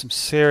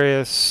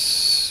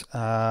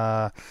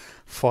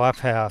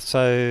firepower.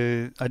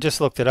 So I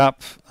just looked it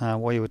up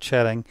while you were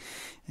chatting,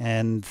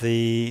 and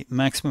the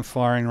maximum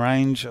firing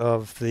range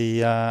of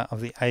the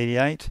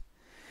 88,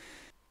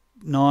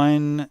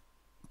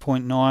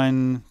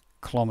 9.9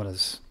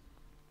 kilometers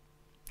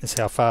is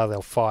how far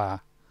they'll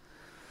fire.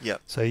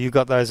 Yep. So you've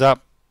got those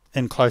up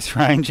in close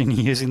range, and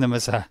you're using them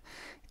as a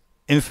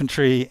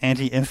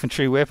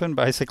anti-infantry weapon,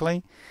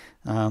 basically.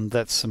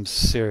 That's some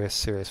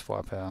serious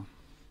firepower.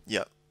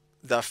 Yep.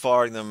 They're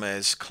firing them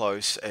as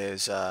close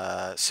as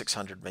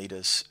 600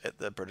 meters at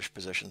the British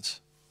positions.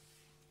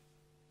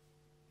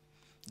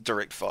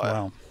 Direct fire.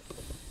 Wow.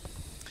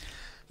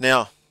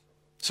 Now,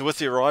 so with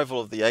the arrival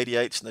of the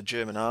 88s and the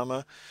German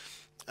armour,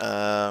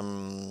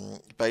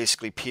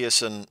 basically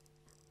Pearson,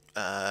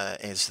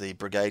 as the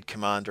brigade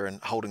commander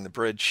and holding the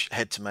bridge,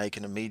 had to make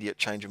an immediate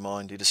change of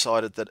mind. He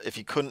decided that if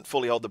he couldn't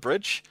fully hold the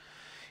bridge,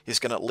 he's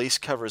going to at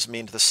least cover his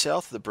men to the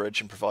south of the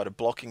bridge and provide a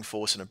blocking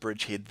force and a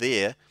bridgehead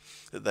there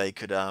that they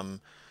could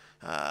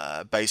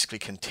basically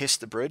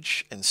contest the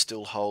bridge and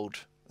still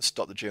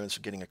stop the Germans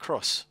from getting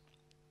across.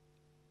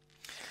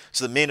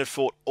 So the men had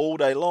fought all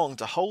day long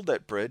to hold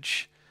that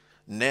bridge.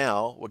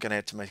 Now we're going to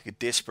have to make a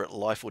desperate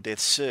life or death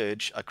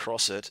surge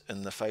across it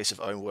in the face of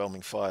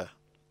overwhelming fire.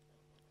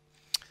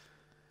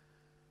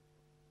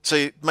 So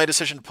he made a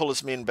decision to pull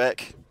his men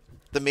back.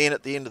 The men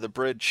at the end of the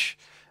bridge,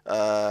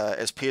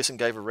 as Pearson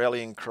gave a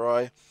rallying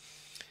cry,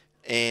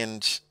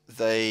 and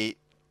they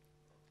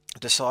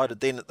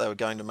decided then that they were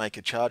going to make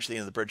a charge at the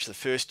end of the bridge. The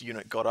first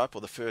unit got up,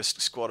 or the first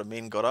squad of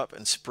men got up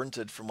and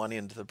sprinted from one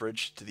end of the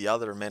bridge to the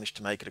other and managed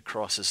to make it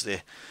across as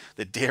their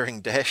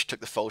daring dash took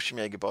the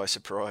Fallschirmjäger by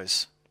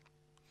surprise.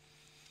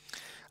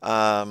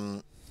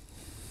 But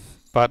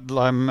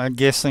I'm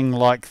guessing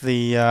like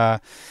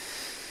the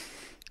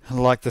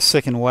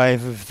second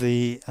wave of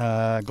the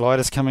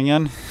gliders coming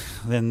in,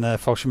 then the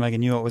Fallschirmjäger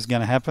knew it was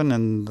going to happen,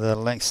 and the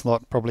next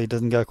lot probably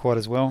didn't go quite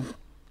as well.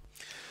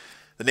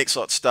 The next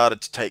lot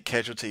started to take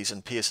casualties,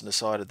 and Pearson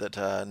decided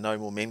that no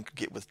more men could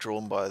get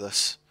withdrawn by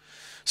this.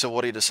 So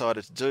what he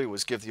decided to do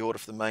was give the order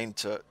for the main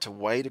to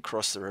wade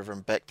across the river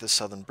and back to the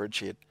southern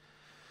bridgehead.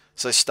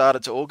 So they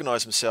started to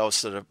organise themselves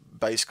so that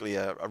basically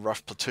a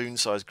rough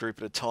platoon-sized group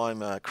at a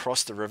time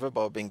crossed the river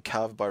by being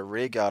covered by a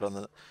rearguard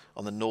on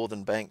the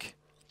northern bank.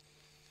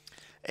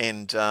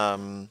 And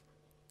the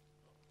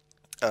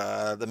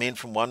men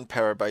from one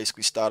para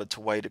basically started to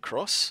wade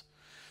across,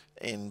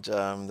 and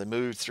they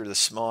moved through the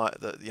smoke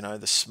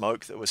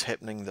that was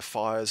happening, the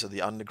fires of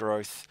the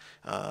undergrowth,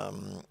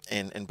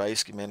 and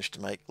basically managed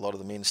to make a lot of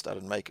the men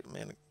started to make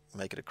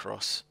it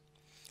across,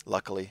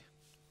 luckily.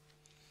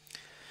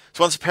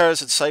 So once the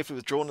Paras had safely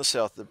withdrawn to the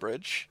south of the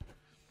bridge,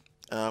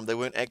 they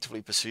weren't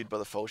actively pursued by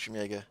the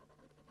Fallschirmjäger.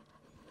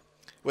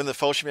 When the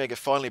Fallschirmjäger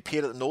finally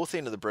appeared at the north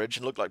end of the bridge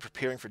and looked like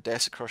preparing for a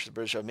dash across the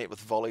bridge, they were met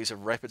with volleys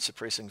of rapid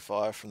suppressing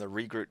fire from the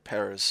regrouped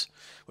Paras,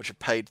 which had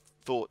paid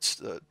thoughts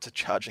to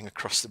charging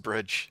across the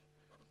bridge.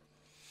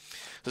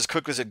 As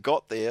quickly as it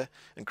got there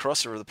and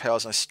crossed the river, the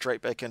Paras went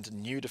straight back into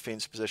new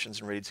defence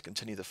positions and ready to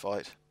continue the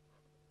fight.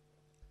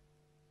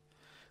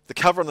 The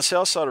cover on the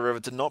south side of the river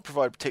did not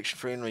provide protection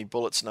for enemy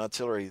bullets and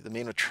artillery. The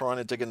men were trying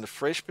to dig into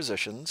fresh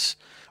positions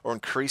or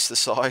increase the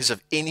size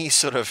of any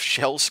sort of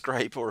shell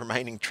scrape or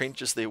remaining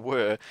trenches there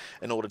were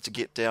in order to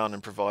get down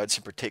and provide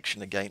some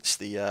protection against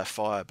the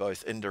fire,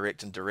 both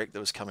indirect and direct,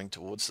 that was coming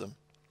towards them.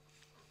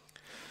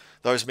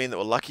 Those men that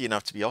were lucky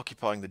enough to be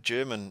occupying the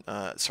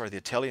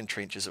Italian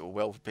trenches that were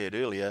well prepared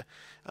earlier,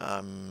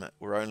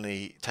 were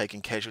only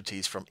taking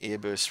casualties from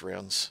airburst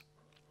rounds.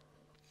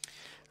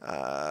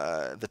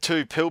 The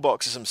two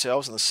pillboxes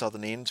themselves on the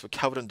southern ends were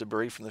covered in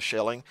debris from the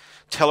shelling.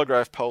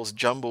 Telegraph poles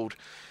jumbled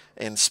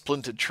and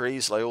splintered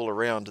trees lay all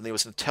around, and there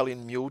was an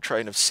Italian mule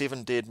train of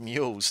 7 dead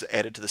mules that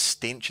added to the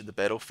stench of the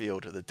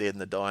battlefield of the dead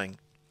and the dying.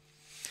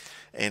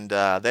 And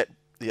the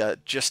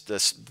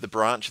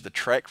branch of the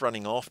track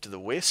running off to the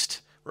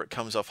west, where it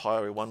comes off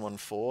Highway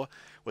 114,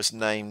 was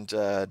named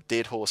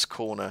Dead Horse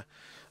Corner.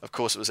 Of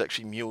course, it was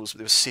actually mules, but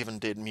there were 7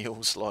 dead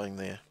mules lying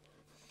there.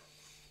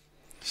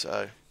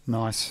 So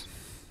nice.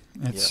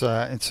 It's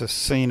a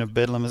scene of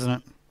bedlam, isn't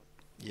it?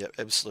 Yep,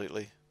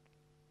 absolutely.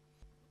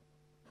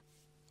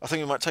 I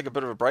think we might take a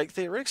bit of a break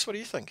there, Rex. What do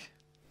you think?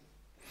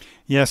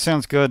 Yeah,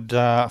 sounds good.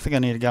 I think I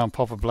need to go and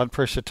pop a blood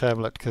pressure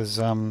tablet because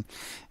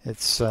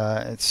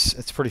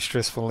it's pretty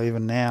stressful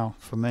even now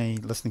for me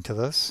listening to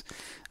this.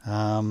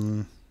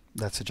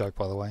 That's a joke,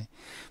 by the way.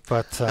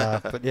 But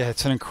yeah,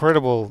 an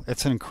incredible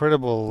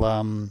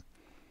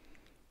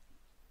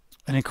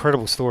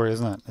story,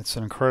 isn't it? It's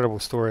an incredible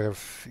story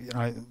of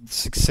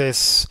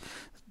success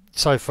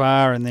so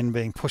far, and then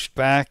being pushed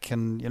back,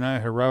 and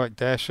heroic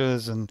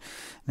dashes, and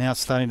now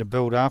it's starting to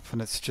build up,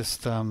 and it's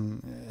just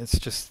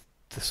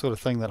the sort of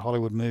thing that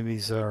Hollywood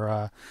movies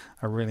are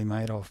really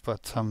made of.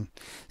 But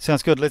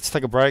sounds good. Let's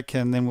take a break,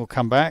 and then we'll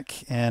come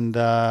back, and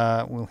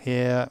we'll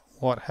hear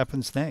what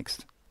happens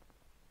next.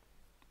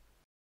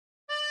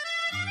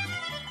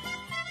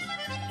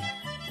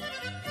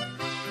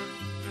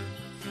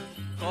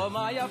 Come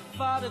hai a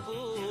fare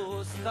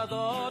tu, sta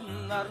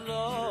donna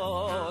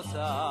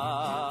rosa?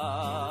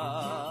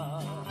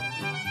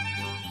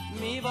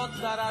 Mi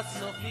porterà a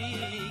sua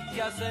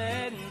figlia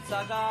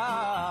senza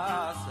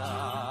casa.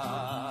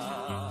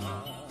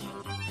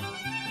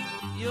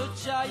 Io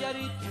già gli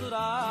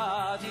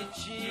rittura di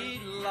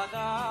la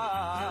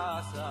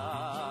casa.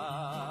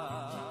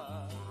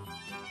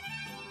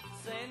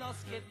 Se non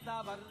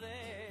schettava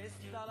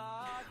resta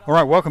la... All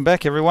right, welcome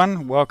back,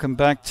 everyone. Welcome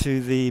back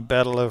to the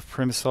Battle of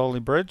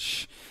Primosole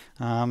Bridge.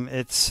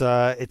 It's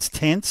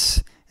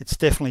tense. It's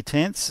definitely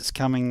tense. It's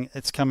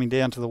coming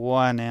down to the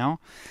wire now.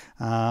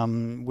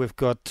 We've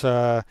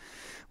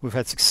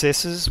had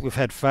successes. We've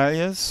had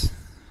failures.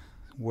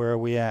 Where are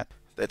we at?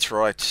 That's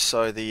right.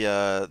 So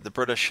the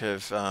British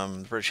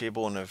the British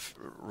Airborne have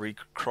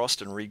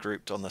recrossed and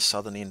regrouped on the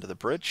southern end of the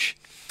bridge.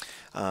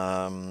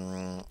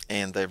 And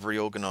they've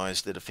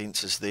reorganised their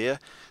defences there.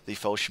 The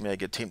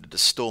Fallschirmjäger attempted to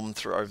storm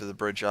through over the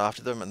bridge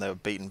after them, and they were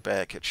beaten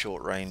back at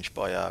short range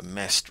by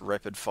massed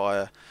rapid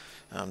fire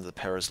the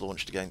paras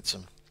launched against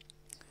them.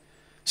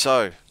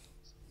 So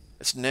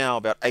it's now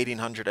about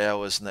 1800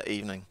 hours in the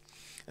evening,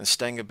 and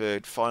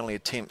Stangenberg finally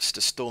attempts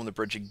to storm the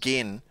bridge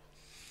again,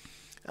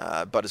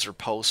 but is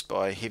repulsed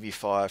by heavy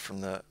fire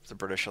from the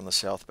British on the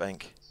south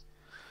bank.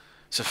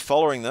 So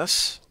following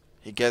this,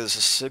 he gathers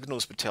a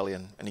signals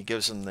battalion, and he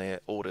gives them their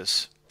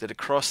orders. They're to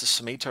cross the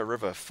Simito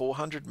River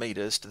 400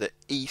 metres to the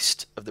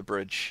east of the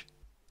bridge.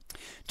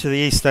 To the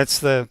east, that's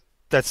the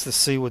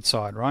seaward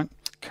side, right?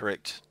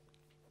 Correct.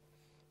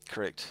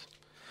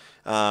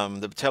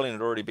 The battalion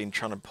had already been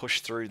trying to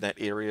push through that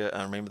area,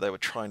 and remember they were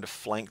trying to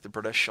flank the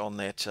British on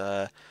that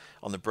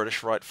on the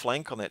British right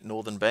flank on that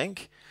northern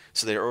bank.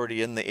 So they're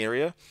already in the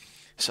area.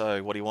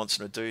 So what he wants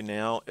them to do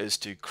now is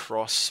to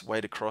cross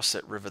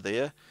that river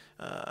there.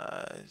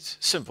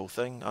 Simple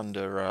thing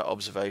under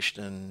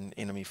observation and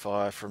enemy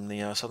fire from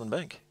the southern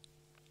bank.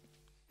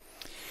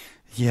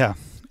 Yeah,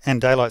 and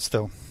daylight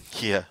still.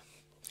 Yeah.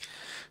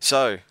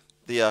 So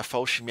the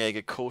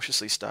Fallschirmjäger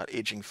cautiously start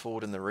edging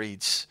forward in the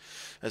reeds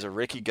as a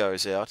recce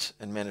goes out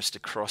and managed to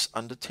cross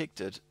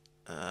undetected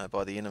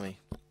by the enemy.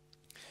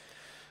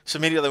 So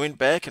immediately they went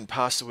back and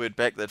passed the word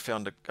back they'd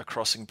found a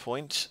crossing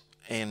point,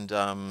 and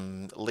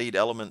lead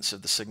elements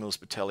of the signals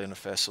battalion of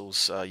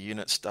Fassel's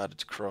units started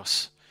to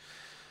cross.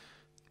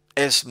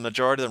 As the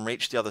majority of them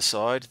reached the other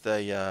side,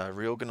 they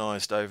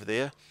reorganised over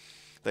there.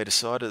 They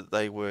decided that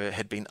they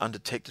had been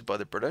undetected by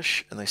the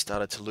British, and they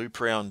started to loop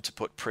around to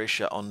put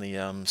pressure on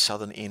the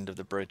southern end of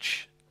the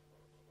bridge.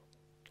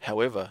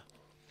 However,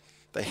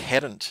 they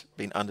hadn't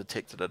been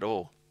undetected at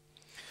all.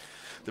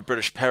 The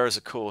British paras,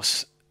 of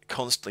course,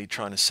 constantly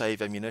trying to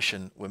save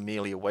ammunition, were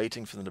merely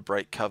awaiting for them to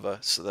break cover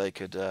so they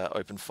could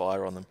open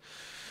fire on them.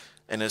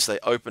 And as they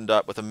opened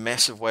up with a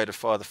massive wave of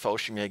fire, the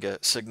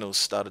Fallschirmjäger signals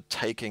started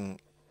taking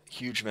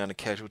huge amount of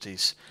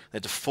casualties. They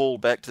had to fall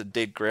back to the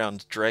dead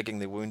ground, dragging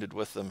their wounded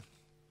with them.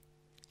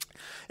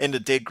 Into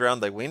dead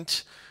ground they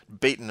went,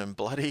 beaten and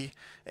bloody,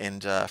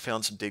 and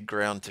found some dead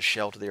ground to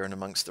shelter there in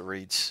amongst the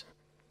reeds.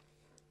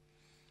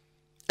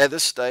 At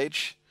this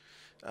stage,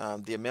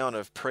 the amount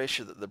of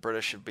pressure that the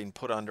British had been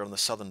put under on the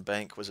southern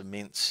bank was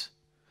immense.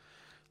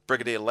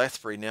 Brigadier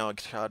Lathbury, now in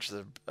charge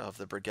of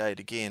the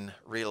brigade again,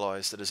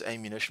 realised that his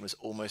ammunition was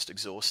almost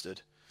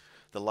exhausted.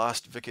 The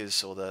last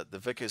Vickers, or the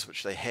Vickers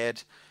which they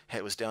had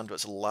was down to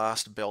its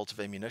last belt of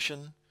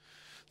ammunition.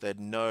 They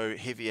had no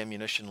heavy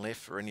ammunition left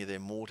for any of their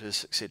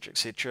mortars, etc.,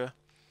 etc.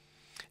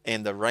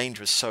 And the range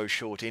was so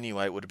short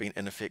anyway, it would have been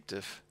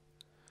ineffective.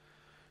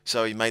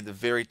 So he made the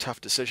very tough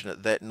decision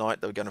that that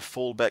night they were going to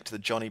fall back to the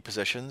Johnny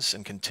positions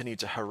and continue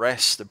to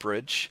harass the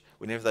bridge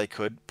whenever they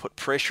could, put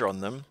pressure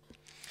on them,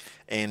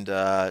 and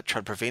try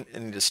to prevent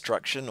any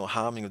destruction or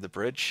harming of the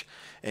bridge,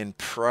 and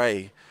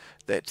pray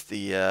that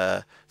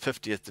the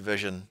 50th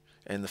Division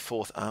and the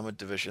 4th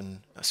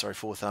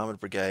Armoured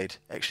Brigade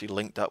actually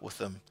linked up with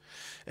them,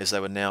 as they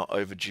were now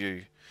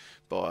overdue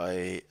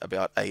by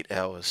about 8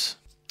 hours.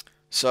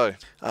 So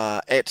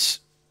at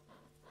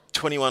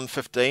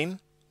 21:15,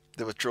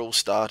 the withdrawal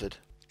started.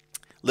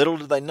 Little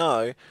did they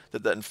know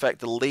that in fact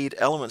the lead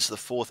elements of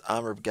the 4th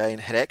Armoured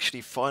Brigade had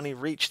actually finally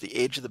reached the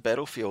edge of the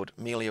battlefield,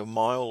 merely a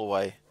mile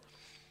away,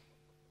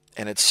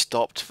 and had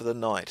stopped for the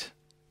night.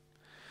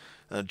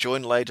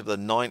 Joined later with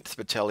the 9th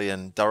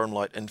Battalion Durham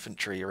Light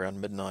Infantry around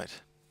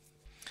midnight.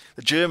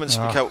 The Germans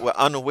were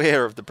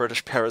unaware of the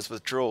British para's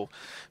withdrawal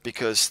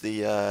because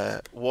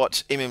the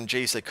what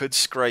MMGs they could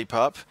scrape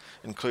up,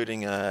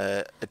 including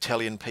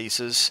Italian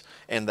pieces,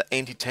 and the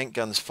anti-tank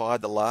guns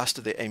fired the last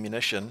of their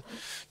ammunition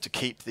to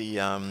keep the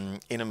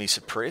enemy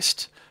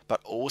suppressed,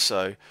 but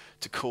also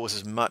to cause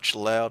as much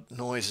loud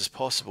noise as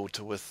possible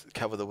to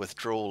cover the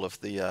withdrawal of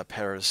the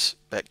paras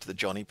back to the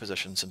Johnny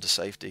positions into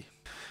safety.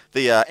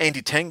 The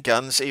anti-tank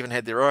guns even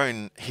had their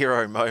own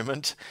hero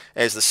moment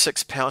as the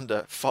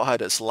 6-pounder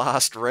fired its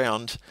last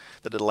round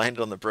that had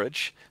landed on the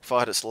bridge,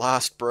 fired its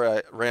last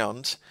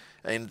round,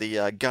 and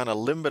the gunner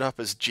limbered up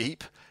his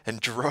jeep and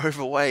drove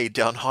away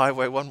down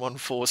Highway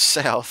 114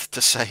 south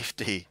to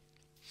safety.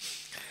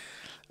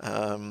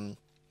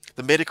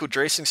 The medical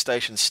dressing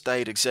station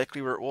stayed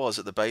exactly where it was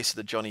at the base of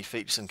the Johnny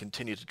Features and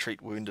continued to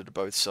treat wounded at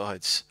both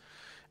sides.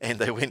 And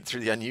they went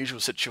through the unusual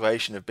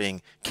situation of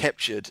being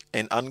captured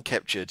and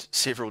uncaptured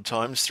several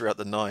times throughout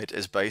the night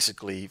as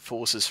basically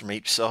forces from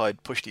each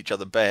side pushed each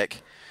other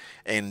back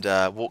and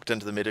walked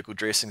into the medical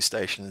dressing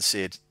station and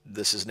said,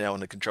 this is now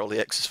under control of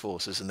the Axis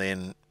forces. And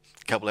then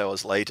a couple of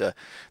hours later,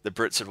 the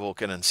Brits would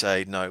walk in and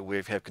say, no, we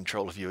have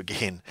control of you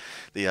again.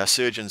 The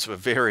surgeons were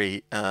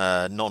very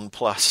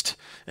nonplussed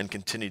and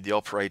continued the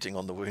operating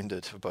on the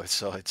wounded for both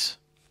sides.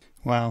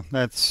 Wow,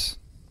 that's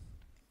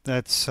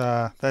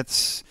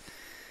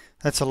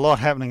a lot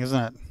happening, isn't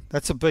it?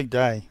 That's a big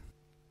day.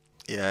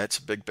 Yeah, it's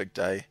a big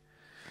day.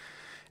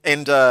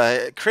 And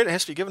credit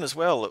has to be given as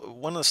well.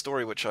 One of the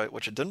story which I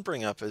didn't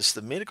bring up is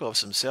the medical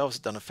officers themselves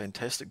have done a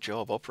fantastic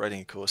job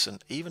operating a course,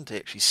 and even to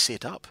actually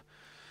set up.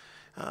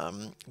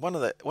 One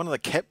of the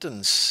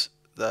captains,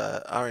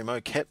 the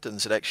RMO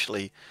captains, had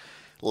actually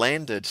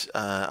landed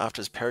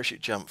after his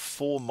parachute jump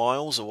 4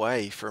 miles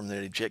away from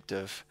their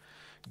objective,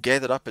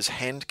 gathered up his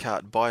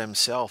handcart by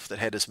himself that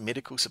had his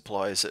medical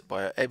supplies that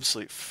by an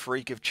absolute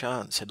freak of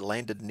chance had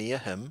landed near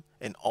him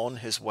and on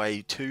his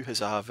way to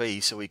his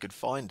RV so he could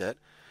find it,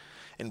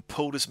 and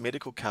pulled his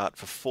medical cart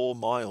for 4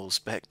 miles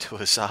back to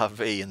his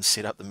RV and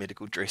set up the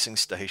medical dressing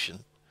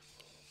station.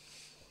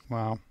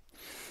 Wow.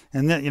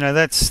 And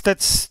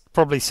that's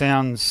probably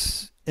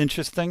sounds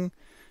interesting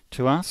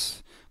to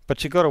us,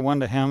 but you've got to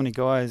wonder how many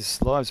guys'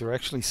 lives were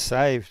actually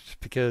saved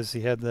because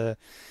he had the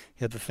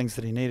things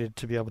that he needed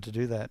to be able to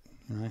do that.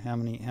 You know, how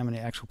many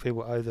actual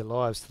people owe their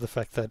lives to the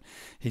fact that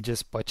he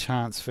just by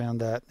chance found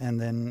that, and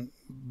then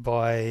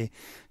by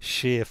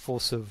sheer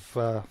force of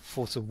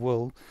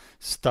will,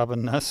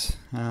 stubbornness,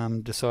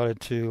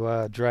 decided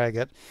to drag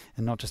it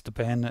and not just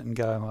abandon it and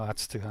go, oh,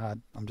 it's too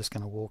hard, I'm just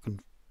going to walk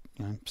and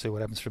see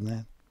what happens from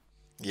there.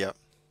 Yeah.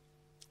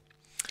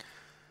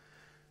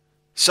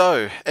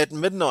 So at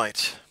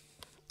midnight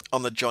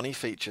on the Johnny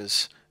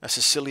Features, a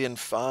Sicilian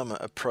farmer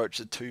approached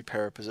the 2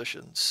 para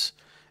positions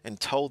and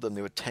told them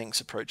there were tanks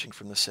approaching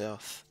from the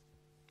south.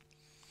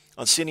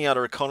 On sending out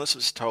a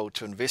reconnaissance told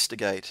to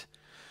investigate,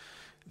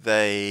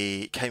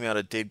 they came out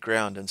of dead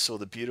ground and saw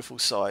the beautiful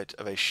sight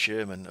of a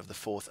Sherman of the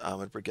 4th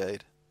Armoured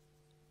Brigade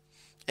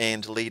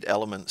and lead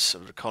elements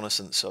of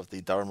reconnaissance of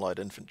the Durham Light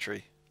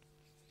Infantry.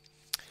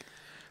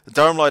 The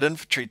Durham Light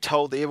Infantry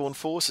told the airborne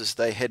forces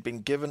they had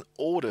been given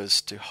orders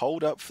to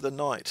hold up for the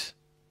night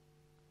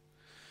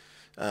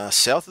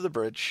south of the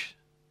bridge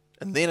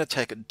and then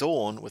attack at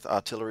dawn with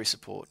artillery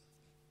support.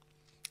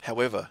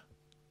 However,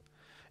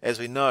 as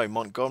we know,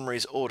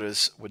 Montgomery's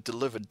orders were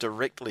delivered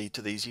directly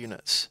to these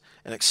units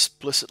and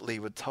explicitly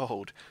were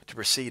told to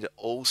proceed at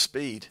all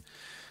speed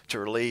to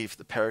relieve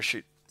the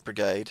parachute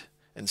brigade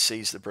and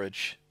seize the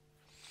bridge.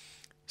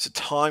 So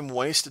time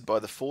wasted by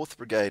the 4th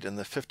Brigade and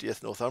the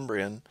 50th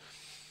Northumbrian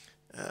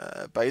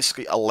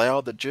basically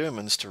allowed the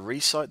Germans to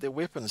resight their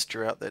weapons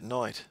throughout that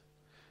night,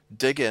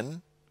 dig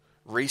in,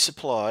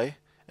 resupply,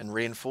 and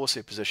reinforce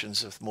their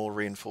positions with more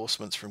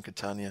reinforcements from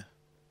Catania.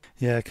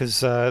 Yeah,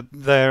 because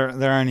they're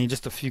only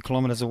just a few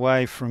kilometres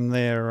away from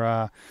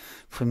their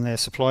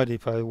supply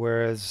depot,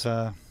 whereas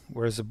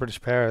the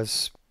British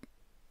Paras,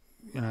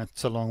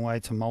 it's a long way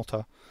to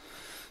Malta,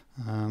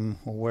 or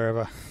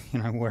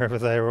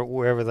wherever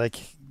they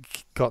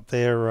got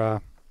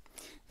their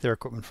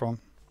equipment from.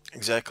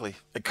 Exactly.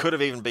 It could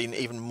have even been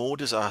even more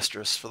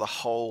disastrous for the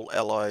whole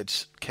Allied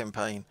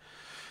campaign,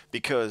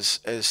 because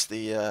as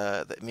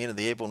the men of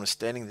the airborne were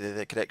standing there,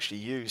 they could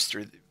actually use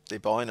through their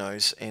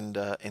binos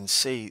and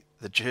see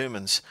the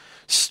Germans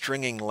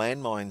stringing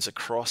landmines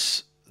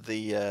across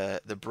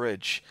the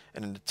bridge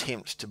in an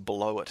attempt to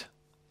blow it.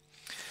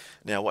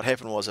 Now, what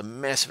happened was a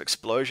massive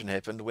explosion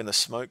happened. When the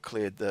smoke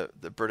cleared,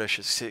 the British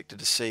expected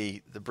to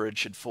see the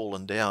bridge had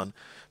fallen down,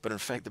 but in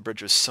fact the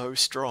bridge was so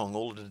strong,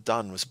 all it had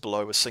done was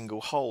blow a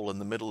single hole in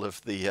the middle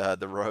of the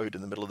road,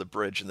 in the middle of the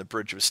bridge, and the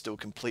bridge was still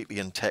completely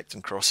intact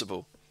and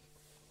crossable.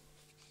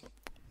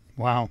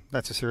 Wow,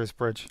 that's a serious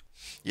bridge.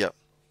 Yep.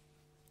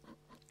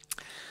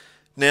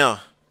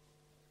 Now,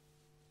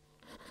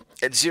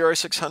 at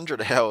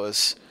 0600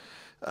 hours,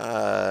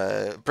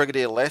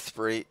 Brigadier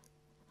Lathbury,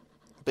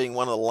 being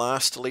one of the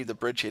last to leave the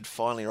bridgehead,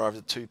 finally arrived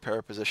at 2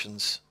 para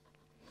positions.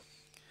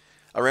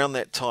 Around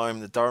that time,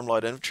 the Durham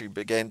Light Infantry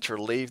began to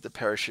relieve the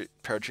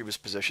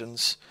paratroopers'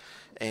 positions,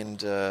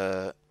 and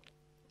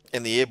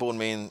and the airborne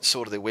men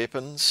sorted their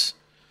weapons,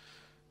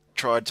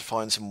 tried to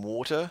find some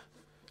water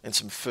and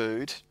some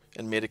food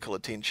and medical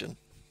attention.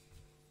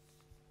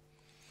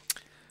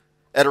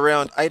 At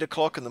around 8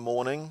 o'clock in the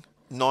morning,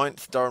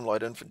 9th Durham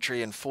Light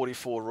Infantry and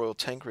 44 Royal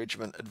Tank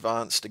Regiment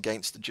advanced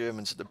against the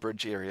Germans at the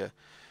bridge area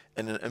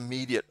in an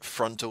immediate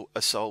frontal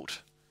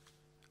assault,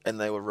 and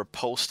they were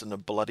repulsed in a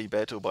bloody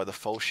battle by the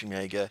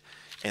Fallschirmjäger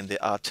and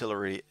their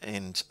artillery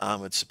and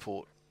armoured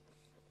support.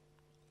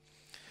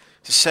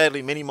 So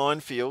sadly, many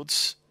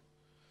minefields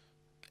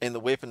and the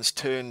weapons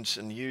turned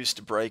and used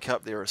to break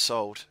up their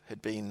assault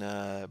had been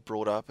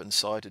brought up and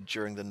sighted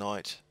during the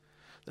night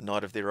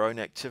of their own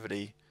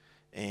activity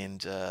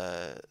and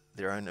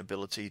their own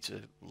ability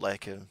to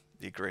lack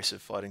the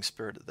aggressive fighting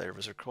spirit that they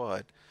was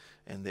required,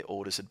 and their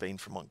orders had been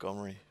from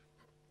Montgomery.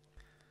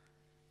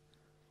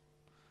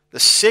 The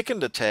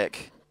second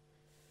attack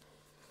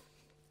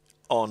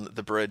on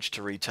the bridge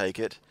to retake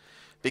it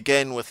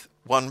began with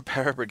one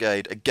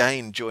para-brigade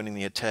again joining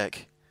the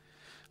attack.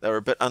 They were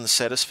a bit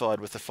unsatisfied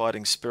with the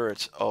fighting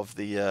spirit of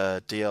the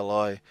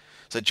DLI.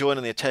 So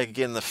joining the attack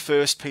again, the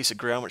first piece of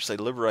ground which they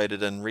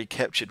liberated and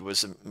recaptured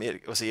was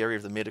the area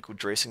of the medical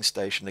dressing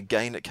station.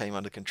 Again, it came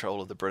under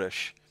control of the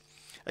British.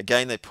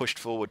 Again, they pushed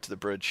forward to the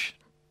bridge.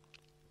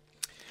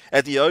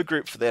 At the O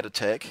Group for that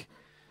attack,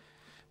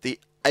 the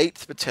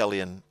 8th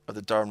Battalion of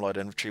the Durham Light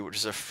Infantry, which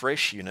is a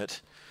fresh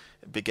unit,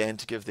 began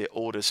to give their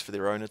orders for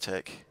their own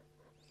attack.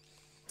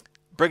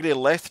 Brigadier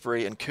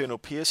Lathbury and Colonel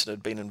Pearson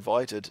had been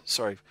invited,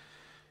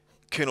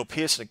 Colonel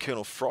Pearson and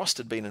Colonel Frost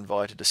had been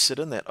invited to sit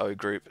in that O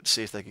Group to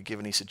see if they could give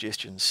any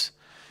suggestions.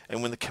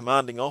 And when the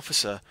commanding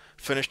officer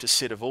finished his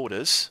set of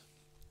orders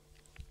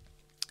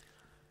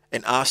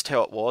and asked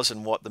how it was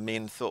and what the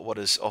men thought, what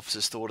his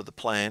officers thought of the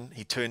plan,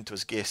 he turned to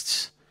his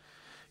guests.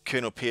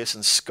 Colonel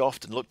Pearson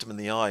scoffed and looked him in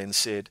the eye and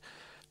said,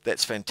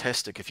 "That's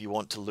fantastic if you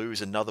want to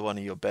lose another one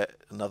of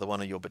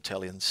your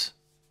battalions."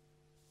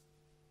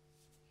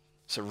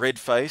 So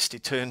red-faced, he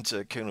turned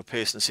to Colonel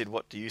Pearson and said,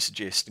 "What do you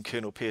suggest?" And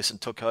Colonel Pearson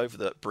took over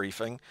the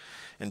briefing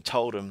and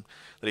told him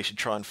that he should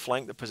try and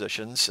flank the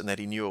positions and that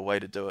he knew a way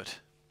to do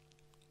it.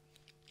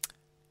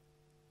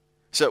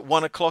 So at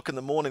 1 o'clock in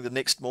the morning, the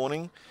next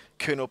morning,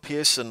 Colonel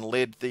Pearson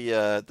led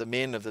the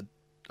men of the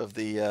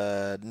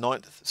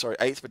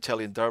 8th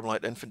Battalion Durham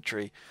Light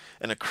Infantry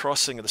in a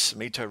crossing of the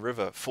Samito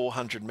River,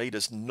 400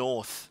 metres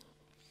northwest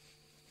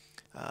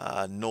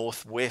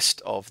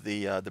of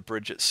the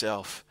bridge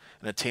itself,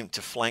 an attempt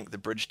to flank the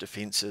bridge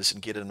defences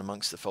and get in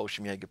amongst the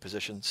Fallschirmjäger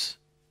positions.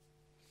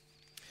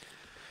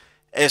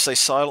 As they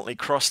silently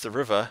crossed the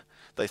river,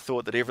 they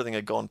thought that everything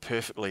had gone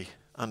perfectly.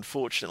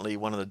 Unfortunately,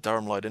 one of the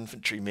Durham Light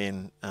Infantry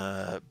men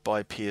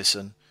by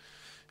Pearson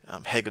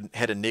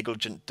had a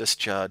negligent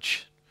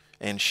discharge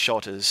and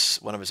shot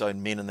one of his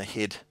own men in the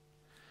head.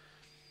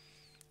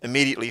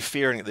 Immediately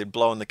fearing that they'd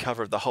blown the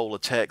cover of the whole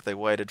attack, they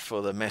waited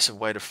for the massive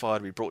weight of fire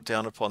to be brought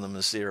down upon them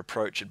as their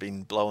approach had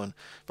been blown.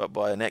 But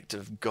by an act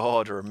of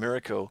God or a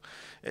miracle,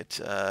 it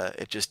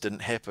just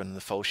didn't happen. The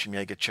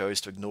Fallschirmjäger chose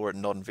to ignore it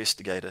and not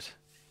investigate it.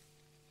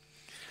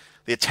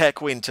 The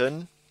attack went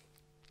in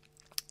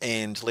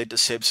and led to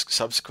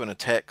subsequent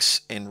attacks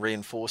and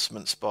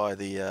reinforcements by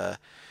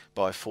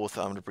 4th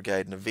Armoured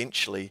Brigade, and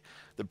eventually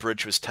the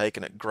bridge was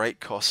taken at great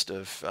cost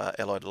of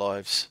Allied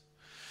lives.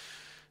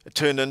 It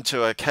turned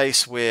into a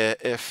case where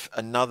if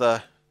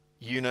another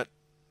unit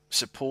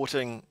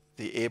supporting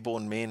the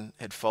airborne men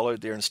had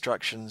followed their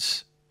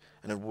instructions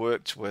and had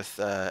worked with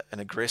an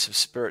aggressive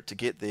spirit to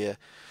get there, it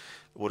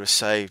would have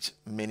saved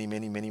many,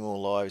 many, many more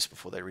lives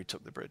before they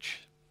retook the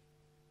bridge.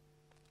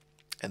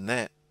 And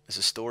that is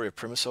the story of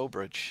Primosole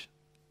Bridge.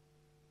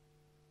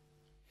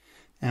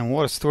 And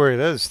what a story it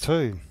is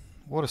too.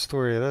 What a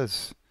story it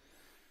is.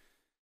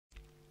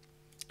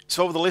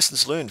 So what were the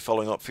lessons learned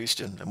following up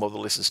Fustian, and what were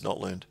the lessons not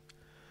learned?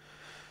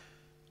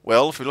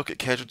 Well, if we look at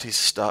casualties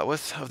to start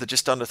with, of the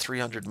just under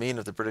 300 men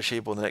of the British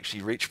Airborne that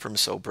actually reached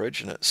Primosole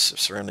Bridge and its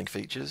surrounding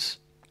features,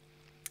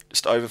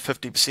 just over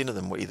 50% of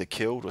them were either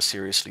killed or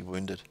seriously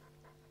wounded.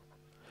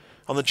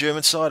 On the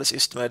German side, it's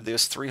estimated there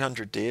was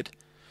 300 dead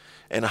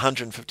and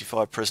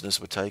 155 prisoners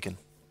were taken.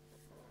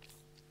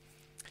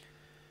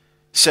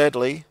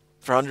 Sadly,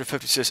 for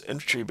 156th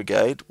Infantry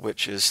Brigade,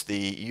 which is the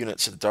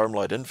units of the Durham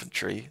Light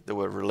Infantry that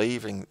were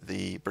relieving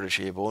the British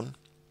Airborne,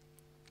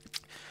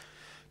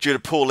 due to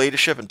poor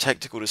leadership and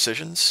tactical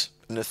decisions,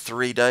 in the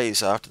 3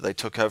 days after they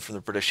took over from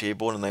the British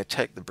Airborne and they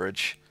attacked the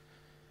bridge,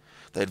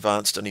 they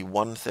advanced only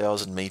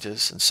 1,000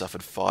 metres and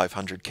suffered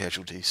 500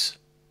 casualties.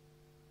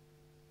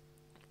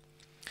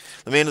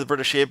 The men of the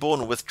British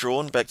Airborne were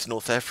withdrawn back to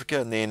North Africa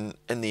and then,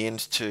 in the end,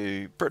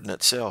 to Britain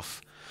itself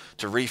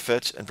to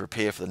refit and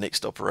prepare for the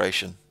next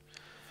operation,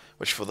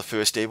 which for the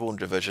 1st Airborne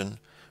Division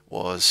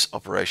was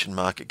Operation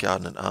Market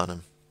Garden in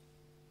Arnhem.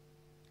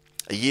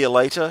 A year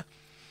later,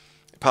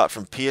 apart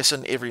from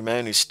Pearson, every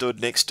man who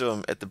stood next to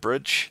him at the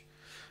bridge,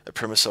 at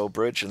Primosole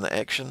Bridge in the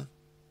action,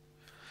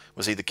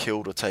 was either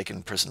killed or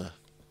taken prisoner.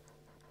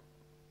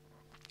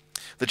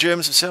 The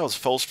Germans themselves,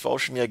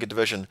 Fallschirmjäger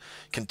Division,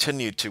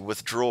 continued to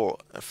withdraw,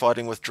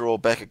 fighting withdrawal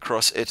back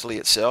across Italy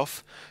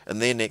itself,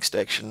 and their next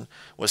action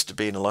was to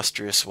be an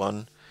illustrious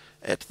one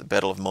at the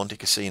Battle of Monte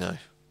Cassino.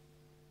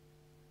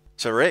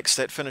 So Rex,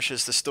 that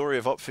finishes the story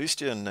of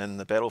Fustian and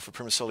the battle for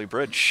Primosole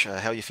Bridge.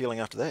 How are you feeling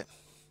after that?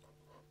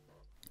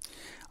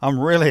 I'm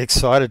really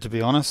excited, to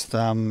be honest.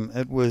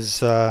 It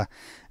was a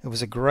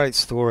great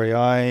story.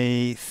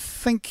 I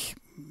think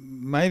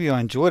maybe I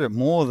enjoyed it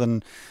more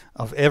than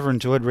I've ever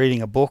enjoyed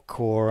reading a book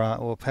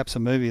or perhaps a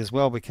movie as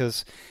well,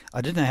 because I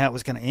didn't know how it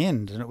was going to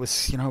end, and it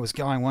was, it was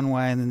going one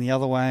way and then the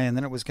other way, and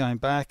then it was going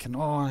back, and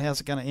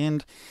how's it going to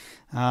end?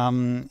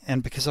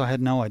 And because I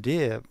had no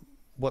idea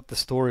what the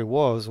story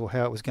was or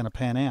how it was going to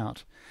pan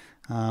out,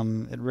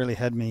 it really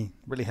had me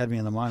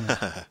in the moment.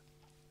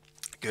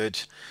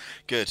 Good.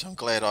 I'm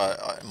glad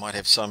I might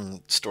have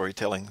some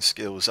storytelling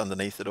skills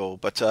underneath it all.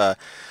 But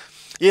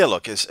yeah,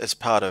 look, as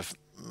part of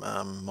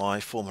my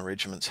former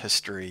regiment's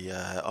history,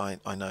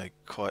 I know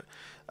quite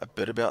a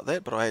bit about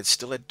that, but I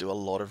still had to do a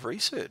lot of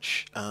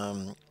research.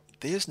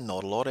 There's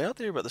not a lot out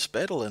there about this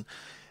battle, and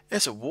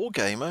as a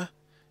wargamer,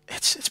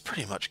 it's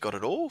pretty much got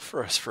it all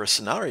for us for a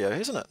scenario,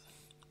 hasn't it?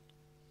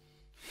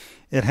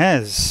 It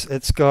has.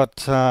 It's got,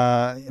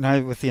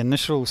 with the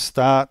initial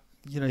start,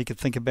 you could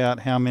think about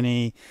how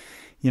many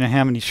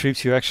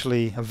troops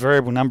a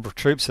variable number of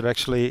troops that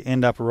actually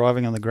end up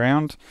arriving on the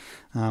ground.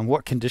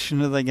 What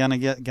condition are they going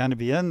to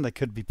be in? They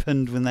could be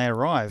pinned when they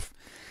arrive.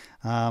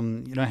 How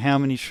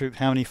many troops,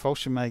 how many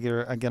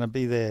Fallschirmjäger are going to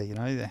be there?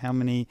 How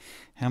many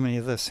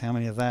of this, how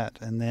many of that,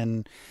 and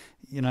then,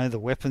 the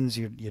weapons.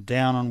 You're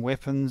down on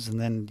weapons, and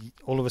then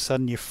all of a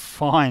sudden you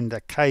find a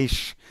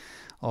cache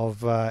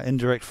of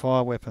indirect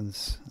fire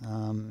weapons.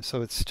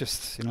 So it's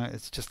just,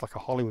 it's just like a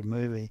Hollywood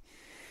movie.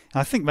 And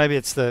I think maybe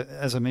it's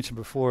as I mentioned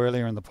before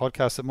earlier in the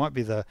podcast, it might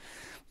be the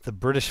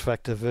British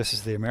factor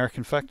versus the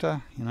American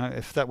factor.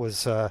 If that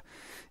was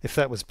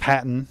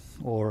Patton,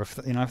 or if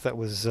that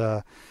was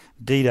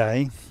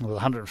D-Day or the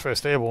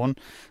 101st Airborne,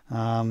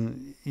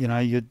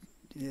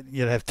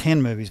 you'd have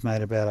 10 movies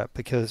made about it,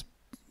 because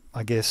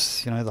I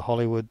guess the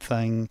Hollywood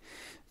thing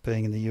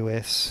being in the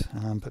US,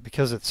 but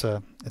because it's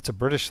a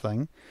British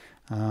thing,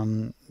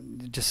 you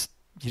just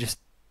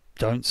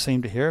don't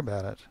seem to hear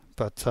about it.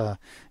 But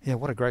yeah,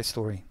 what a great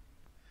story.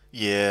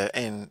 Yeah,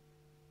 and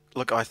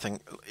look, I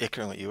think,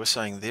 echoing what you were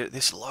saying,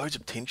 there's loads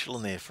of potential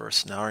in there for a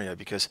scenario,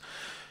 because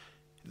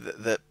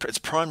it's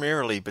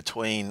primarily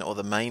between, or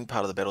the main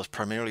part of the battle is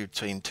primarily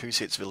between two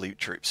sets of elite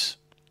troops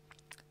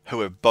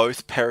who are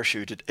both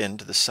parachuted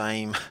into the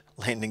same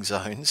landing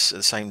zones,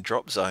 the same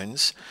drop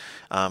zones,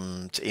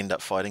 to end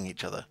up fighting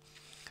each other.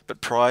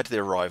 But prior to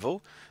their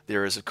arrival,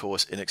 there is, of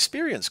course,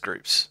 inexperienced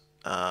groups,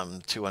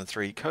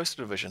 213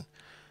 Coastal Division.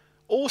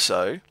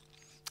 Also,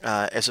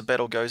 as the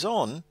battle goes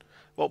on,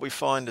 what we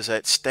find is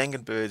that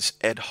Stangenberg's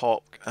ad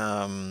hoc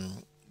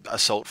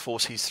assault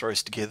force he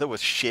throws together with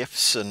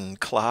chefs and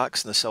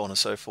clerks and so on and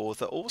so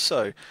forth are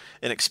also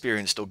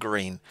inexperienced or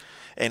green.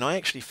 And I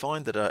actually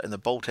find that in the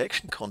bolt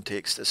action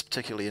context, it's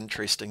particularly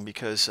interesting,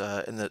 because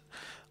in that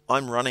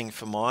I'm running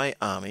for my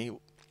army,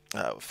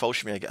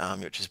 Fallschirmjäger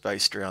army, which is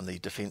based around the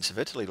Defence of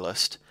Italy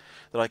list,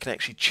 that I can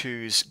actually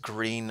choose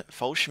green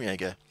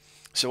Fallschirmjäger.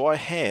 So I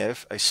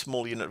have a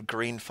small unit of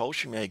green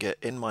Fallschirmjäger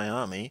in my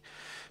army,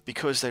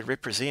 because they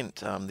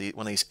represent one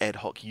of these ad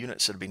hoc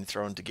units that have been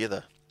thrown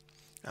together.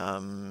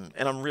 And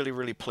I'm really,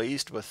 really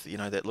pleased with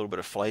that little bit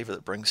of flavour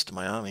that brings to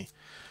my army.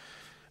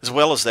 As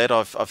well as that,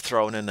 I've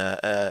thrown in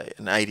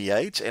an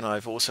 88, and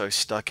I've also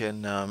stuck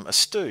in a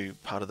Stu,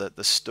 part of the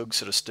Stug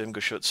sort of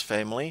Sturmgeschütz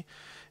family.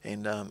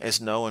 And as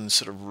no one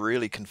sort of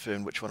really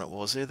confirmed which one it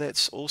was there,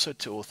 that's also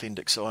too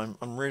authentic. So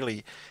I'm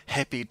really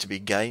happy to be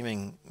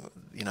gaming,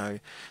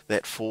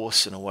 that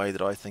force in a way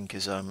that I think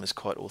is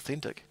quite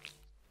authentic.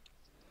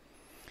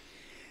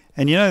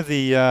 And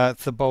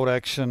the bolt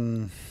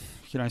action,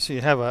 so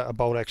you have a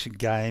bolt action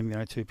game,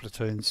 two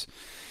platoons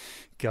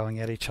going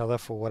at each other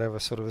for whatever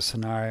sort of a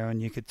scenario,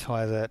 and you could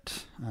tie that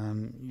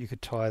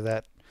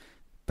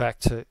back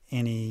to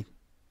any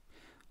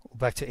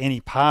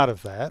part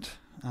of that.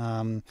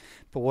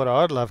 But what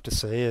I'd love to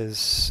see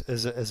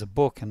is a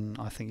book, and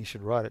I think you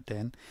should write it,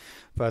 Dan.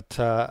 But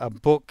a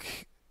book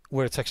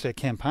where it's actually a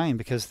campaign,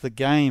 because the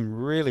game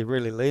really,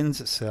 really lends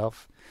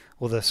itself,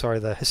 or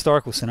the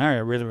historical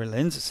scenario really, really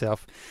lends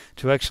itself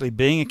to actually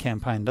being a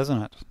campaign,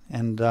 doesn't it?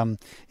 And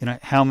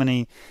how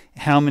many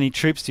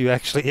troops do you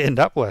actually end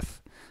up with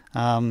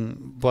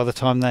by the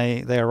time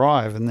they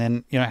arrive, and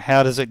then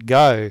how does it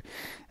go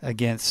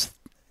against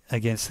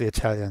the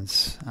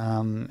Italians,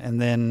 and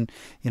then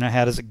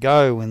how does it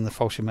go when the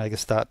Fallschirmjäger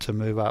start to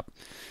move up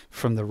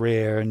from the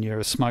rear, and you're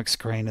a smoke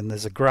screen, and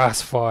there's a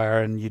grass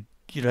fire, and you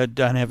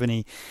don't have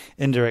any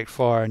indirect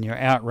fire, and you're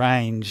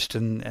outranged,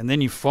 and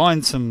then you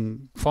find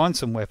some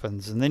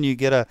weapons, and then you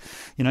get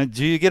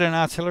do you get an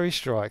artillery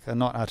strike?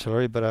 Not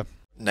artillery, but a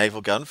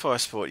naval gunfire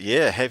support.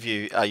 Yeah,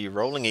 are you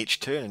rolling each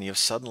turn, and you've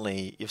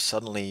suddenly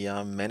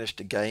managed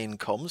to gain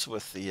comms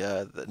with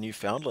the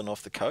Newfoundland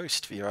off the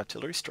coast for your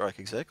artillery strike?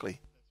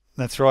 Exactly.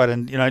 That's right,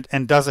 and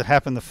and does it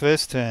happen the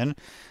first turn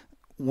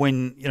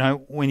when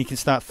you can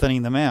start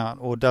thinning them out,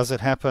 or does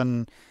it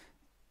happen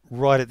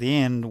right at the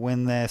end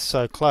when they're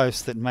so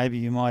close that maybe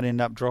you might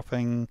end up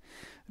dropping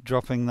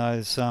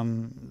those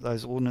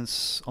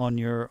ordnance on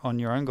your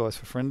own guys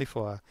for friendly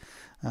fire?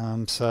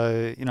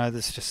 So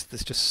there's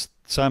just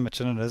so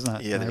much in it, isn't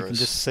it? Yeah, there you can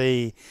is.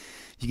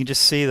 you can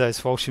just see those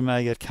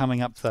Fallschirmjäger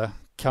coming up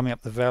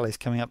the valleys,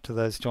 coming up to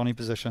those Johnny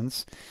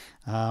positions,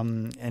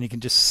 and you can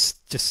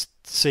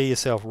just see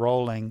yourself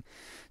rolling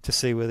to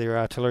see whether your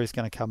artillery is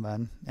going to come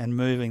in, and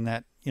moving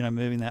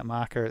that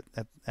marker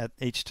at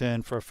each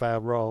turn for a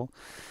failed roll.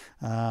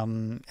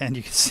 And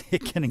you can see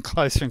it getting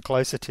closer and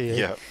closer to you,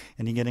 Yeah.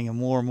 and you're getting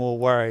more and more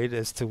worried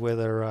as to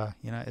whether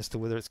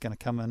it's going to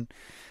come in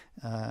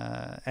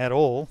at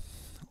all,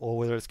 or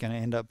whether it's going to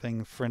end up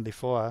being friendly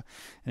fire.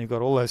 And you've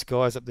got all those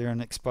guys up there in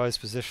exposed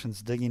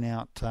positions digging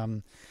out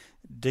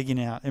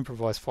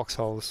improvised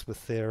foxholes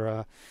with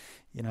their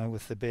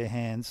with their bare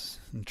hands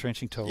and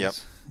trenching tools. Yep.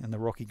 In the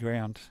rocky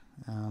ground.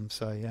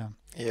 So yeah.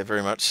 Yeah,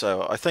 very much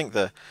so. I think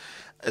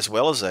as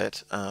well as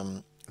that,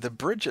 the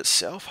bridge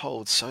itself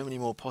holds so many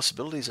more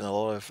possibilities in a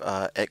lot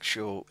of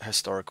actual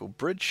historical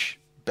bridge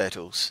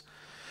battles.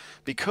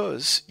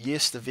 Because,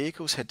 yes, the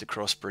vehicles had to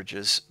cross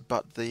bridges,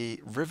 but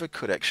the river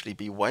could actually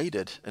be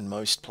waded in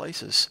most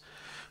places.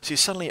 So you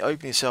suddenly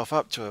open yourself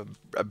up to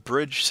a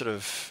bridge, sort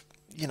of,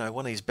 one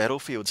of these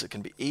battlefields that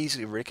can be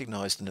easily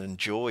recognised and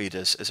enjoyed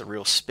as a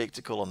real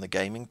spectacle on the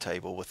gaming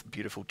table with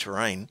beautiful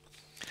terrain.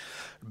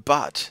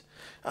 But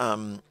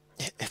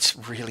it's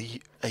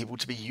really able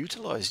to be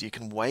utilised. You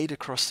can wade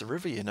across the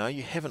river,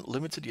 You haven't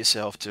limited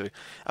yourself to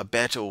a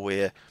battle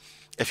where,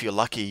 if you're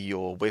lucky,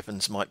 your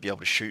weapons might be able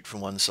to shoot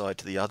from one side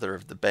to the other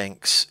of the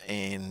banks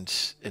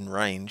and in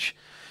range.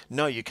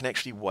 No, you can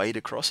actually wade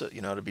across it.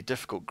 It'll be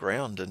difficult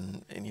ground,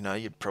 and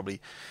you'd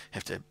probably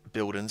have to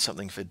build in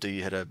something for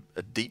you had a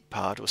deep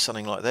part or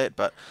something like that.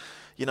 But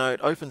it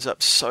opens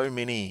up so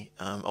many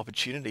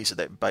opportunities at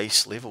that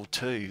base level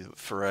too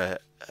for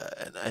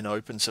an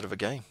open sort of a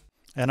game.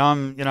 And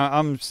I'm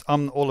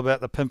all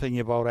about the pimping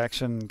your bolt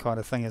action kind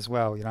of thing as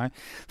well.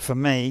 For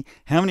me,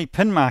 how many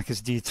pin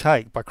markers do you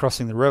take by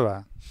crossing the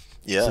river?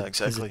 Yeah,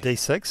 exactly. Is it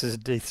D6?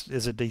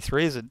 Is it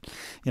D3? Is it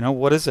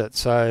what is it?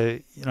 So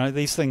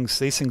these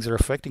things are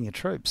affecting your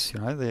troops.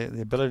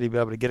 The ability to be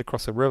able to get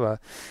across a river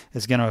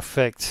is going to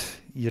affect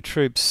your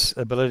troops'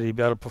 ability to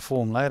be able to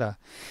perform later.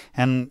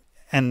 And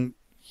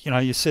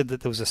you said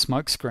that there was a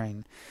smoke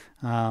screen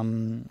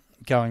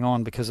going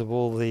on because of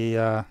all the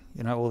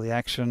all the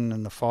action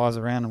and the fires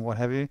around and what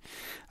have you.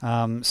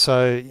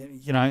 So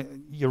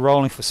you're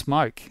rolling for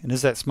smoke, and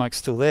is that smoke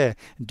still there?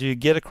 Do you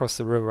get across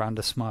the river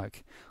under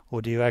smoke,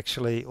 or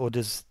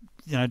does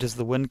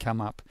the wind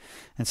come up?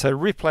 And so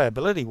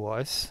replayability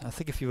wise, I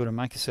think if you were to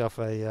make yourself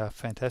a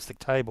fantastic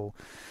table,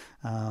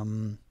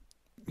 even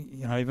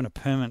a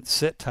permanent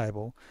set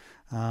table,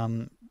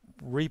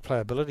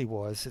 replayability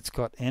wise, it's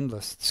got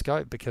endless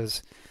scope,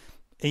 because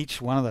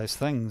each one of those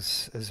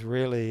things is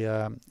really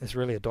a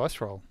dice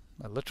roll,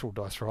 a literal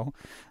dice roll,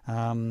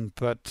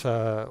 but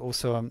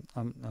also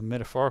a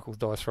metaphorical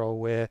dice roll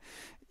where,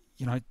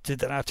 did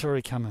that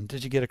artillery come in?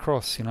 Did you get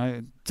across?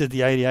 Did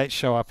the 88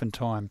 show up in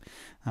time?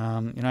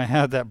 How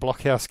did that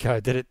blockhouse go?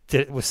 Did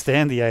it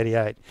withstand the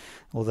 88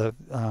 or the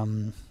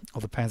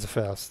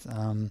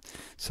Panzerfaust?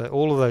 So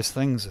all of those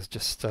things are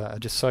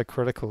just so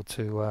critical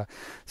to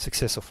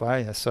success or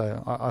failure.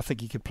 So I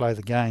think you could play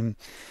the game.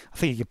 I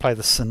think you could play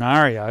the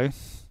scenario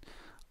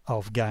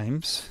of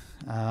games,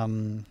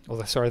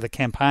 the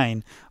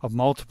campaign of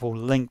multiple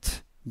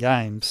linked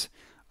games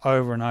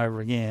over and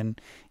over again,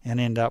 and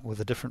end up with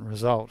a different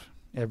result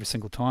every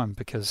single time,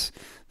 because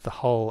the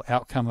whole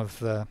outcome of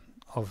the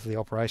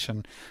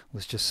operation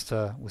was just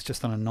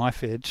on a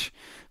knife edge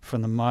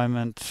from the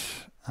moment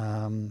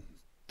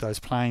those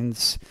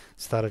planes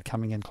started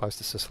coming in close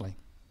to Sicily.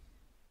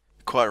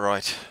 Quite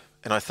right.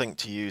 And I think,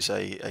 to use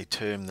a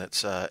term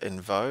that's in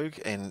vogue,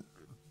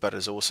 but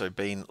has also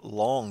been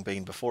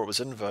before it was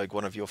in vogue,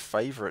 one of your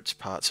favourite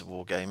parts of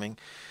wargaming,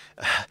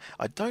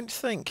 I don't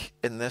think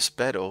in this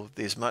battle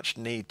there's much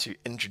need to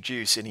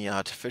introduce any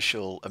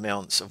artificial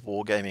amounts of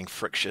wargaming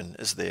friction,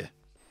 is there?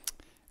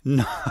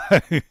 No,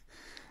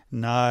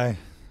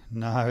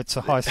 it's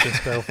a high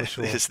stress battle for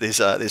sure.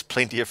 There's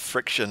plenty of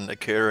friction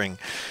occurring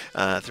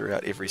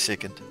throughout every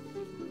second.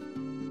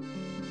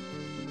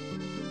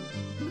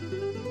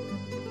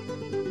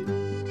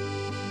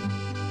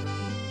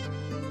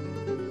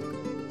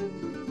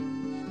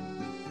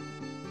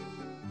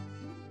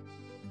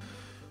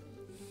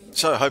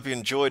 So I hope you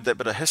enjoyed that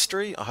bit of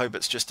history. I hope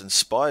it's just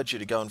inspired you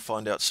to go and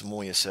find out some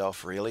more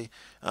yourself, really.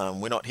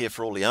 We're not here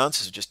for all the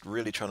answers, we're just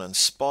really trying to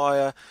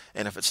inspire.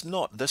 And if it's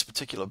not this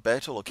particular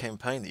battle or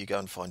campaign, that you go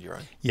and find your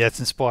own. Yeah, it's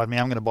inspired me.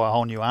 I'm going to buy a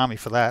whole new army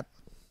for that.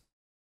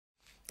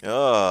 Oh,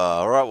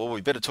 all right. Well, we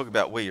better talk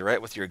about where you're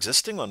at with your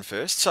existing one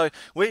first. So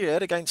where are you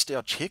at against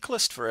our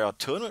checklist for our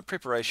tournament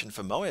preparation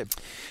for Moab?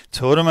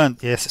 Tournament,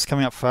 yes, it's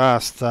coming up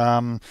fast.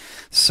 A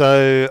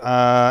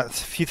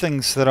few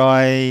things that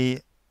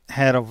I've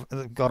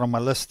got on my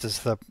list as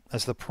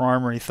the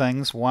primary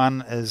things.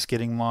 One is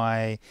getting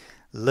my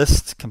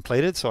list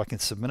completed so I can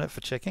submit it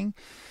for checking.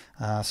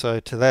 So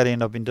to that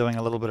end, I've been doing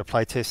a little bit of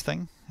play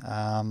testing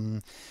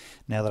now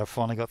that I've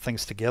finally got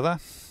things together.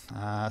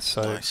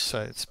 So Nice.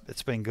 so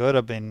it's been good.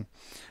 I've been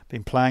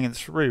playing.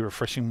 It's really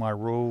refreshing my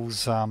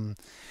rules.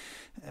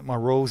 My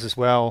rules as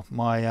well.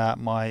 My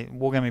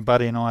wargaming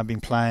buddy and I have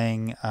been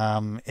playing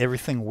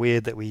everything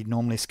weird that we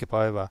normally skip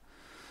over.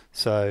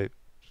 So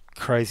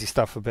crazy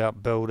stuff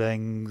about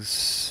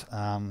buildings,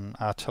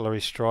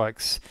 artillery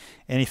strikes,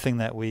 anything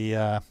that we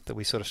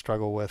sort of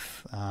struggle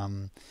with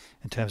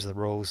in terms of the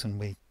rules, and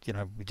we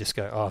just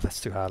go, oh, that's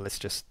too hard. Let's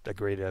just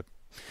agree to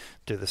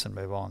do this and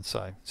move on.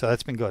 So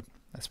that's been good.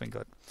 That's been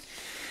good.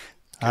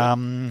 Good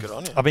on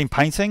you. I've been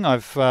painting.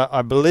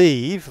 I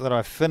believe that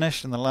I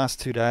finished in the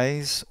last 2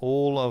 days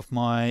all of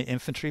my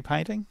infantry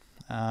painting.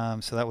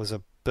 So that was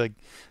a big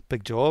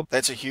job.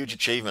 That's a huge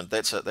achievement.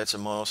 That's a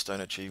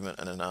milestone achievement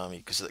in an army,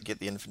 because to get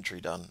the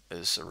infantry done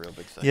is a real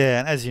big thing. Yeah,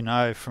 and as you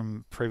know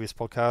from previous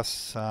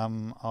podcasts,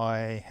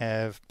 I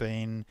have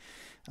been.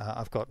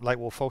 I've got Late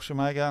War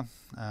Fallschirmjäger,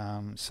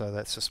 so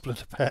that's a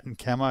splinter pattern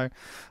camo.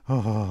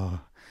 Oh.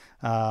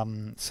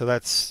 So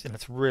that's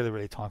it's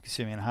really time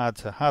consuming and hard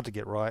to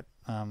get right.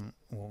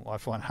 Well, I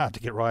find hard to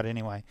get right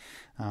anyway.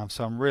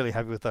 So I'm really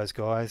happy with those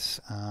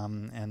guys,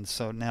 and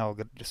so now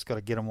I've just got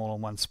to get them all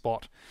in one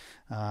spot,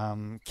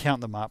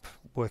 count them up,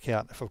 work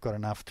out if I've got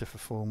enough to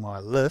fulfill my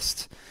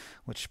list,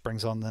 which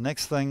brings on the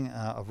next thing.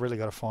 I've really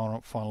got to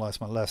finalise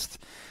my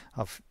list.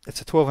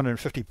 It's a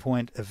 1250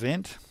 point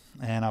event,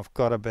 and I've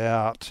got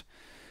about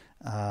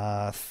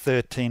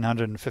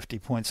 1,350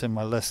 points in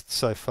my list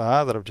so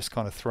far that I've just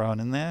kind of thrown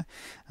in there.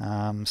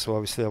 So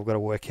obviously I've got to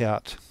work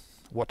out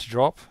what to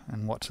drop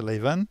and what to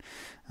leave in.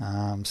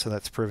 So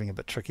that's proving a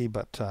bit tricky,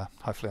 but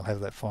hopefully I'll have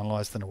that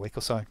finalised in a week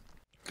or so.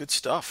 Good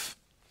stuff.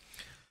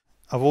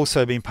 I've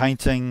also been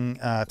painting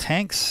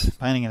tanks,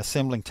 painting and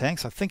assembling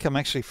tanks. I think I'm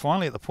actually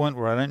finally at the point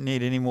where I don't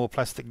need any more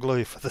plastic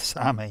glue for this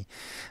army.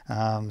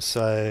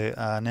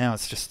 So now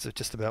it's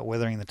just about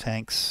weathering the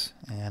tanks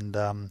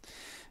and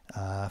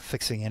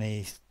fixing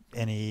any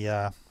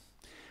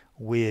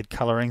weird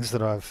colourings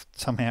that I've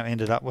somehow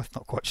ended up with.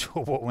 Not quite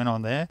sure what went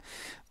on there,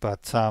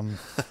 but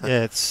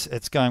yeah,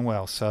 it's going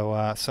well.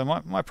 So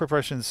my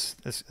preparation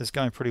is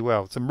going pretty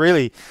well. So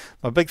really,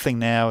 my big thing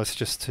now is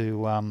just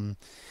to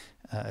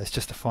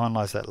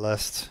finalise that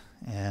list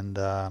and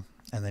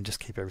then just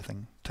keep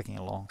everything ticking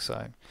along.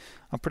 So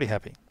I'm pretty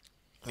happy.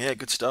 Yeah,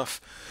 good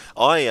stuff.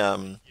 I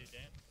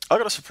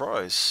got a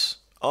surprise.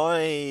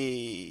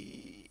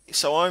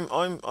 So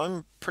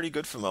I'm pretty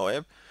good for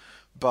Moab,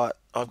 but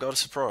I've got a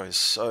surprise.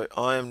 So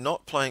I am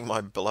not playing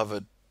my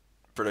beloved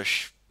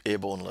British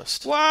airborne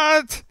list.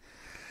 What?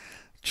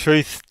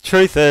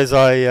 Truth is,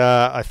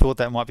 I thought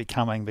that might be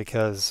coming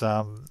because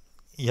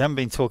you haven't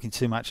been talking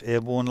too much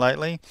airborne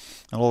lately,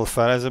 and all the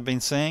photos I've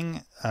been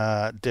seeing,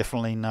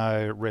 definitely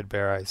no red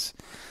berets.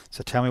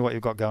 So tell me what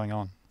you've got going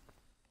on.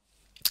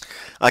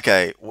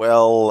 Okay,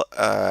 well,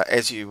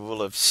 as you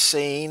will have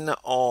seen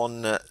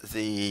on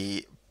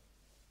the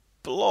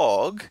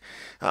blog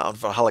on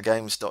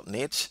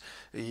Valhallagames.net,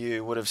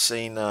 you would have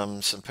seen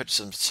some pictures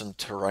of some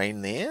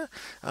terrain there.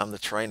 The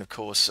terrain, of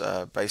course,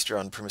 based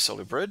around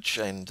Primosole Bridge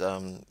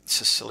and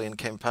Sicilian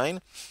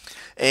campaign.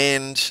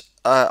 And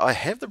I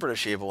have the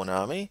British Airborne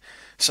Army,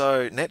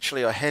 so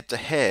naturally I had to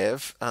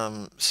have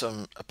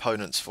some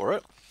opponents for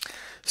it.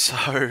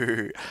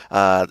 So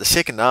the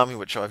second army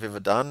which I've ever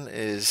done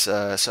is,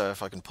 so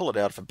if I can pull it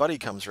out if a buddy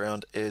comes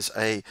around, is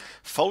a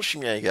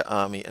Fallschirmjäger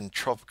army in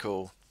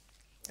tropical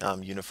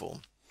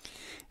uniform.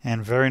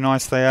 And very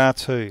nice they are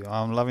too.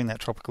 I'm loving that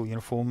tropical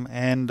uniform,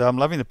 and I'm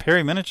loving the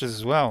Perry miniatures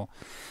as well.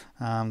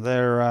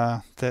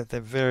 They're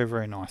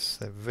very nice.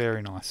 They're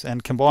very nice,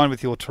 and combined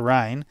with your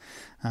terrain,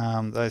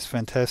 those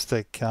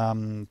fantastic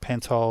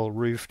pentile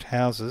roofed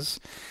houses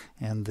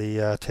and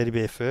the teddy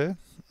bear fur,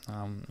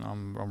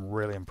 I'm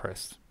really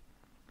impressed.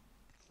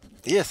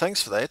 Yeah,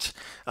 thanks for that.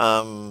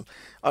 I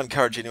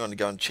encourage anyone to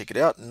go and check it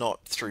out,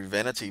 not through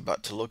vanity,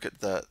 but to look at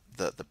the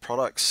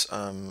products.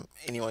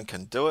 Anyone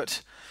can do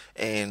it,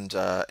 and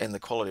the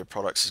quality of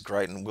products is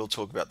great, and we'll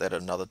talk about that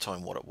at another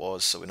time, what it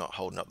was, so we're not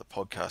holding up the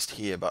podcast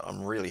here, but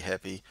I'm really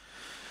happy.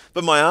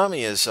 But my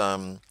army is,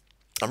 I'm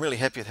really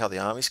happy with how the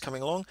army's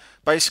coming along.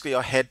 Basically,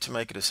 I had to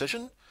make a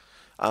decision,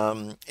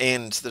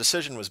 and the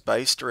decision was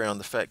based around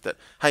the fact that,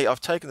 hey,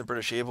 I've taken the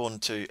British Airborne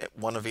to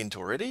one event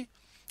already.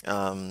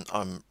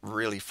 I'm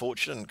really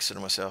fortunate and consider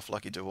myself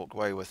lucky to walk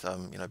away with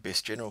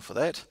best general for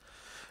that.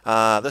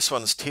 This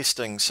one's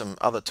testing some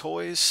other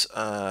toys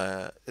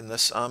in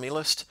this army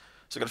list,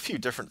 so I've got a few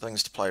different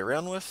things to play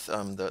around with.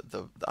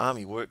 The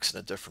army works in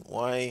a different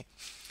way,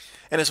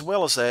 and as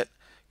well as that,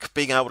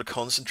 being able to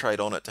concentrate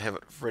on it to have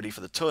it ready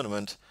for the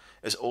tournament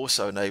is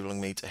also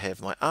enabling me to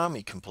have my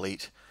army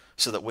complete,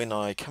 so that when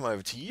I come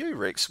over to you,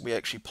 Rex, we're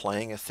actually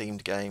playing a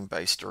themed game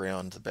based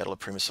around the Battle of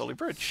Primosole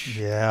Bridge.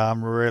 Yeah,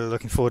 I'm really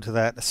looking forward to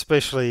that,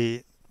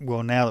 especially,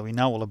 well, now that we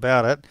know all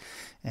about it,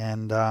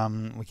 and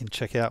we can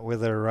check out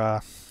whether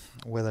our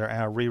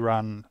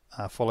rerun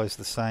follows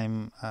the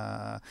same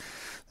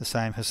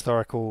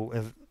historical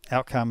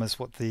outcome as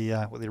what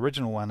the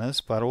original one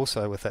is, but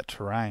also with that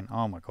terrain.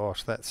 Oh my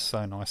gosh, that's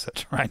so nice, that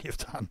terrain you've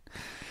done.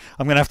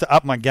 I'm going to have to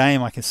up my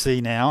game, I can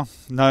see now.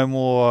 No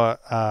more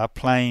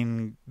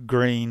plain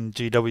green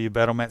GW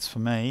battle mats for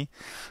me.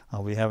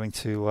 I'll be having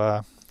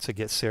to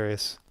get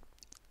serious.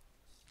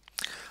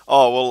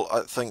 Oh, well,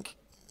 I think,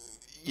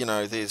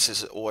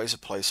 there's always a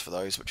place for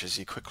those, which is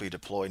you quickly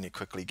deploy and you're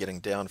quickly getting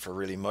down for a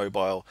really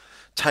mobile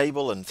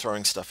table and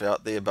throwing stuff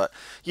out there. But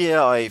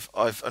yeah,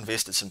 I've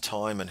invested some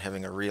time in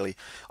having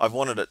I've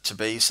wanted it to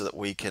be so that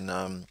we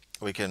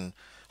can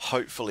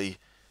hopefully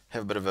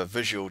have a bit of a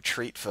visual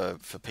treat for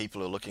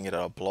people who are looking at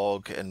our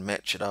blog and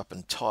match it up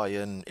and tie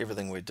in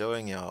everything we're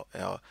doing, our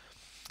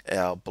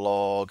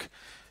blog,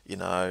 any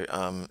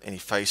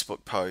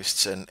Facebook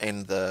posts and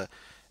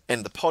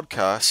the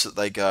podcasts, that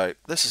they go,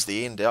 this is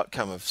the end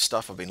outcome of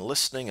stuff I've been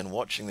listening and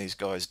watching these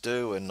guys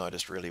do, and I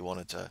just really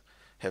wanted to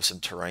have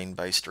some terrain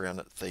based around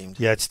it themed.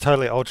 Yeah, it's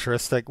totally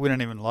altruistic. We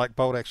don't even like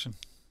bolt action.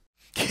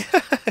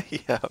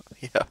 Yeah.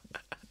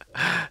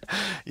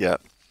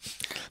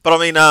 But I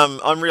mean,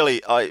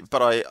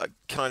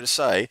 can I just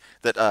say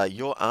that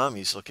your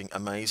army's looking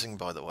amazing,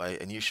 by the way,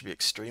 and you should be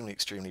extremely,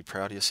 extremely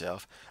proud of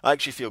yourself. I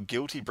actually feel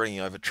guilty bringing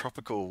over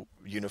tropical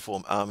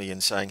uniform army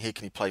and saying, "Here,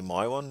 can you play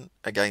my one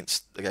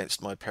against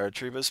my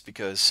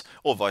paratroopers?"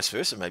 Or vice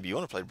versa, maybe you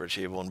want to play British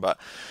Airborne, but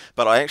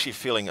I actually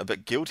feeling a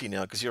bit guilty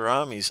now because your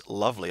army's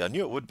lovely. I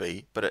knew it would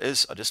be, but it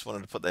is. I just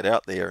wanted to put that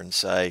out there and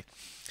say,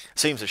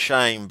 seems a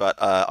shame, but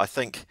I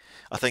think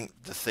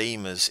the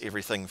theme is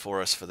everything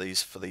for us for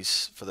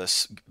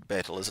this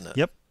battle, isn't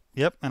it?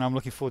 Yep, and I'm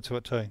looking forward to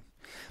it too.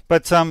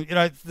 But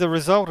the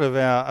result of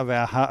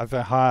our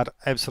hard,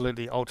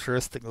 absolutely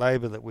altruistic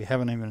labour that we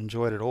haven't even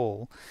enjoyed at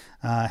all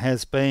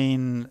has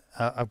been.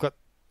 I've got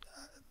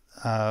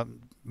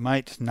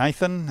mate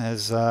Nathan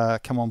has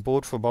come on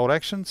board for bolt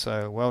action,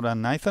 so well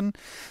done, Nathan.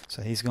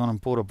 So he's gone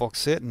and bought a box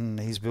set and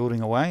he's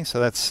building away. So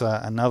that's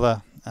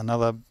another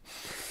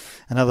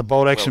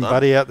bolt action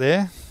buddy out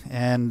there,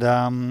 and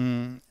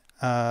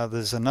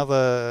there's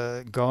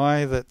another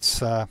guy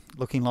that's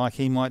looking like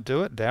he might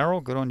do it.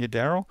 Daryl, good on you,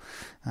 Daryl.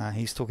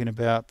 He's talking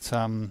about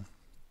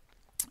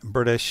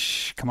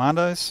British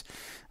commandos,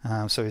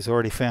 so he's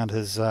already found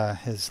his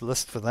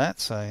list for that.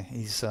 So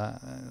he's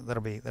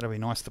that'll be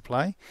nice to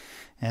play.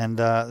 And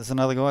there's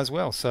another guy as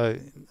well. So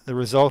the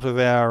result of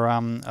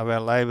our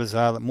labours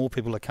are that more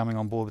people are coming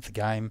on board with the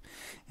game,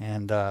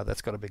 and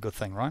that's got to be a good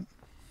thing, right?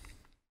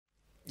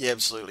 Yeah,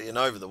 absolutely. And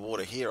over the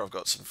water here, I've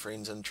got some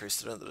friends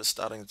interested in it that are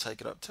starting to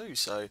take it up too.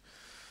 So,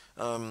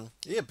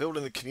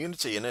 building the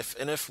community, and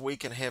if we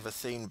can have a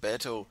themed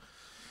battle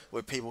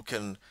where people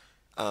can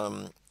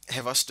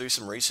have us do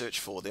some research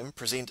for them,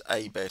 present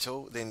a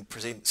battle, then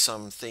present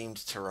some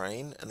themed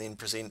terrain, and then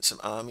present some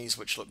armies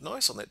which look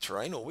nice on that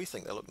terrain, or we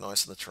think they look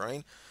nice on the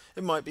terrain,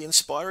 it might be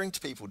inspiring to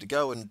people to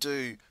go and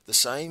do the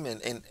same,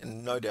 and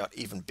no doubt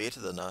even better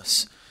than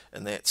us.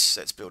 And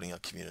that's building our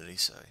community.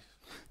 So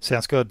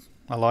sounds good.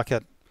 I like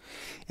it.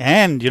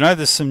 And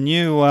there's some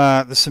new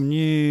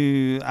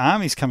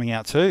armies coming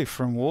out too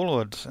from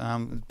Warlord.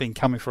 Been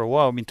coming for a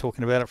while. Been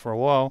talking about it for a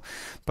while,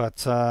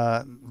 but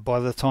by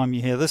the time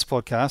you hear this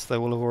podcast, they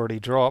will have already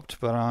dropped.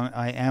 But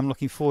I am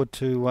looking forward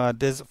to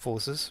Desert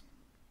Forces.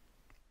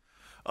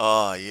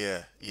 Oh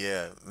yeah,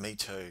 me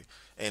too.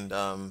 And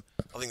I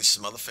think there's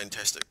some other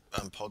fantastic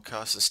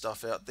podcasts and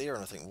stuff out there,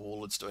 and I think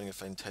Warlord's doing a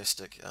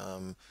fantastic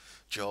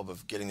job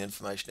of getting the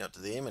information out to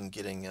them and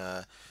getting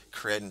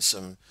creating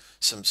some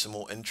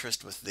more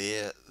interest with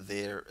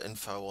their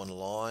info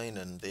online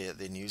and their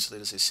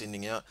newsletters they're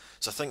sending out.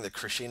 So I think the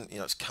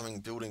crescendo, it's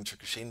building to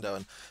crescendo,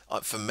 and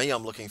for me,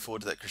 I'm looking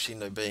forward to that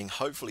crescendo being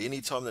hopefully any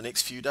time in the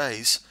next few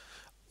days,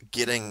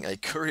 getting a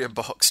courier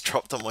box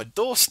dropped on my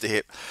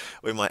doorstep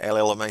where my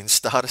Valhallagames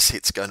starter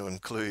set's going to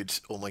include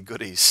all my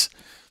goodies.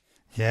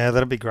 Yeah,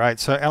 that'd be great.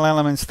 So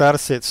Valhallagames starter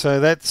set. So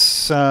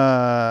that's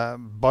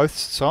both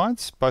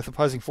sides, both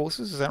opposing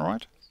forces. Is that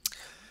right?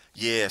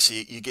 Yeah. So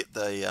you get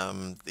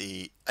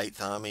the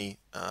 8th Army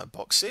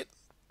box set,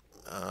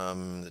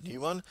 the new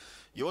one.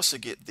 You also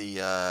get the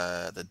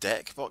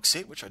DAC box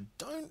set, which I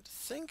don't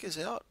think is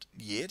out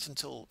yet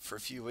until for a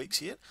few weeks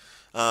yet.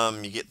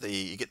 You get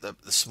the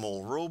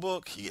small rule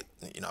book. You get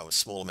a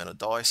small amount of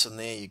dice in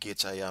there. You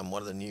get a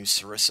one of the new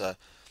Sarissa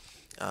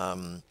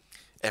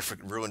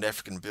ruined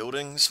African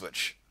buildings,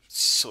 which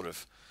sort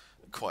of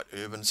quite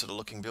urban sort of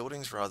looking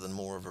buildings rather than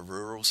more of a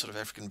rural sort of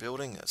African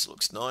building. It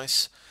looks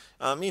nice.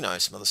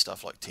 Some other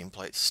stuff like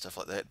templates, stuff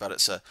like that. But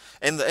it's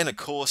and of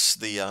course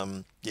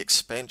the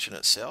expansion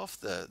itself,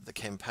 the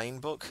campaign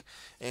book,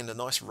 and a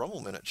nice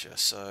Rommel miniature.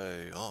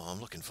 So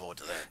I'm looking forward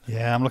to that.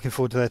 Yeah, I'm looking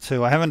forward to that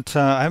too. I haven't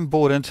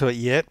bought into it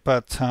yet,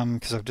 but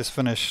because I've just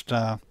finished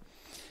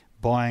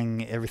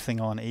buying everything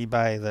on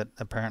eBay that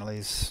apparently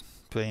is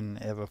been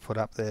ever put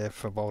up there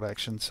for bolt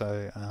action,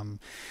 so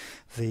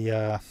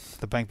the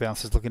bank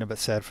balance is looking a bit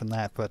sad from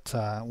that, but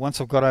once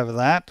I've got over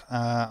that,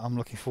 I'm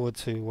looking forward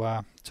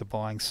to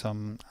buying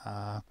some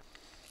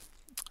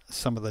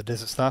some of the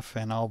desert stuff,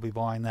 and I'll be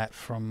buying that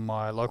from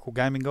my local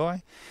gaming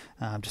guy,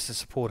 just to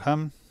support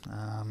him.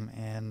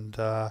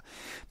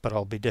 But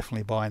I'll be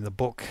definitely buying the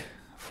book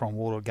from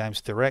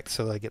Wargames direct,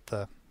 so they get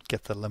the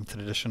limited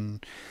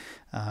edition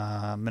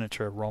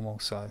miniature of Rommel.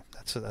 So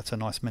that's a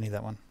nice mini,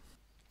 that one.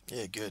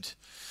 Yeah, good.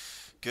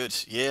 Good.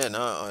 Yeah,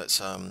 no,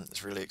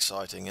 it's really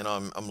exciting, and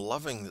I'm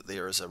loving that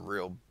there is a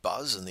real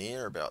buzz in the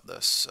air about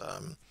this,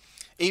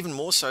 even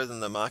more so than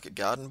the Market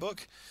Garden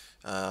book.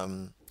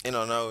 And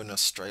I know in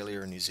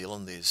Australia and New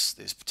Zealand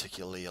there's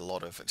particularly a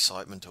lot of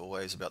excitement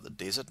always about the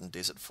desert and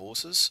desert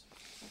forces,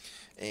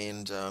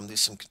 and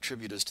there's some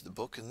contributors to the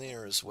book in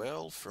there as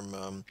well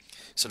from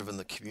sort of in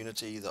the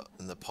community,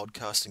 in the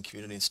podcasting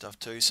community and stuff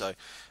too. So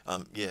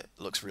yeah, it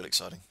looks really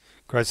exciting.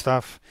 Great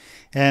stuff.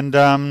 And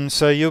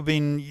so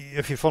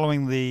if you're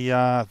following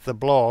the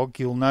blog,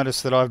 you'll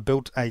notice that I've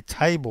built a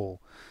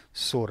table,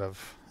 sort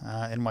of,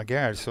 in my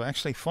garage. So I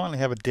actually finally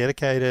have a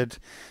dedicated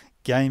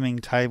gaming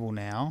table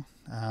now,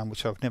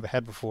 which I've never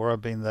had before.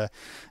 I've been the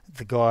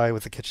guy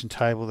with the kitchen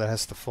table that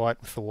has to fight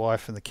with the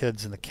wife and the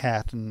kids and the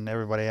cat and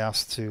everybody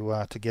else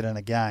to get in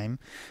a game,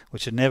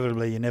 which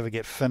inevitably you never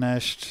get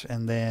finished,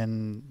 and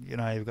then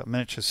you've got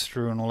miniatures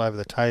strewn all over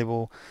the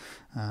table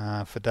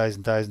for days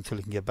and days until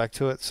you can get back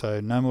to it. So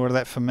no more of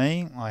that for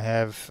me. I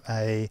have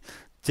a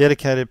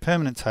dedicated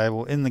permanent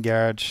table in the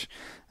garage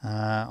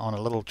on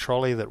a little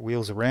trolley that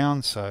wheels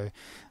around, so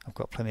I've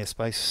got plenty of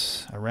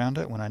space around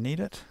it when I need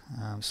it.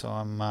 So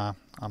I'm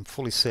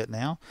fully set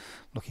now.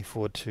 Looking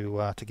forward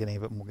to getting a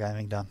bit more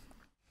gaming done.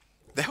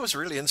 That was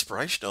really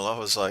inspirational. I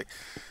was like,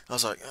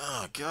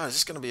 oh god, is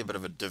this going to be a bit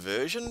of a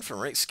diversion from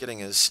Rex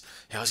getting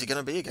how's he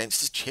going to be against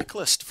his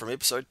checklist from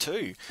episode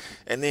 2?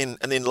 And then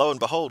lo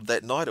and behold,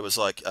 that night it was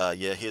like,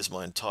 yeah, here's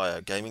my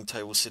entire gaming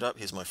table set up.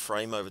 Here's my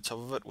frame over top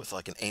of it with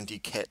like an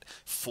anti-cat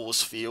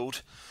force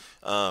field.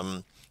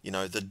 The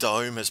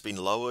dome has been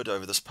lowered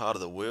over this part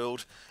of the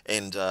world,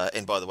 and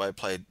by the way, I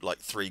played like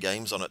 3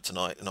 games on it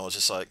tonight, and I was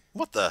just like,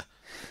 what the?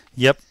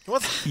 Yep.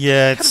 What?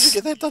 Yeah. How did you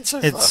get that done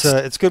so fast?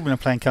 It's good when a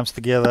plan comes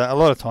together. A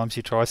lot of times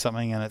you try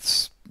something and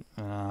it's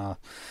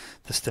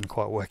this didn't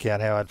quite work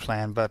out how I'd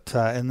planned, but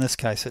in this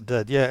case it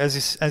did. Yeah, as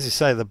you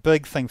say, the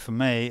big thing for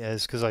me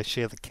is because I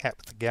share the cat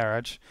with the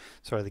garage.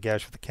 Sorry, the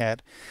garage with the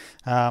cat.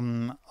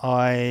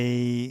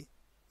 I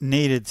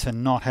needed to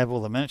not have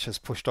all the miniatures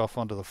pushed off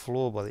onto the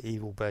floor by the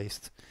evil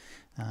beast.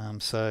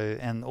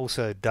 And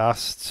also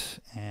dust,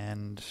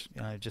 and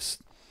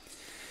just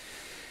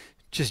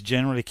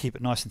generally keep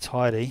it nice and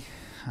tidy.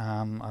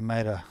 I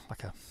made a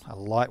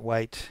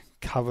lightweight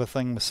cover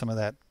thing with some of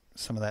that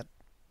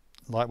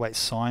lightweight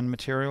sign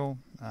material,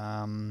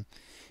 and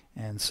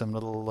some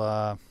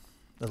little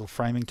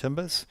framing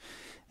timbers,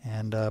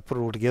 and put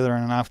it all together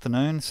in an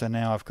afternoon. So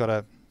now I've got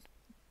a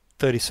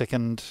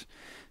 30-second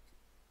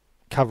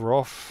cover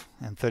off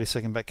and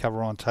 30-second back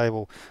cover on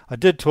table. I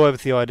did toy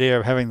with the idea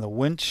of having the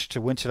winch to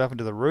winch it up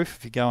into the roof.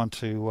 If you go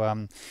onto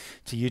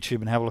to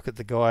YouTube and have a look at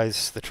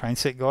the train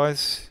set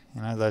guys,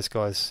 those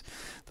guys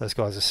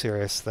are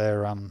serious.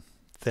 They're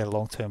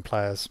long-term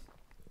players,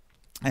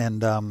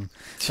 and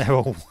they have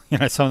all,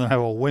 some of them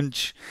have a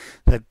winch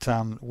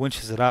that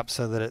winches it up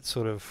so that it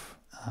sort of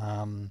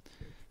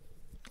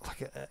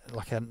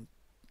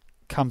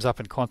comes up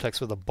in contact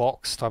with a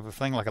box type of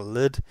thing, like a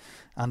lid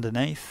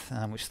underneath,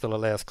 which still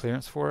allows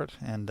clearance for it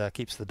and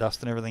keeps the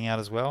dust and everything out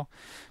as well.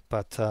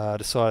 But I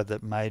decided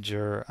that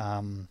major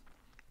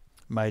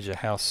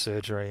house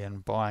surgery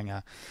and buying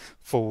a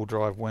four-wheel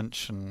drive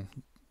winch and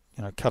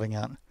cutting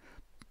out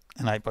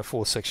an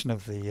 8x4 section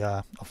of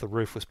the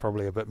roof was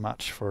probably a bit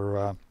much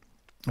for.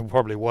 It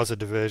probably was a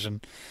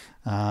diversion,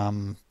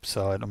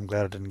 so I'm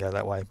glad I didn't go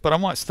that way. But I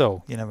might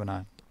still. You never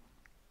know.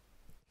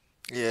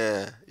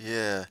 Yeah.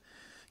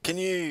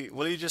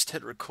 Will you just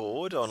hit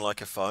record on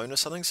like a phone or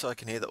something so I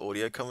can hear the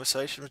audio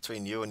conversation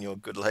between you and your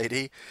good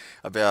lady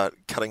about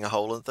cutting a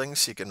hole in things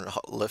so you can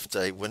lift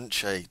a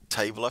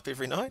table up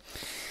every night?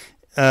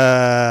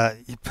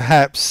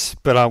 Perhaps,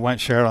 but I won't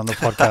share it on the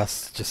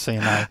podcast, just so you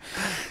know.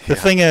 The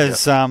thing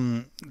is,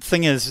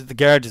 the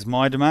garage is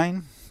my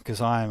domain because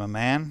I am a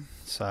man,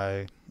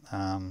 so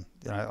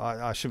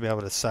I should be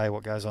able to say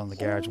what goes on in the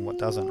garage and what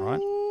doesn't,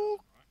 right?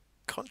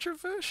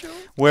 Controversial.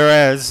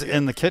 Whereas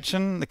in the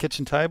kitchen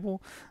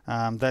table,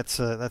 that's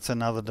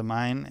another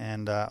domain,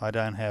 and I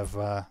don't have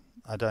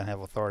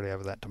authority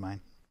over that domain.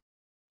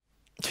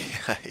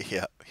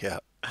 Yeah.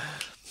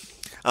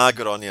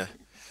 Good on you.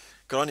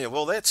 Good on you.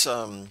 Well, that's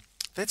our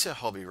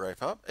hobby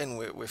wrap up, and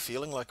we're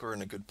feeling like we're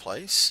in a good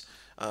place.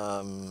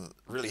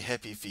 Really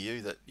happy for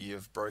you that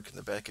you've broken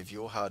the back of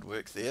your hard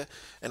work there,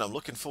 and I'm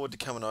looking forward to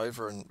coming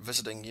over and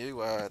visiting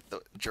you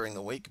during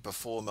the week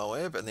before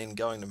Moab, and then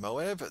going to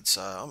Moab.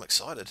 I'm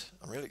excited.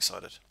 I'm really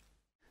excited.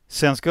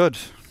 Sounds good.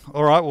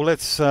 All right. Well,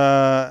 let's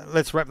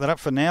wrap that up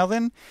for now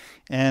then,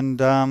 and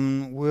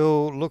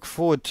we'll look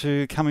forward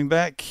to coming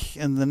back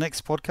in the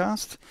next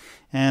podcast.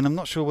 And I'm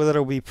not sure whether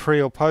it'll be pre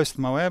or post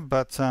Moab,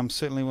 but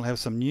certainly we'll have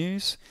some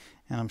news,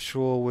 and I'm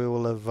sure we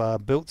will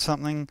have built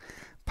something,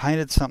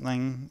 painted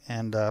something,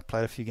 and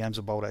played a few games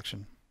of bolt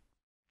action.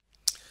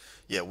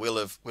 Yeah, we'll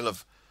have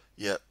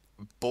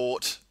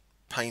bought,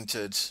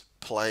 painted,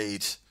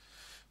 played.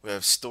 We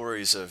have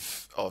stories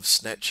of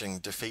snatching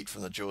defeat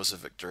from the jaws of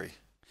victory.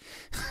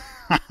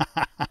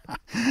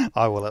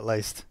 I will at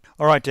least.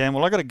 All right, Dan.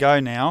 Well, I got to go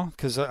now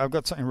because I've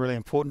got something really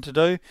important to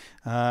do.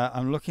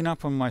 I'm looking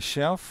up on my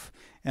shelf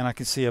and I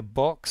can see a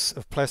box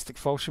of plastic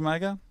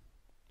Fallschirmjäger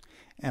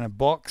and a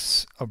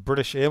box of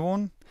British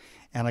Airborne,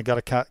 and I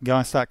got to go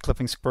and start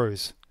clipping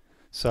sprues.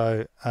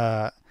 So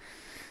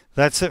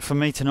that's it for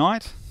me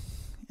tonight,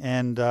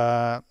 and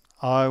I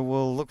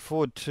will look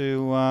forward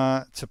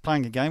to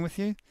playing a game with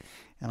you,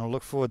 and I'll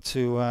look forward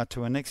to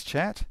our next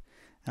chat.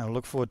 And I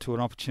look forward to an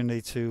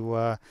opportunity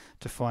to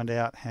find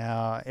out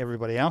how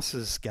everybody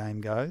else's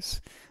game goes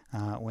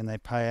when they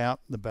pay out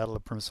the Battle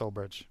of Primosole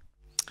Bridge.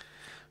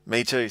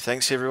 Me too.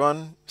 Thanks,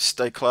 everyone.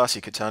 Stay classy,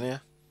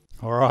 Catania.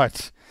 All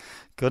right.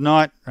 Good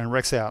night, and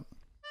Rex out.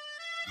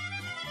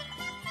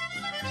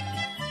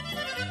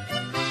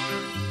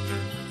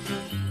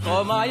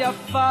 Come hai a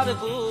fare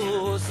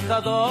tu, sta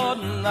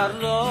donna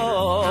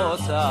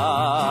rosa?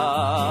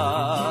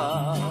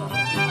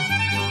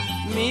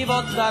 Mi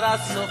porterà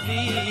sua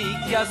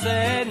figlia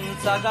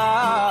senza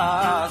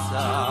casa.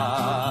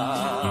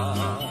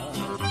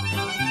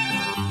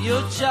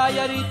 Io ci hai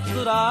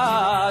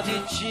addirittura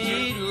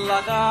dici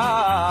la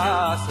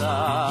casa.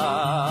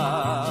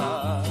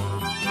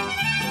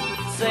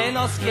 Se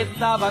non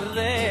schettava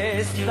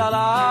resta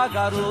la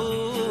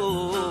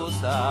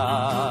carusa.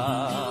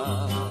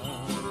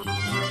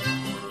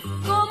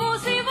 Come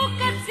si può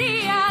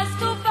cazzia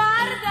sto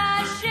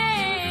bardasceggio?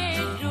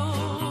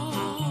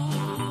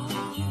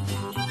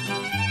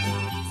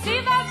 Si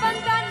va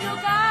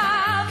vantando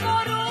caporuppido.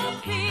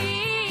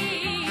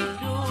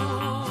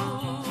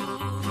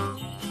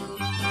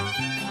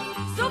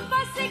 Su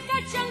passi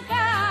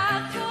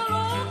cacciancato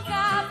lo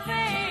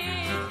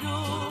capello.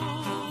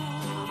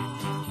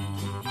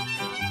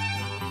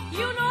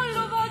 Io non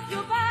lo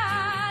voglio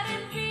fare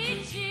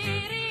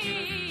impiccerito.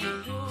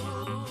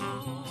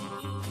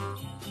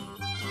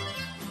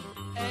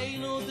 È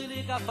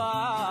inutile che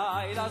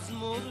fai la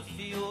smorfiosa.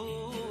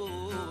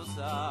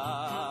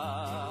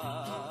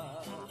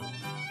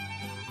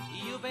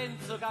 Io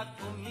penso che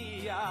con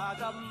mia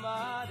da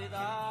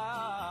maritare.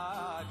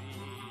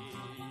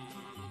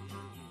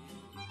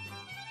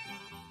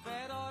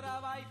 Per ora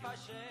vai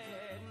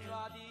facendo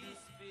a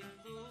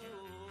dispetto.